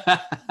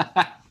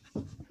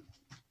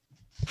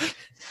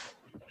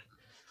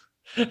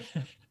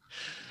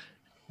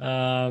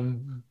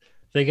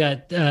 They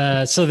got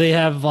so they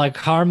have like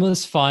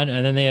harmless fun,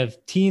 and then they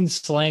have teen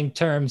slang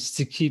terms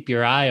to keep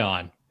your eye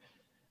on.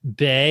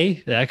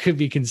 Bae, that could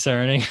be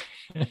concerning.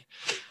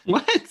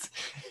 What?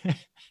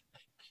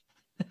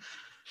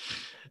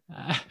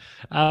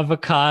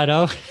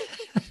 Avocado.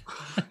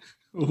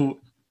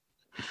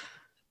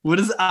 What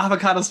is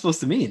avocado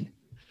supposed to mean?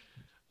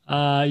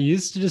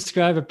 Used to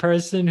describe a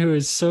person who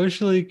is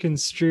socially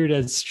construed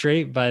as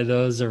straight by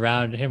those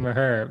around him or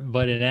her,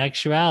 but in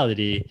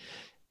actuality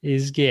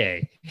is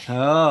gay.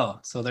 Oh,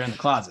 so they're in the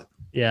closet.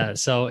 Yeah.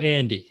 So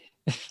Andy.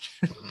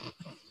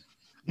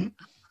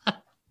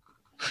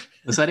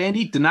 Was that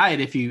Andy? Deny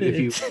it if you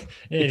Andy,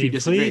 if you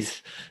disagree.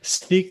 please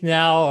speak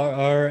now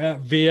or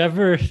be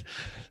ever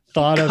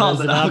thought of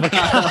as an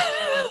avocado.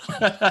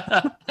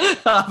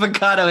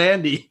 Avocado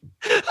Andy.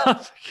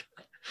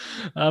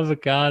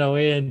 Avocado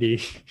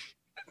Andy.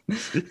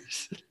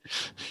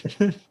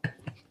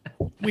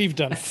 We've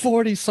done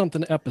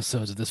 40-something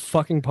episodes of this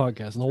fucking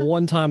podcast, and the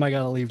one time I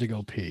gotta leave to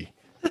go pee.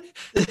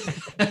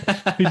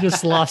 We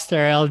just lost our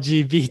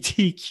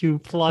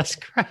LGBTQ plus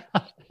crowd.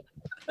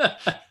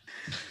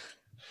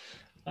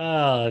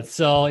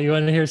 So you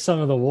want to hear some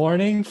of the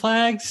warning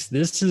flags?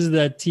 This is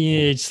that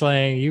teenage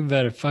slang you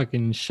better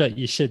fucking shut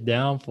your shit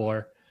down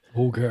for.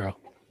 Oh, girl.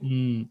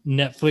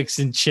 Netflix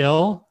and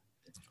chill.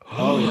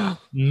 Oh yeah.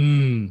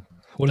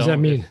 What does that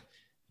mean?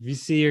 If you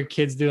see your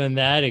kids doing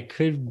that, it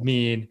could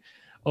mean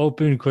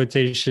open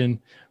quotation,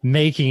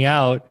 making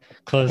out,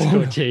 close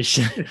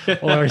quotation,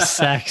 or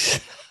sex.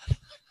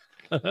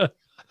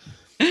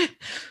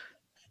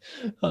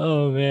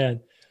 Oh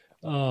man.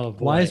 Oh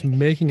boy. Why is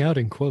making out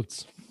in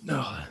quotes?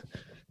 No.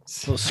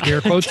 Little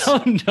scare quotes? I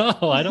don't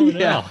know.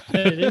 Yeah.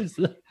 It is.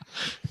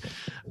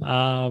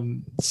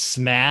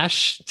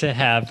 Smash to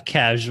have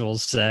casual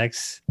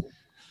sex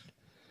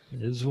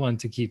is one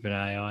to keep an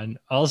eye on.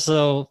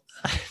 Also,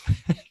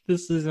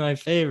 this is my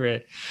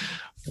favorite.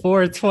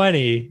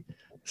 420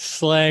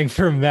 slang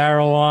for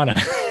marijuana.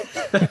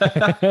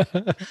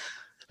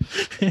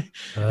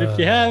 If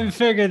you haven't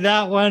figured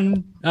that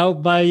one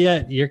out by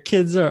yet, your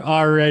kids are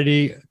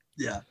already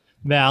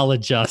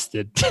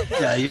maladjusted.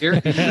 Yeah,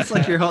 it's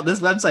like this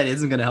website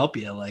isn't going to help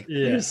you. Like,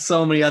 there's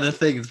so many other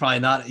things probably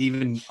not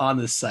even on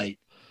this site.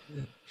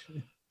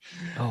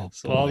 Oh,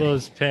 so all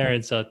those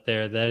parents out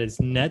there, that is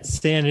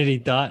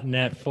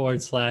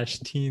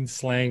netsanity.net/teen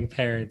slang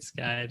parents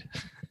guide.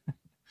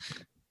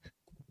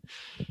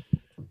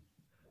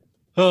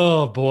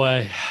 Oh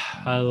boy,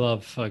 I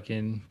love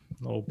fucking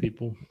old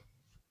people.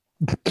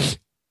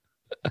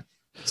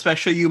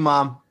 Especially you,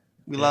 Mom.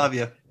 We love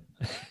you.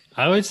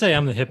 I would say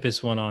I'm the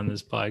hippest one on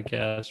this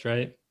podcast,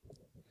 right?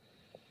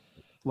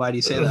 Why do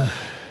you say that?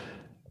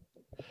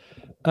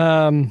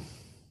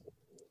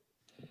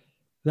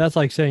 That's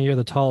like saying you're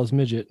the tallest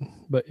midget,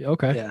 but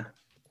okay. Yeah.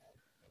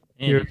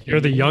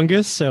 You're the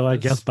youngest, so I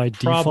guess by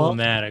default.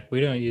 Problematic.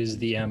 We don't use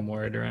the M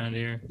word around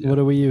here. What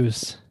do we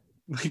use?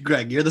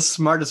 Greg, you're the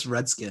smartest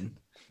Redskin.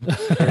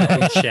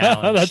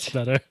 That's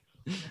better.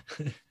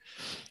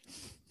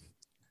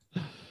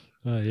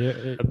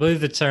 I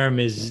believe the term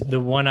is the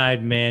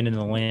one-eyed man in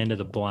the land of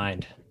the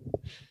blind.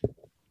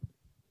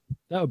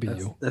 That would be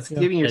you. That's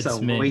giving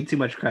yourself way too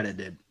much credit,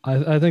 dude.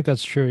 I think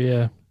that's true,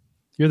 yeah.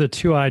 You're the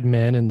two-eyed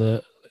man in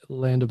the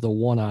land of the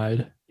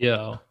one-eyed.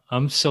 Yo,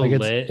 I'm so like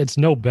lit. It's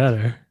no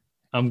better.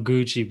 I'm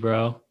Gucci,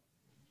 bro.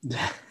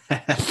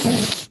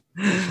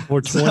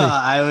 420.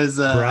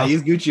 I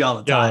use Gucci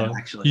all the time,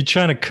 actually. You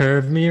trying to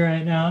curve me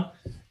right now?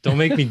 Don't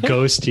make me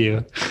ghost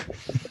you.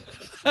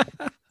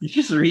 You're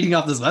just reading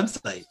off this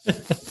website.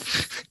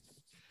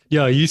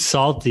 Yo, you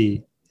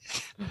salty.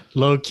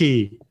 Low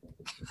key.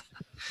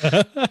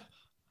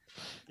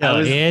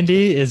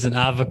 Andy is an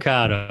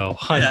avocado.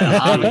 Yeah,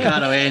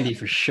 avocado Andy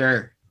for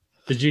sure.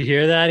 Did you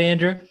hear that,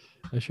 Andrew?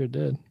 I sure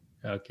did.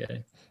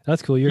 Okay.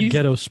 That's cool. You're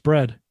ghetto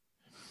spread.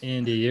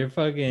 Andy, you're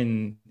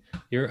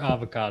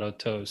avocado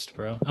toast,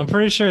 bro. I'm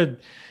pretty sure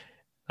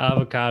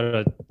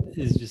avocado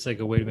is just like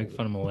a way to make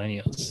fun of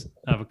millennials.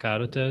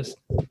 Avocado toast.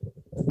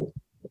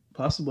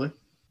 Possibly.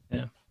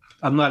 Yeah.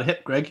 I'm not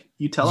hip, Greg.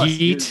 You tell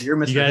Yeet. us. You're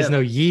Mr. You guys hip.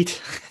 know Yeet?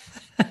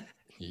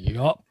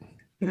 Yup.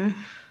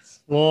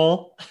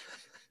 Swole.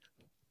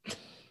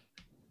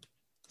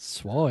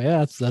 Swole,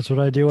 yeah. That's what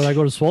I do when I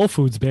go to Swole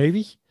Foods,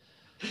 baby.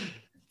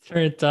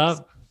 Turned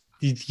up.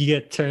 You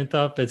get turned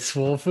up at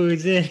Swole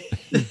Foods, in?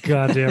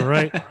 Goddamn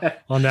right.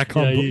 On that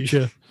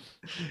kombucha.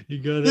 You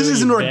go there. This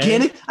isn't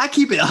organic. I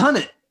keep it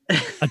 100.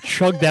 I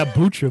chug that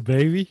bucha,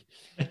 baby.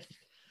 I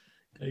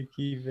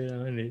keep it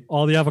 100.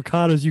 All the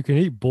avocados you can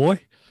eat, boy.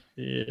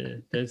 Yeah,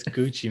 that's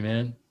Gucci,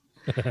 man.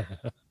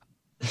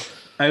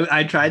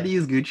 I tried to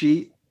use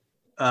Gucci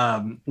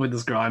with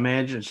this girl I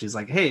managed, and she's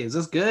like, "Hey, is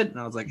this good?" And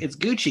I was like, "It's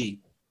Gucci."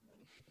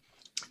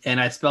 And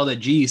I spelled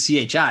it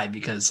Gucci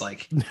because,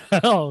 like,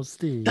 oh,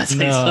 Steve, that's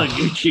how you spell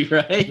Gucci,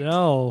 right?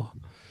 No,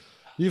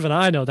 even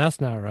I know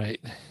that's not right.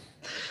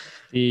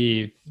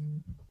 Steve,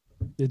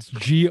 it's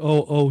Goochi.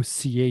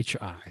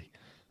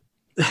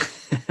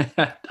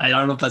 I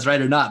don't know if that's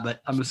right or not, but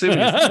I'm assuming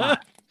it's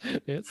not.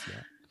 It's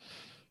not.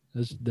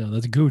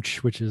 That's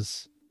Gooch, which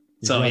is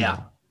so yeah.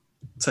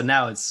 So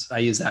now I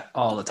use that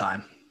all the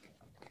time.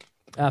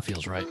 That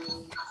feels right.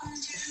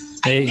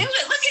 Hey, I knew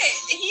it. Look at it.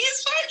 He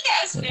is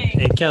podcasting.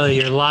 Hey, Kelly,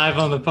 you're live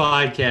on the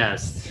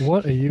podcast.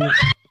 What are you?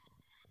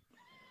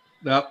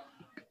 Nope.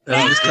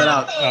 That just cut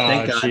out.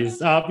 Thank God.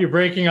 Geez. Oh, you're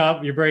breaking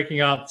up. You're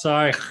breaking up.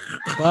 Sorry.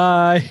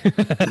 Bye.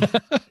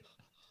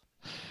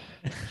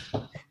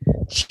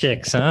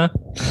 Chicks, huh?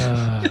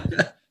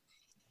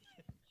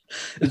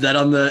 Is that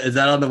on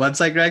the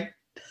website, Greg?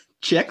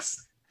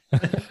 Chicks?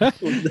 What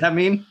does that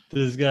mean?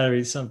 There's got to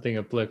be something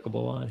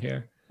applicable on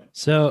here.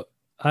 So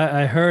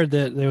I heard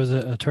that there was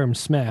a term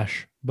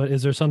smash, but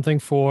is there something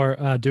for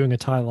doing a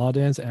Thai law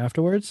dance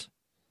afterwards?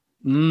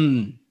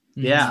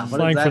 Yeah. What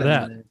Flying is for in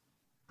that.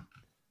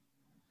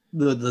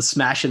 there? The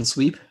smash and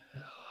sweep.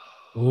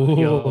 Ooh.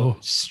 Yo,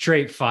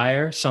 straight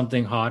fire,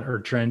 something hot or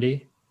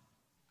trendy.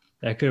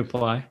 That could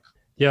apply.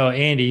 Yo,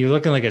 Andy, you're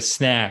looking like a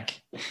snack.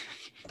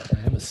 I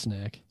am a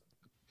snack.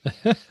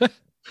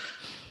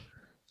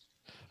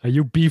 Are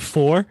you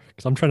B4?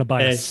 Because I'm trying to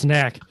buy a Hey.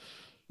 snack.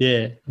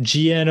 Yeah,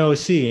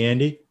 GNOC,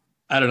 Andy.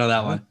 I don't know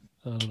that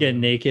one. Get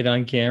naked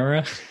on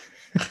camera.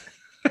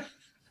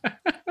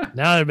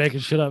 Now they're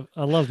making shit up.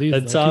 I love these.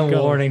 That's though. Keep on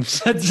going. warning.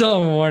 That's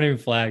on warning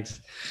flags.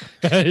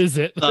 Is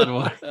it?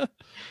 Are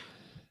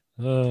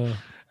Are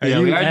we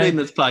you are at- doing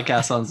this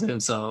podcast on Zoom,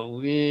 so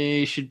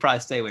we should probably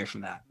stay away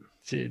from that.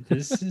 Dude,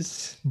 this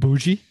is.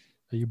 Bougie?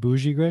 Are you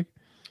bougie, Greg?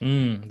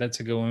 That's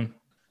a good one.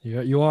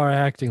 You are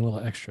acting a little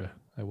extra,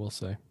 I will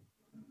say.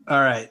 All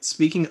right.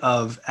 Speaking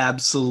of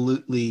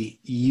absolutely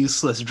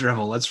useless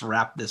drivel, let's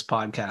wrap this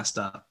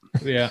podcast up.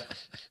 Yeah.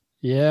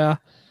 Yeah.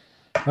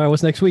 All right,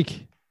 what's next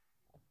week?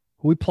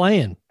 Who we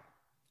playing?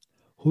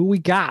 Who we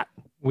got?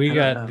 We I don't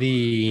got know.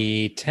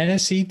 the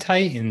Tennessee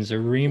Titans, a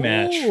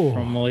rematch Ooh.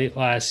 from late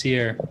last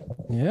year.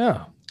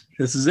 Yeah.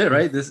 This is it,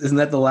 right? Isn't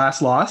that the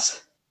last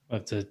loss? We'll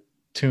have to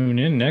tune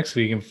in next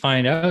week and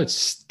find out.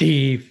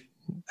 Steve.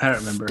 I don't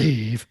remember.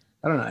 Steve.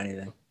 I don't know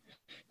anything.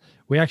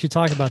 We actually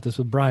talked about this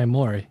with Brian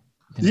Morey.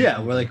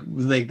 Yeah, we're like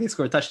they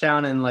score a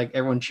touchdown and like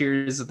everyone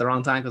cheers at the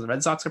wrong time because the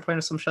Red Sox are playing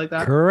or some shit like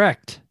that.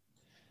 Correct.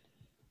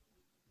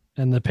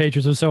 And the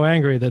Patriots were so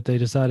angry that they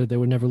decided they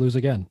would never lose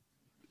again.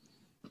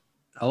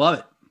 I love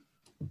it.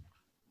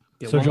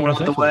 Get So one join more us out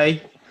the next week.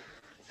 way,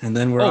 and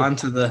then we're Oh. on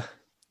to the.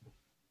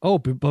 Oh,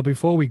 but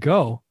before we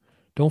go,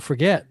 don't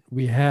forget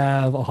we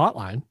have a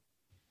hotline.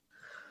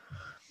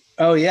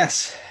 Oh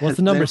yes. What's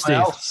the Has number, anyone Steve?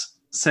 else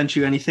sent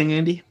you anything,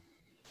 Andy?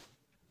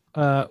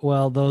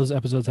 Well, those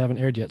episodes haven't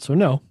aired yet, so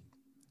no.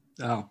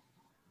 Oh,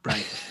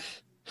 right.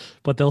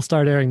 But they'll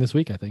start airing this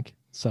week, I think.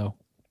 So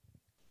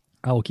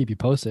I will keep you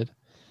posted.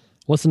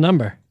 What's the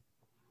number?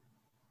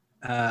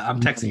 I'm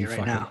texting you right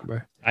Fucking now.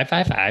 number.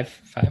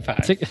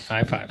 555 Tick-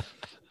 55.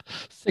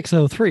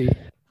 603.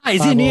 Hi,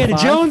 is Indiana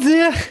Jones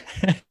here?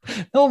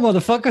 No,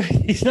 motherfucker.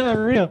 He's not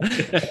real.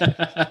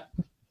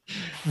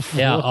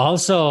 Yeah.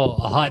 Also,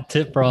 a hot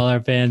tip for all our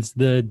fans: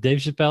 the Dave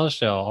Chappelle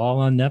Show, all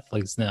on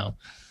Netflix now.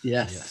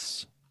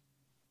 Yes.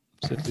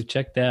 So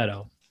check that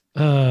out.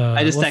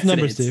 I just what's the texted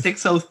number, it. Steve?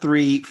 It's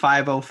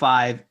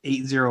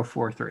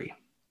 603-505-8043.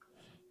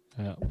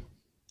 Yeah.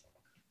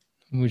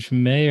 Which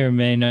may or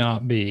may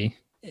not be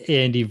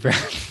Andy Brown.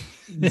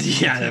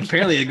 Yeah,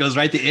 apparently it goes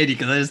right to Andy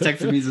because I just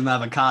texted him using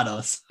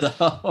avocados.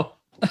 So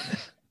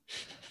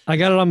I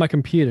got it on my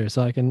computer,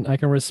 so I can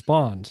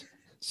respond.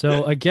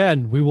 So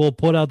again, we will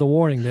put out the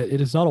warning that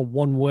it is not a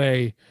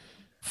one-way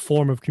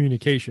form of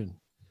communication.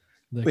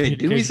 The Wait,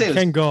 did we say it communication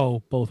was- can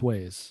go both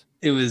ways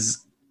it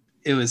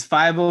was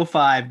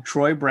 505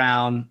 Troy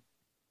Brown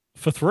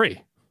for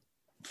 3.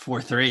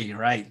 4-3.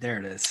 Right there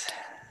it is.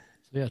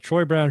 Yeah,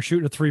 Troy Brown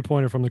shooting a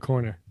 3-pointer from the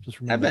corner. Just I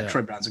remember bet that.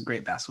 Troy Brown's a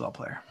great basketball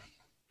player.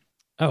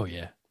 Oh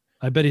yeah,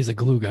 I bet he's a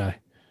glue guy.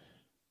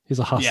 He's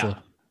a hustler.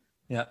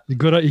 Yeah.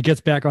 Good. He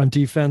gets back on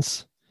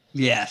defense.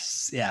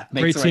 Yes. Yeah.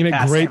 Great the right teammate.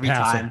 pass Great every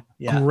passer. time.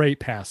 Yeah. Great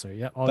passer.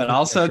 Yeah. But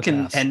also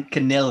can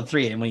nail a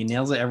three. And when he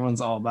nails it,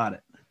 everyone's all about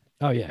it.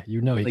 Oh yeah,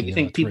 you know he Like can. you nail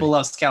think a three. people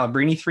love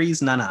Scalabrini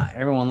threes? No.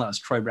 Everyone loves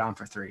Troy Brown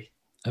for 3.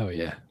 Oh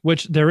yeah,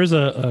 which there is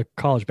a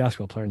college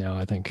basketball player now,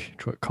 I think,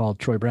 called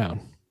Troy Brown.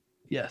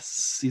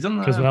 Yes. He's on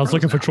the Because when I was pros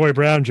looking for now. Troy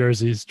Brown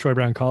jerseys, Troy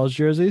Brown college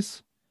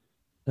jerseys,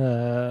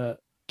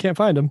 can't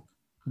find them,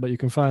 but you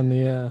can find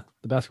the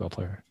basketball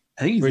player.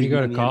 I think he's Where'd you go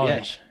even to in the NBA.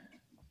 college?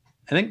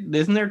 I think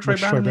isn't there Troy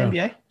Which Brown Troy in the Brown?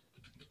 NBA?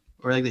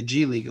 Or like the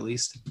G League at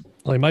least.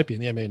 Well, he might be in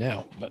the NBA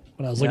now, but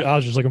when I was looking, Yeah. I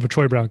was just looking for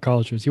Troy Brown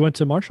college jerseys. He went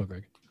to Marshall,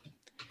 Greg.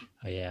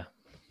 Oh yeah,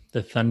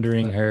 the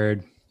Thundering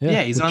Herd.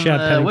 Yeah, he's with on Chad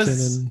the Pennington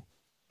Wiz.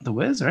 The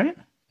Wiz, right?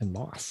 and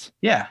Moss.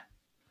 Yeah.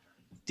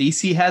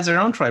 DC has their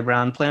own Troy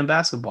Brown playing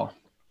basketball.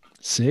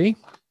 See,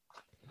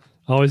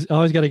 always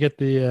got to get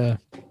the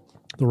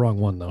wrong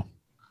one though.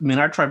 I mean,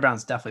 our Troy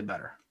Brown's definitely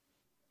better.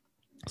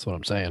 That's what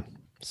I'm saying.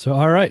 So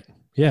all right,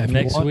 yeah. If you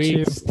Next want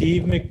week, to-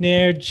 Steve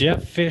McNair,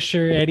 Jeff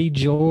Fisher, Eddie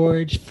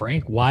George,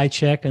 Frank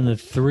Wycheck, and the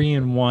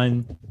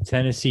 3-1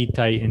 Tennessee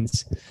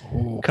Titans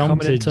Ooh, come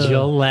coming to into-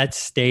 Gillette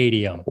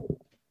Stadium.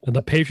 and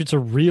the Patriots are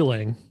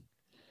reeling.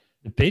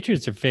 The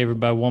Patriots are favored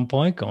by 1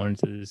 point going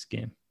into this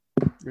game.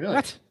 Really?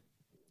 What?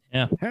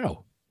 Yeah.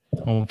 How?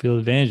 Home field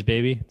advantage,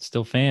 baby.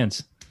 Still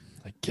fans.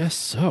 I guess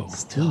so.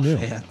 Still Who knew?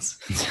 fans.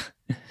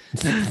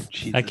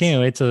 Jesus. I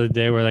can't wait till the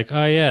day where like,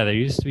 oh yeah, there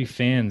used to be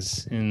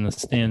fans in the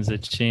stands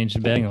that changed the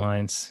betting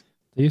lines.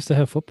 They used to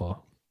have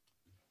football.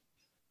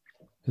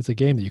 It's a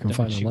game that you can Don't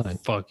find you online.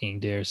 fucking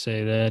dare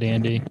say that,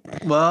 Andy.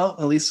 Well,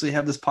 at least we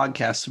have this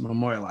podcast to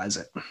memorialize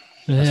it.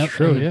 That's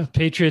true, and the yeah.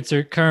 Patriots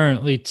are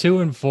currently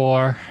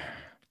 2-4.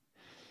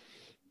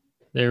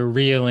 They're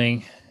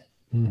reeling,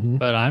 Mhm.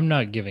 but I'm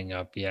not giving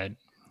up yet.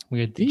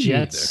 We got the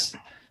Jets.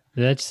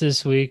 That's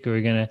this week.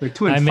 We're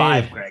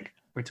 2-5, Greg.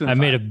 We're 2-5. I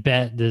made a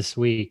bet this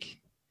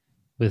week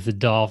with the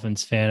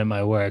Dolphins fan at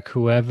my work.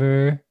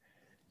 Whoever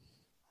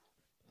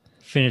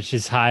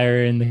finishes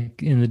higher in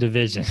the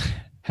division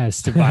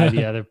has to buy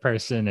the other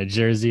person a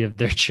jersey of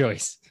their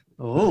choice.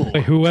 Oh,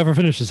 Wait, whoever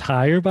finishes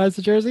higher buys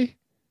the jersey?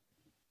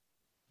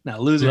 no,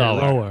 loser.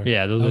 Lower.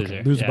 Yeah, the loser.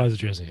 Okay. Loser buys the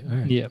jersey. All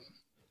right. Yep.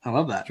 I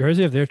love that.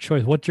 Jersey of their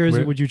choice. What jersey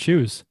Where- would you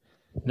choose?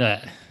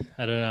 I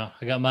don't know.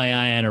 I got my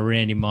eye on a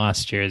Randy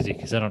Moss jersey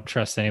because I don't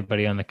trust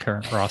anybody on the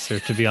current roster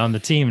to be on the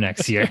team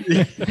next year.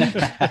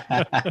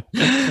 I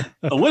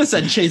would have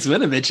said Chase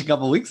Winovich a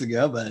couple weeks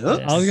ago, but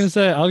oops. I was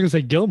gonna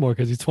say Gilmore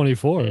because he's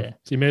 24. Yeah. So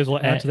you may as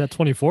well add to that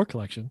 24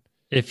 collection.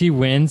 If he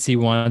wins, he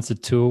wants a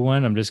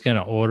 2-1. I'm just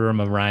gonna order him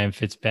a Ryan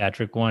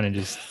Fitzpatrick one and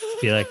just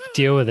be like,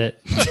 deal with it.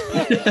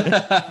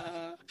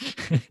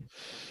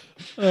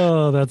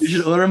 Oh, that's You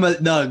should order him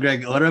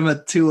order him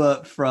a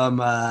Tua from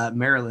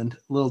Maryland,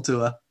 little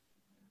Tua.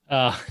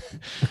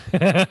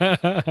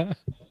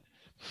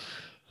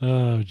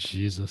 Oh,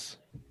 Jesus.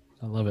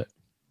 I love it.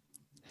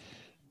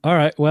 All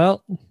right.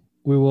 Well,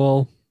 we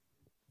will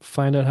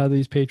find out how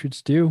these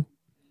Patriots do.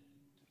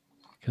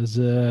 Because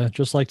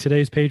just like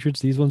today's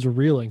Patriots, these ones are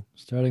reeling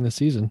starting the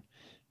season.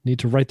 Need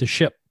to right the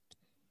ship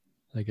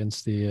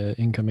against the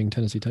incoming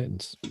Tennessee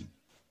Titans.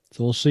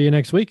 So we'll see you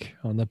next week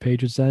on the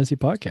Patriots Dynasty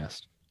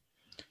Podcast.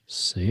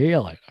 See you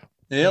later.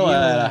 See you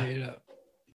later.